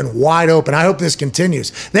 He's been wide open. I hope this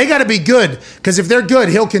continues. They got to be good, because if they're good,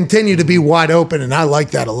 he'll continue to be wide open, and I like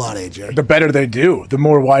that a lot, AJ. The better they do, the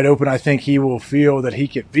more wide open I think he will feel that he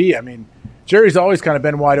could be. I mean, Jerry's always kind of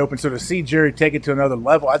been wide open, so to see Jerry take it to another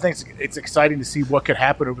level, I think it's exciting to see what could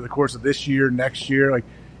happen over the course of this year, next year. Like,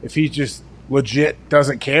 if he's just legit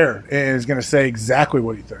doesn't care and is going to say exactly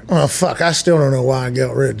what he thinks. Oh, fuck. I still don't know why I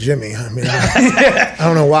got rid of Jimmy. I mean, I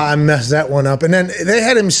don't know why I messed that one up. And then they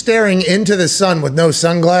had him staring into the sun with no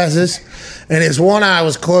sunglasses, and his one eye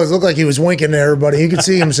was closed. Looked like he was winking to everybody. You could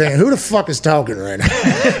see him saying, who the fuck is talking right now?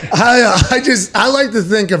 I like to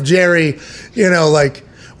think of Jerry, like,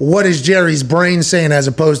 what is Jerry's brain saying as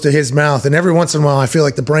opposed to his mouth? And every once in a while, I feel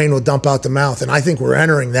like the brain will dump out the mouth. And I think we're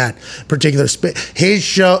entering that particular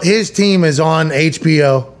his team is on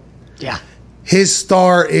HBO. Yeah. His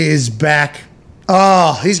star is back.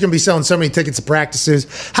 Oh, he's going to be selling so many tickets to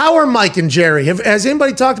practices. How are Mike and Jerry? Has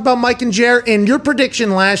anybody talked about Mike and Jerry? And your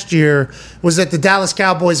prediction last year was that the Dallas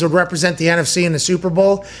Cowboys would represent the NFC in the Super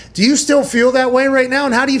Bowl. Do you still feel that way right now?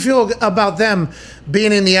 And how do you feel about them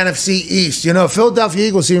being in the NFC East? Philadelphia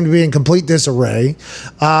Eagles seem to be in complete disarray.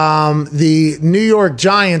 The New York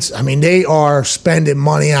Giants, I mean, they are spending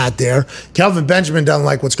money out there. Kelvin Benjamin doesn't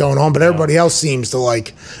like what's going on, but everybody else seems to like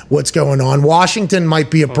what's going on. Washington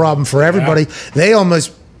might be a problem for everybody. Yeah. They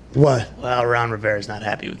almost what? Well, Ron Rivera's not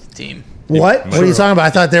happy with the team. What? What are you talking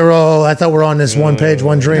about? I thought we're on this one page,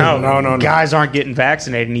 one dream. No. Guys aren't getting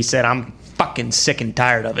vaccinated, and he said, I'm fucking sick and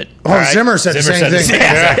tired of it. Oh, right? Zimmer said the same thing.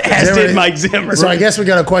 As did Mike Zimmer. So I guess we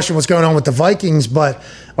got a question what's going on with the Vikings, but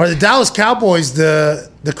are the Dallas Cowboys the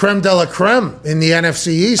creme de la creme in the NFC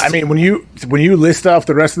East? I mean, when you list off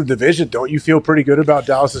the rest of the division, don't you feel pretty good about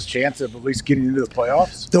Dallas's chance of at least getting into the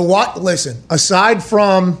playoffs? Listen, aside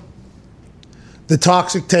from the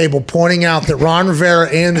toxic table pointing out that Ron Rivera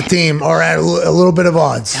and the team are at a little bit of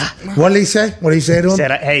odds. What did he say? What did he say to him? He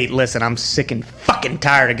said, hey, listen, I'm sick and fucking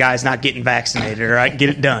tired of guys not getting vaccinated, all right? Get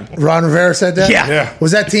it done. Ron Rivera said that? Yeah.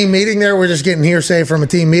 Was that team meeting there? We're just getting hearsay from a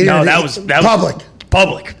team meeting? No, that was public.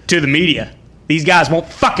 Public to the media. These guys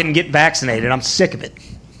won't fucking get vaccinated. I'm sick of it.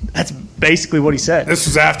 That's basically what he said. This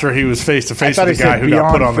was after he was face to face with the guy who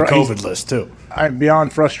got put on the COVID list, too. I'm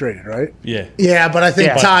beyond frustrated, right? Yeah. Yeah, but I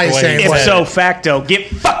think Ty is saying ipso facto, get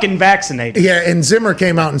fucking vaccinated. Yeah, and Zimmer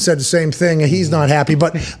came out and said the same thing. He's not happy.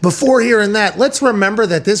 But before hearing that, let's remember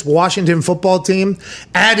that this Washington football team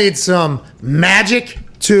added some magic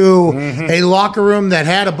to a locker room that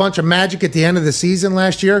had a bunch of magic at the end of the season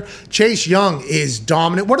last year. Chase Young is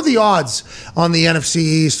dominant. What are the odds on the NFC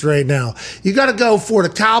East right now? You got to go for the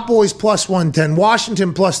Cowboys plus 110,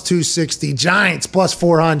 Washington plus 260, Giants plus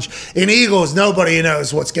 400, and Eagles, nobody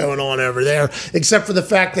knows what's going on over there, except for the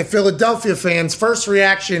fact that Philadelphia fans' first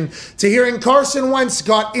reaction to hearing Carson Wentz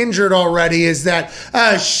got injured already is that,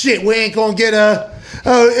 shit, we ain't going to get a...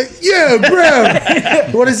 Oh, yeah,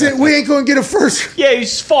 bro. What is it? We ain't going to get a first. Yeah,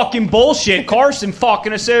 he's fucking bullshit. Carson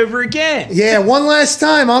fucking us over again. Yeah, one last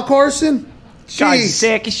time, huh, Carson? Guy's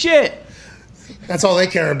sick as shit. That's all they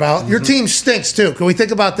care about. Your team stinks, too. Can we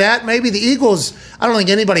think about that? Maybe the Eagles, I don't think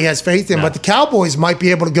anybody has faith in, but the Cowboys might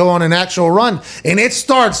be able to go on an actual run. And it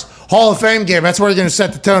starts Hall of Fame game. That's where they're going to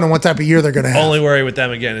set the tone on what type of year they're going to have. Only worry with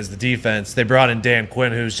them, again, is the defense. They brought in Dan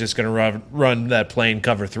Quinn, who's just going to run that plain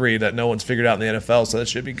cover 3 that no one's figured out in the NFL, so that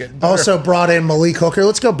should be good. Also brought in Malik Hooker.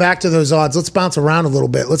 Let's go back to those odds. Let's bounce around a little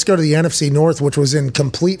bit. Let's go to the NFC North, which was in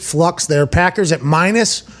complete flux there. Packers at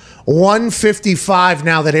minus 155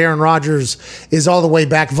 now that Aaron Rodgers is all the way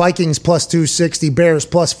back. Vikings plus 260, Bears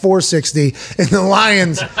plus 460, and the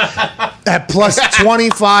Lions at plus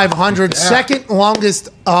 2,500. Second longest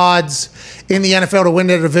odds in the NFL to win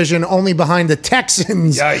their division, only behind the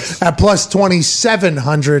Texans at plus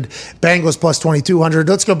 2,700, Bengals plus 2,200.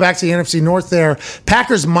 Let's go back to the NFC North there.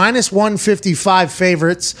 Packers minus 155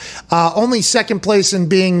 favorites. Only second place in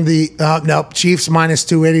being the Chiefs minus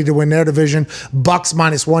 280 to win their division. Bucks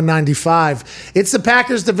minus 195. It's the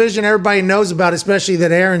Packers division everybody knows about, especially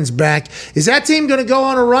that Aaron's back. Is that team going to go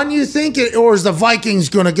on a run, you think, or is the Vikings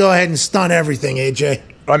going to go ahead and stun everything, AJ?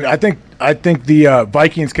 I think the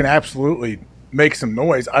Vikings can absolutely make some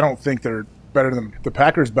noise. I don't think they're better than the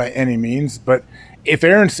Packers by any means, but if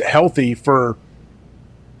Aaron's healthy for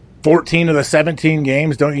 14 of the 17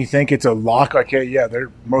 games, don't you think it's a lock? Like, hey, yeah,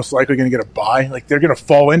 they're most likely going to get a bye. Like, they're going to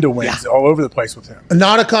fall into wins all over the place with him.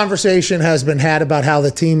 Not a conversation has been had about how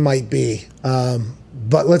the team might be,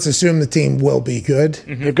 but let's assume the team will be good.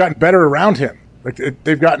 They've gotten better around him. Like,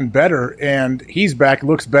 they've gotten better, and he's back,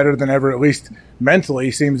 looks better than ever, at least mentally.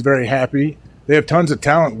 He seems very happy. They have tons of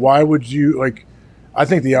talent. Why would you, I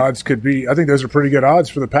think the odds could be, I think those are pretty good odds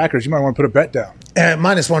for the Packers. You might want to put a bet down.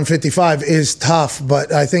 Minus 155 is tough,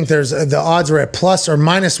 but I think the odds were at plus or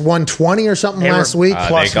minus 120 or something last week.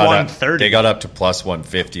 Plus 130. They got up to plus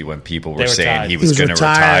 150 when people were saying tied. he was going to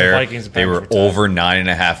retire. They were retired. over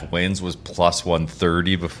 9.5 wins, was plus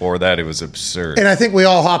 130 before that. It was absurd. And I think we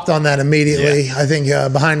all hopped on that immediately. Yeah. I think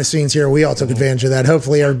behind the scenes here, we all took advantage of that.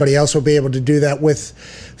 Hopefully everybody else will be able to do that with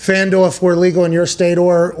FanDuel, if we're legal in your state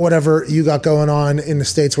or whatever you got going on in the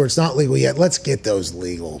states where it's not legal yet, let's get those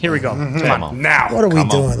legal. Here we go. Come on. Now. What are we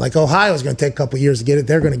doing? Like, Ohio's going to take a couple years to get it.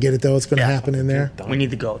 They're going to get it, though. It's going to happen in there. We need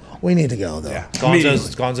to go, though. We need to go, though. Yeah.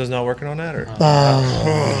 Gonzo's not working on that, or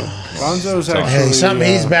Gonzo's actually.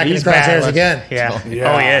 He's back in the crosshairs again. Yeah.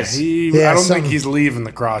 Yeah. Oh, he is. I don't think he's leaving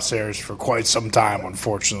the crosshairs for quite some time,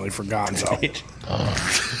 unfortunately, for Gonzo.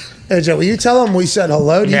 Hey, Joe, will you tell him we said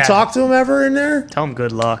hello? Do you talk to him ever in there? Tell him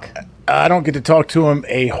good luck. I don't get to talk to him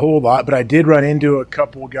a whole lot, but I did run into a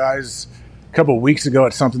couple guys a couple of weeks ago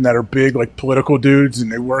at something that are big, like political dudes, and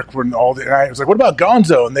they work for all the. And I was like, "What about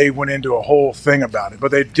Gonzo?" And they went into a whole thing about it.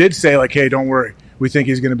 But they did say, like, "Hey, don't worry, we think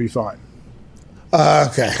he's going to be fine."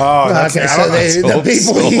 Okay. Oh, that's okay. So the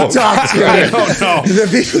people he talked to, the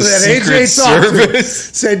people that AJ talked to,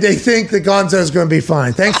 said they think that Gonzo's going to be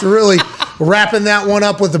fine. Thanks for really wrapping that one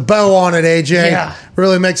up with a bow on it, AJ. Yeah.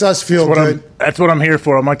 Really makes us feel good. That's what I'm here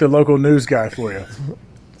for. I'm like the local news guy for you.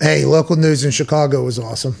 Hey, local news in Chicago was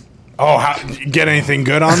awesome. Oh, get anything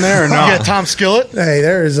good on there or no? Yeah, Tom Skillett. Hey,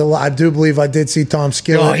 there is a lot. I do believe I did see Tom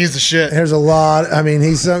Skillett. Oh, he's the shit. There's a lot. I mean,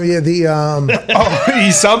 he's some. Yeah,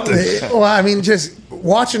 he's something. Well, I mean, just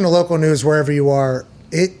watching the local news wherever you are,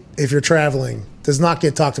 if you're traveling, does not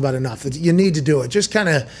get talked about enough. You need to do it. Just kind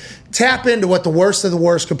of tap into what the worst of the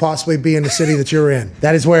worst could possibly be in the city that you're in.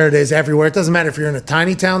 That is where it is everywhere. It doesn't matter if you're in a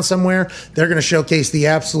tiny town somewhere. They're going to showcase the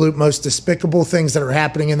absolute most despicable things that are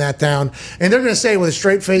happening in that town. And they're going to say with a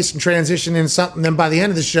straight face and transition into something. Then by the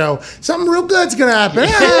end of the show, something real good's going to happen.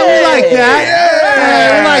 Yeah, we like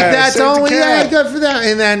that. We like that, don't we? Yeah, good for that.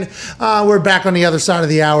 And then we're back on the other side of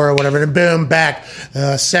the hour or whatever. And boom, back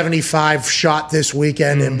 75 shot this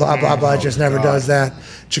weekend and blah, blah, blah. Just never does that.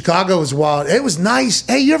 Chicago was wild. It was nice.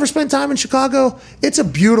 Hey, you ever spend time in Chicago? It's a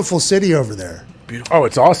beautiful city over there. Beautiful. Oh,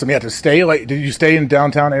 it's awesome. You have to stay. Like, did you stay in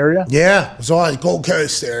downtown area? Yeah, it was all like Gold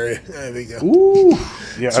Coast area. There we go. Ooh,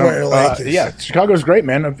 yeah. That's where Lake is. Yeah, Chicago's great,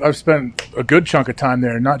 man. I've spent a good chunk of time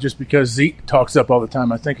there, not just because Zeke talks up all the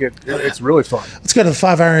time. I think it's really fun. Let's go to the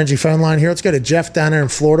 5 Hour Energy phone line here. Let's go to Jeff down there in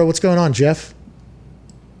Florida. What's going on, Jeff?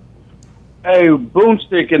 Hey,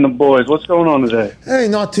 Boomstick and the boys. What's going on today? Hey,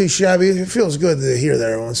 not too shabby. It feels good to hear that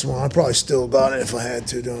every once in a while. I probably still got it if I had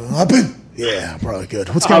to. Yeah, probably good.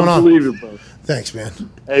 What's going on? I believe it, bro. Thanks, man.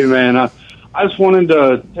 Hey, man. I just wanted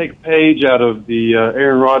to take a page out of the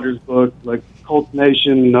Aaron Rodgers book, like Colts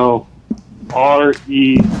Nation, RELAX,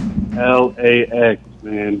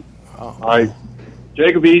 man. All right.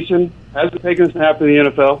 Jacob Eason hasn't taken a snap in the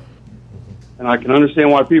NFL, and I can understand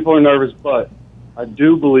why people are nervous, but I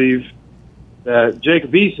do believe that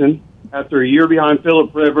Jacob Eason, after a year behind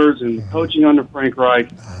Phillip Rivers and coaching under Frank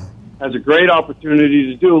Reich, has a great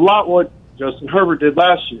opportunity to do a lot what Justin Herbert did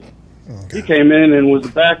last year. Okay. He came in and was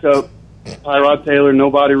a backup. Tyrod Taylor,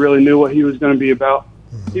 nobody really knew what he was going to be about.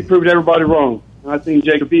 He proved everybody wrong. And I think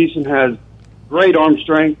Jacob Eason has great arm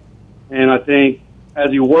strength, and I think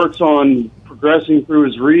as he works on progressing through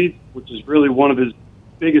his reads, which is really one of his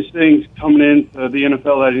biggest things coming into the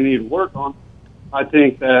NFL that he needed to work on, I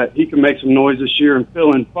think that he can make some noise this year and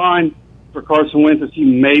fill in fine for Carson Wentz as he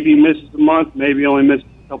maybe misses a month, maybe only misses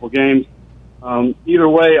a couple games. Either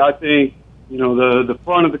way, I think the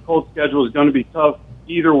front of the Colts schedule is going to be tough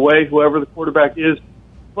either way, whoever the quarterback is.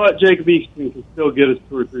 But Jacob Eason can still get us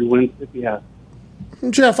 2 or 3 wins if he has.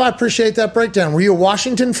 Jeff, I appreciate that breakdown. Were you a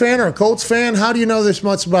Washington fan or a Colts fan? How do you know this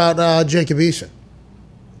much about Jacob Eason?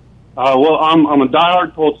 Well, I'm a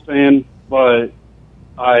diehard Colts fan, but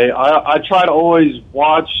I try to always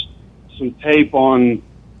watch some tape on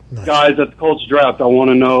guys at the Colts draft. I want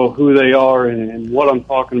to know who they are and what I'm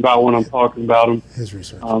talking about when I'm talking about them. His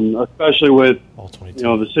research. Especially with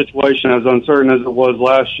the situation as uncertain as it was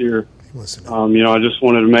last year. I just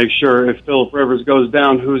wanted to make sure if Phillip Rivers goes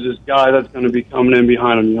down, who's this guy that's going to be coming in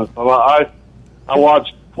behind him? So I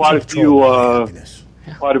watched quite a few,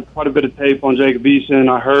 quite a bit of tape on Jacob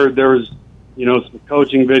Eason. I heard there was some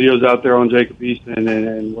coaching videos out there on Jacob Eason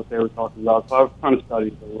and what they were talking about. So I've kind of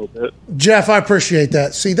studied it a little bit. Jeff, I appreciate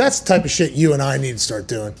that. See, that's the type of shit you and I need to start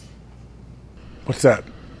doing. What's that?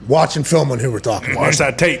 Watching film on who we're talking about. Watch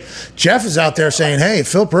that tape. Jeff is out there saying, hey, if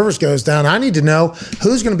Phillip Rivers goes down, I need to know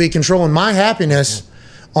who's going to be controlling my happiness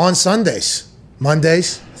on Sundays,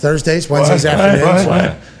 Mondays, Thursdays, Wednesdays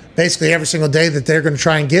afternoons. Basically every single day that they're going to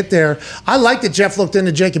try and get there. I like that Jeff looked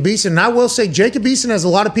into Jacob Eason, and I will say Jacob Eason has a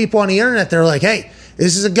lot of people on the internet that are like, hey,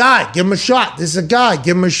 this is a guy, give him a shot. This is a guy,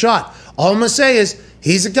 give him a shot. All I'm going to say is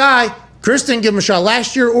he's a guy. Chris didn't give him a shot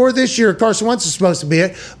last year or this year. Carson Wentz is supposed to be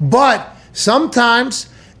it. But sometimes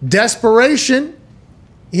desperation,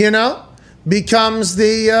 becomes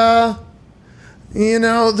the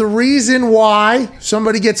reason why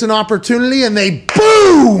somebody gets an opportunity and they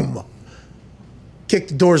boom! boom. Kicked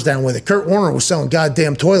the doors down with it. Kurt Warner was selling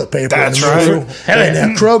goddamn toilet paper. That's right.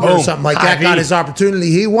 And Kroger or something like that got his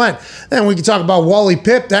opportunity. He went. Then we can talk about Wally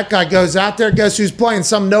Pipp. That guy goes out there. Guess who's playing?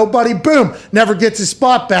 Some nobody. Boom. Never gets his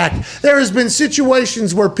spot back. There has been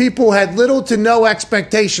situations where people had little to no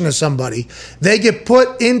expectation of somebody. They get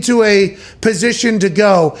put into a position to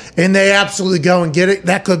go, and they absolutely go and get it.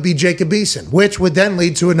 That could be Jacob Eason, which would then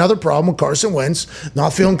lead to another problem with Carson Wentz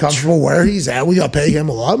not feeling comfortable where he's at. We got to pay him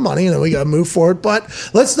a lot of money, and then we got to move forward. But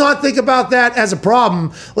let's not think about that as a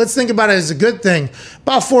problem. Let's think about it as a good thing.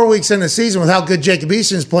 About 4 weeks into the season, with how good Jacob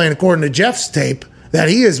Eason is playing, according to Jeff's tape that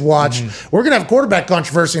he has watched, we're going to have quarterback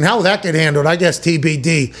controversy. And how will that get handled? I guess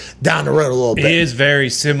TBD down the road a little bit. He is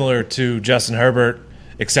very similar to Justin Herbert,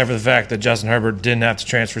 except for the fact that Justin Herbert didn't have to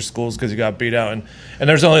transfer schools because he got beat out, and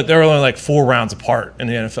there were only like 4 rounds apart in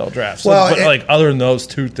the NFL draft. So, other than those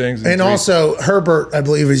 2 things, and also Herbert, I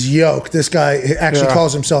believe, is yoked. This guy actually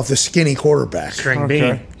calls himself the skinny quarterback. String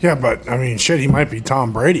B. Yeah, but I mean, shit, he might be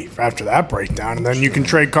Tom Brady after that breakdown, and then you can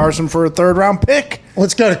trade Carson for a 3rd-round pick.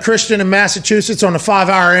 Let's go to Christian in Massachusetts on the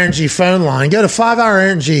 5-Hour Energy phone line. Go to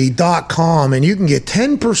 5hourenergy.com and you can get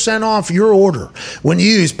 10% off your order when you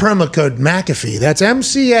use promo code McAfee. That's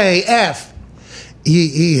MCAFEE at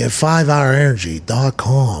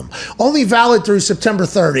 5hourenergy.com. Only valid through September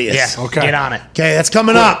 30th. Yeah, okay. Get on it. Okay, that's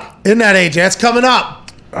coming up. Isn't that, AJ? That's coming up.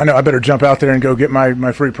 I know. I better jump out there and go get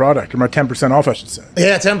my free product, or my 10% off, I should say.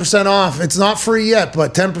 Yeah, 10% off. It's not free yet,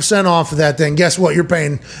 but 10% off of that thing. Guess what? You're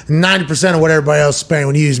paying 90% of what everybody else is paying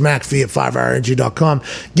when you use McAfee at 5hourenergy.com.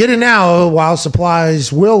 Get it now while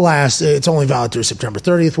supplies will last. It's only valid through September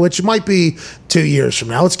 30th, which might be 2 years from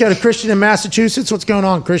now. Let's go to Christian in Massachusetts. What's going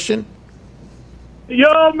on, Christian?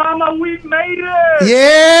 Yo, mama, we made it!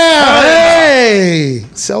 Yeah! Hey!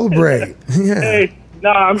 Celebrate. Yeah. Hey,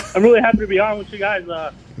 no, I'm really happy to be on with you guys.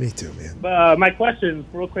 Me too, man. But my question,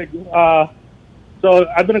 real quick. So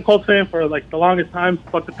I've been a Colts fan for like the longest time.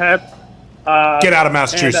 Fuck the Pats. Get out of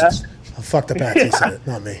Massachusetts. Fuck the Pats. He said it,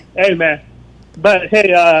 not me. Hey, man. But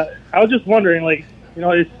hey, I was just wondering, like, you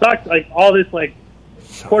know, it sucks, like all this like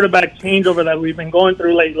quarterback changeover that we've been going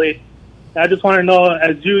through lately. I just want to know,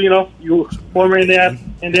 as you former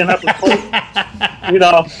Indianapolis Colts,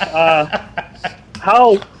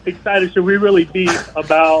 how excited should we really be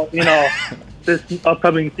about, this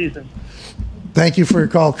upcoming season? Thank you for your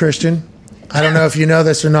call, Christian. I don't know if you know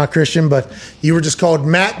this or not, Christian, but you were just called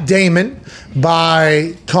Matt Damon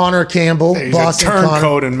by Connor Campbell. He's Boston a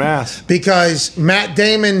turncoat in Mass. Because Matt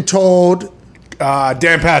Damon told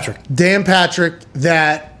Dan Patrick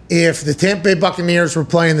that if the Tampa Bay Buccaneers were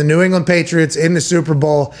playing the New England Patriots in the Super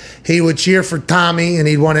Bowl, he would cheer for Tommy and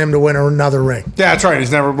he'd want him to win another ring. Yeah, that's right.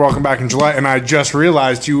 He's never welcome back in July. And I just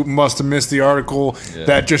realized you must have missed the article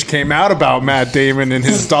that just came out about Matt Damon and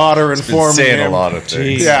his daughter informing saying him. a lot of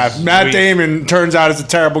things. Yeah, Matt Damon turns out is a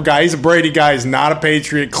terrible guy. He's a Brady guy. He's not a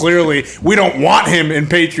Patriot. Clearly, we don't want him in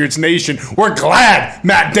Patriots Nation. We're glad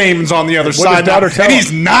Matt Damon's on the other side now. And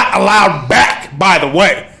he's not allowed back, by the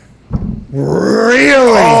way.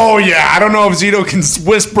 Really? Oh, yeah. I don't know if Zito can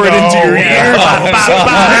whisper it into your ear.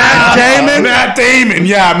 Matt Damon.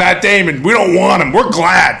 Yeah, Matt Damon. We don't want him. We're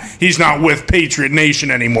glad he's not with Patriot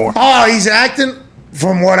Nation anymore. Oh, he's acting...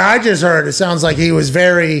 From what I just heard, it sounds like he was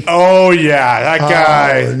very... Oh, yeah. That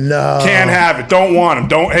guy can't have it. Don't want him.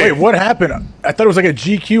 Wait, what happened? I thought it was like a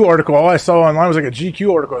GQ article. All I saw online was like a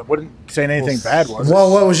GQ article. It wasn't saying anything bad, was it? Well,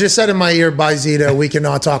 what was just said in my ear by Zito, we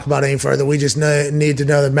cannot talk about any further. We just need to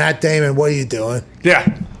know that Matt Damon, what are you doing?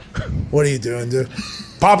 Yeah. What are you doing, dude?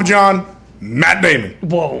 Papa John, Matt Damon.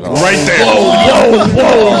 Whoa. Right there. Whoa.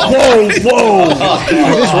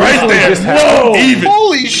 Right there. Whoa. Even.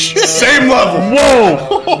 Holy shit. Same level.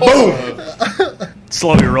 Whoa. Boom.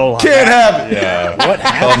 Slow your roll on Can't that. have it. Yeah. What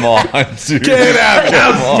happened? Come on, dude. Can't have it.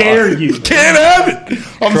 How dare you? Can't have it.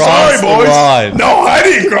 I'm Cross sorry, boys. the line. No, I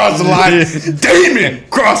didn't cross the line. Damon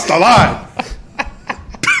crossed the line.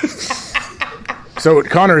 So,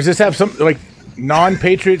 Connor, does this have some like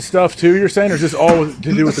non-Patriot stuff too? You're saying, or is this all to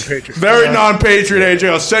do with the Patriots? Very non-Patriot, AJ.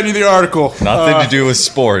 I'll send you the article. Nothing to do with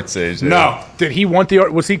sports, AJ. No. Did he want the?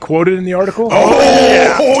 Was he quoted in the article?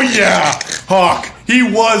 Oh yeah, Hawk. He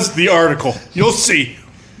was the article. You'll see.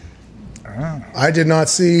 I did not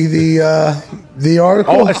see the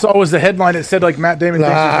article. All I saw was the headline. It said like Matt Damon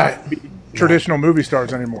thinks he's not be traditional movie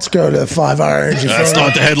stars anymore. Let's go to 5-Hour Energy. That's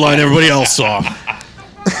not the headline everybody else saw.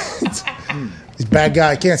 He's a bad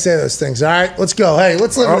guy. I can't say those things. All right, let's go. Hey,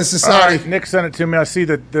 let's live in a society. All right, Nick sent it to me. I see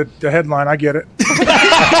the headline. I get it.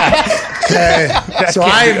 Okay. That's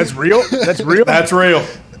real? That's real? That's real.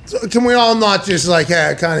 So can we all not just like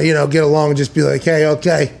kind of get along and just be like, hey,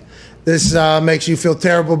 okay, this makes you feel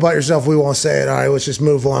terrible about yourself, we won't say it. All right, let's just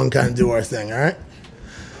move along, kind of do our thing, all right?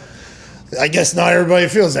 I guess not everybody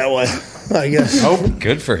feels that way, I guess. Oh,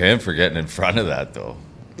 good for him for getting in front of that, though.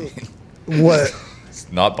 What? It's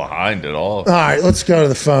not behind at all. All right, let's go to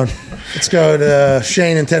the phone. Let's go to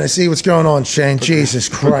Shane in Tennessee. What's going on, Shane? Jesus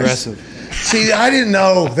Christ. See, I didn't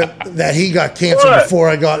know that he got canceled before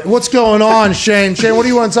I got it. What's going on, Shane? Shane, what do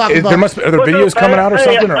you want to talk about? Are there videos coming out or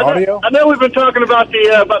something, or audio? I know we've been talking about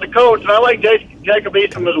the coach, and I like Jacob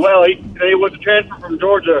Eason as well. He was a transfer from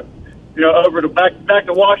Georgia, over to back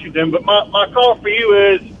to Washington. But my call for you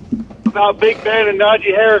is about Big Ben and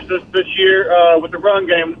Najee Harris this year with the run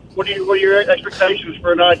game. What are your expectations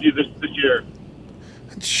for Najee this year?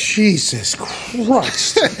 Jesus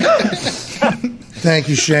Christ. Thank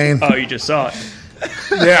you, Shane. Oh, you just saw it.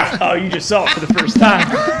 Yeah. Oh, you just saw it for the first time.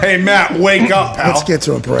 Hey, Matt, wake up, pal. Let's get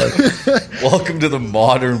to a break. Welcome to the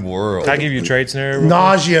modern world. Can I give you a trade scenario?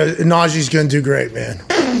 Najee's going to do great, man.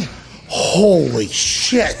 Holy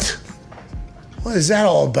shit. What is that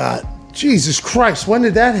all about? Jesus Christ, when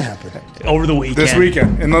did that happen? Over the weekend. This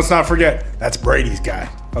weekend. And let's not forget, that's Brady's guy,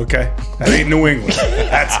 okay? That ain't New England.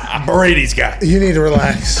 That's Brady's guy. You need to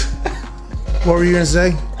relax. What were you going to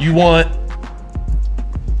say? You want...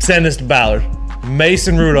 Send this to Ballard.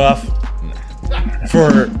 Mason Rudolph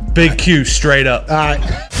for Big Q straight up. All right.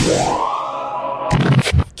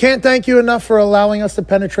 Can't thank you enough for allowing us to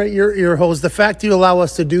penetrate your ear holes. The fact you allow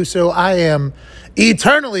us to do so, I am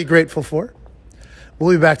eternally grateful for.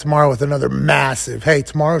 We'll be back tomorrow with another massive. Hey,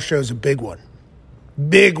 tomorrow's show's a big one.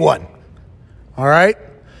 Big one. All right?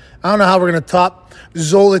 I don't know how we're going to top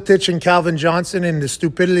Zolotic and Calvin Johnson and the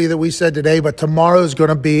stupidity that we said today, but tomorrow's going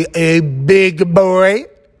to be a big boy.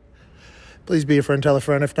 Please be a friend, tell a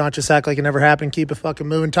friend. If not, just act like it never happened. Keep it fucking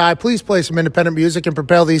moving. Ty, please play some independent music and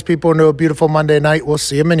propel these people into a beautiful Monday night. We'll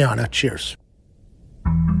see you mañana. Cheers.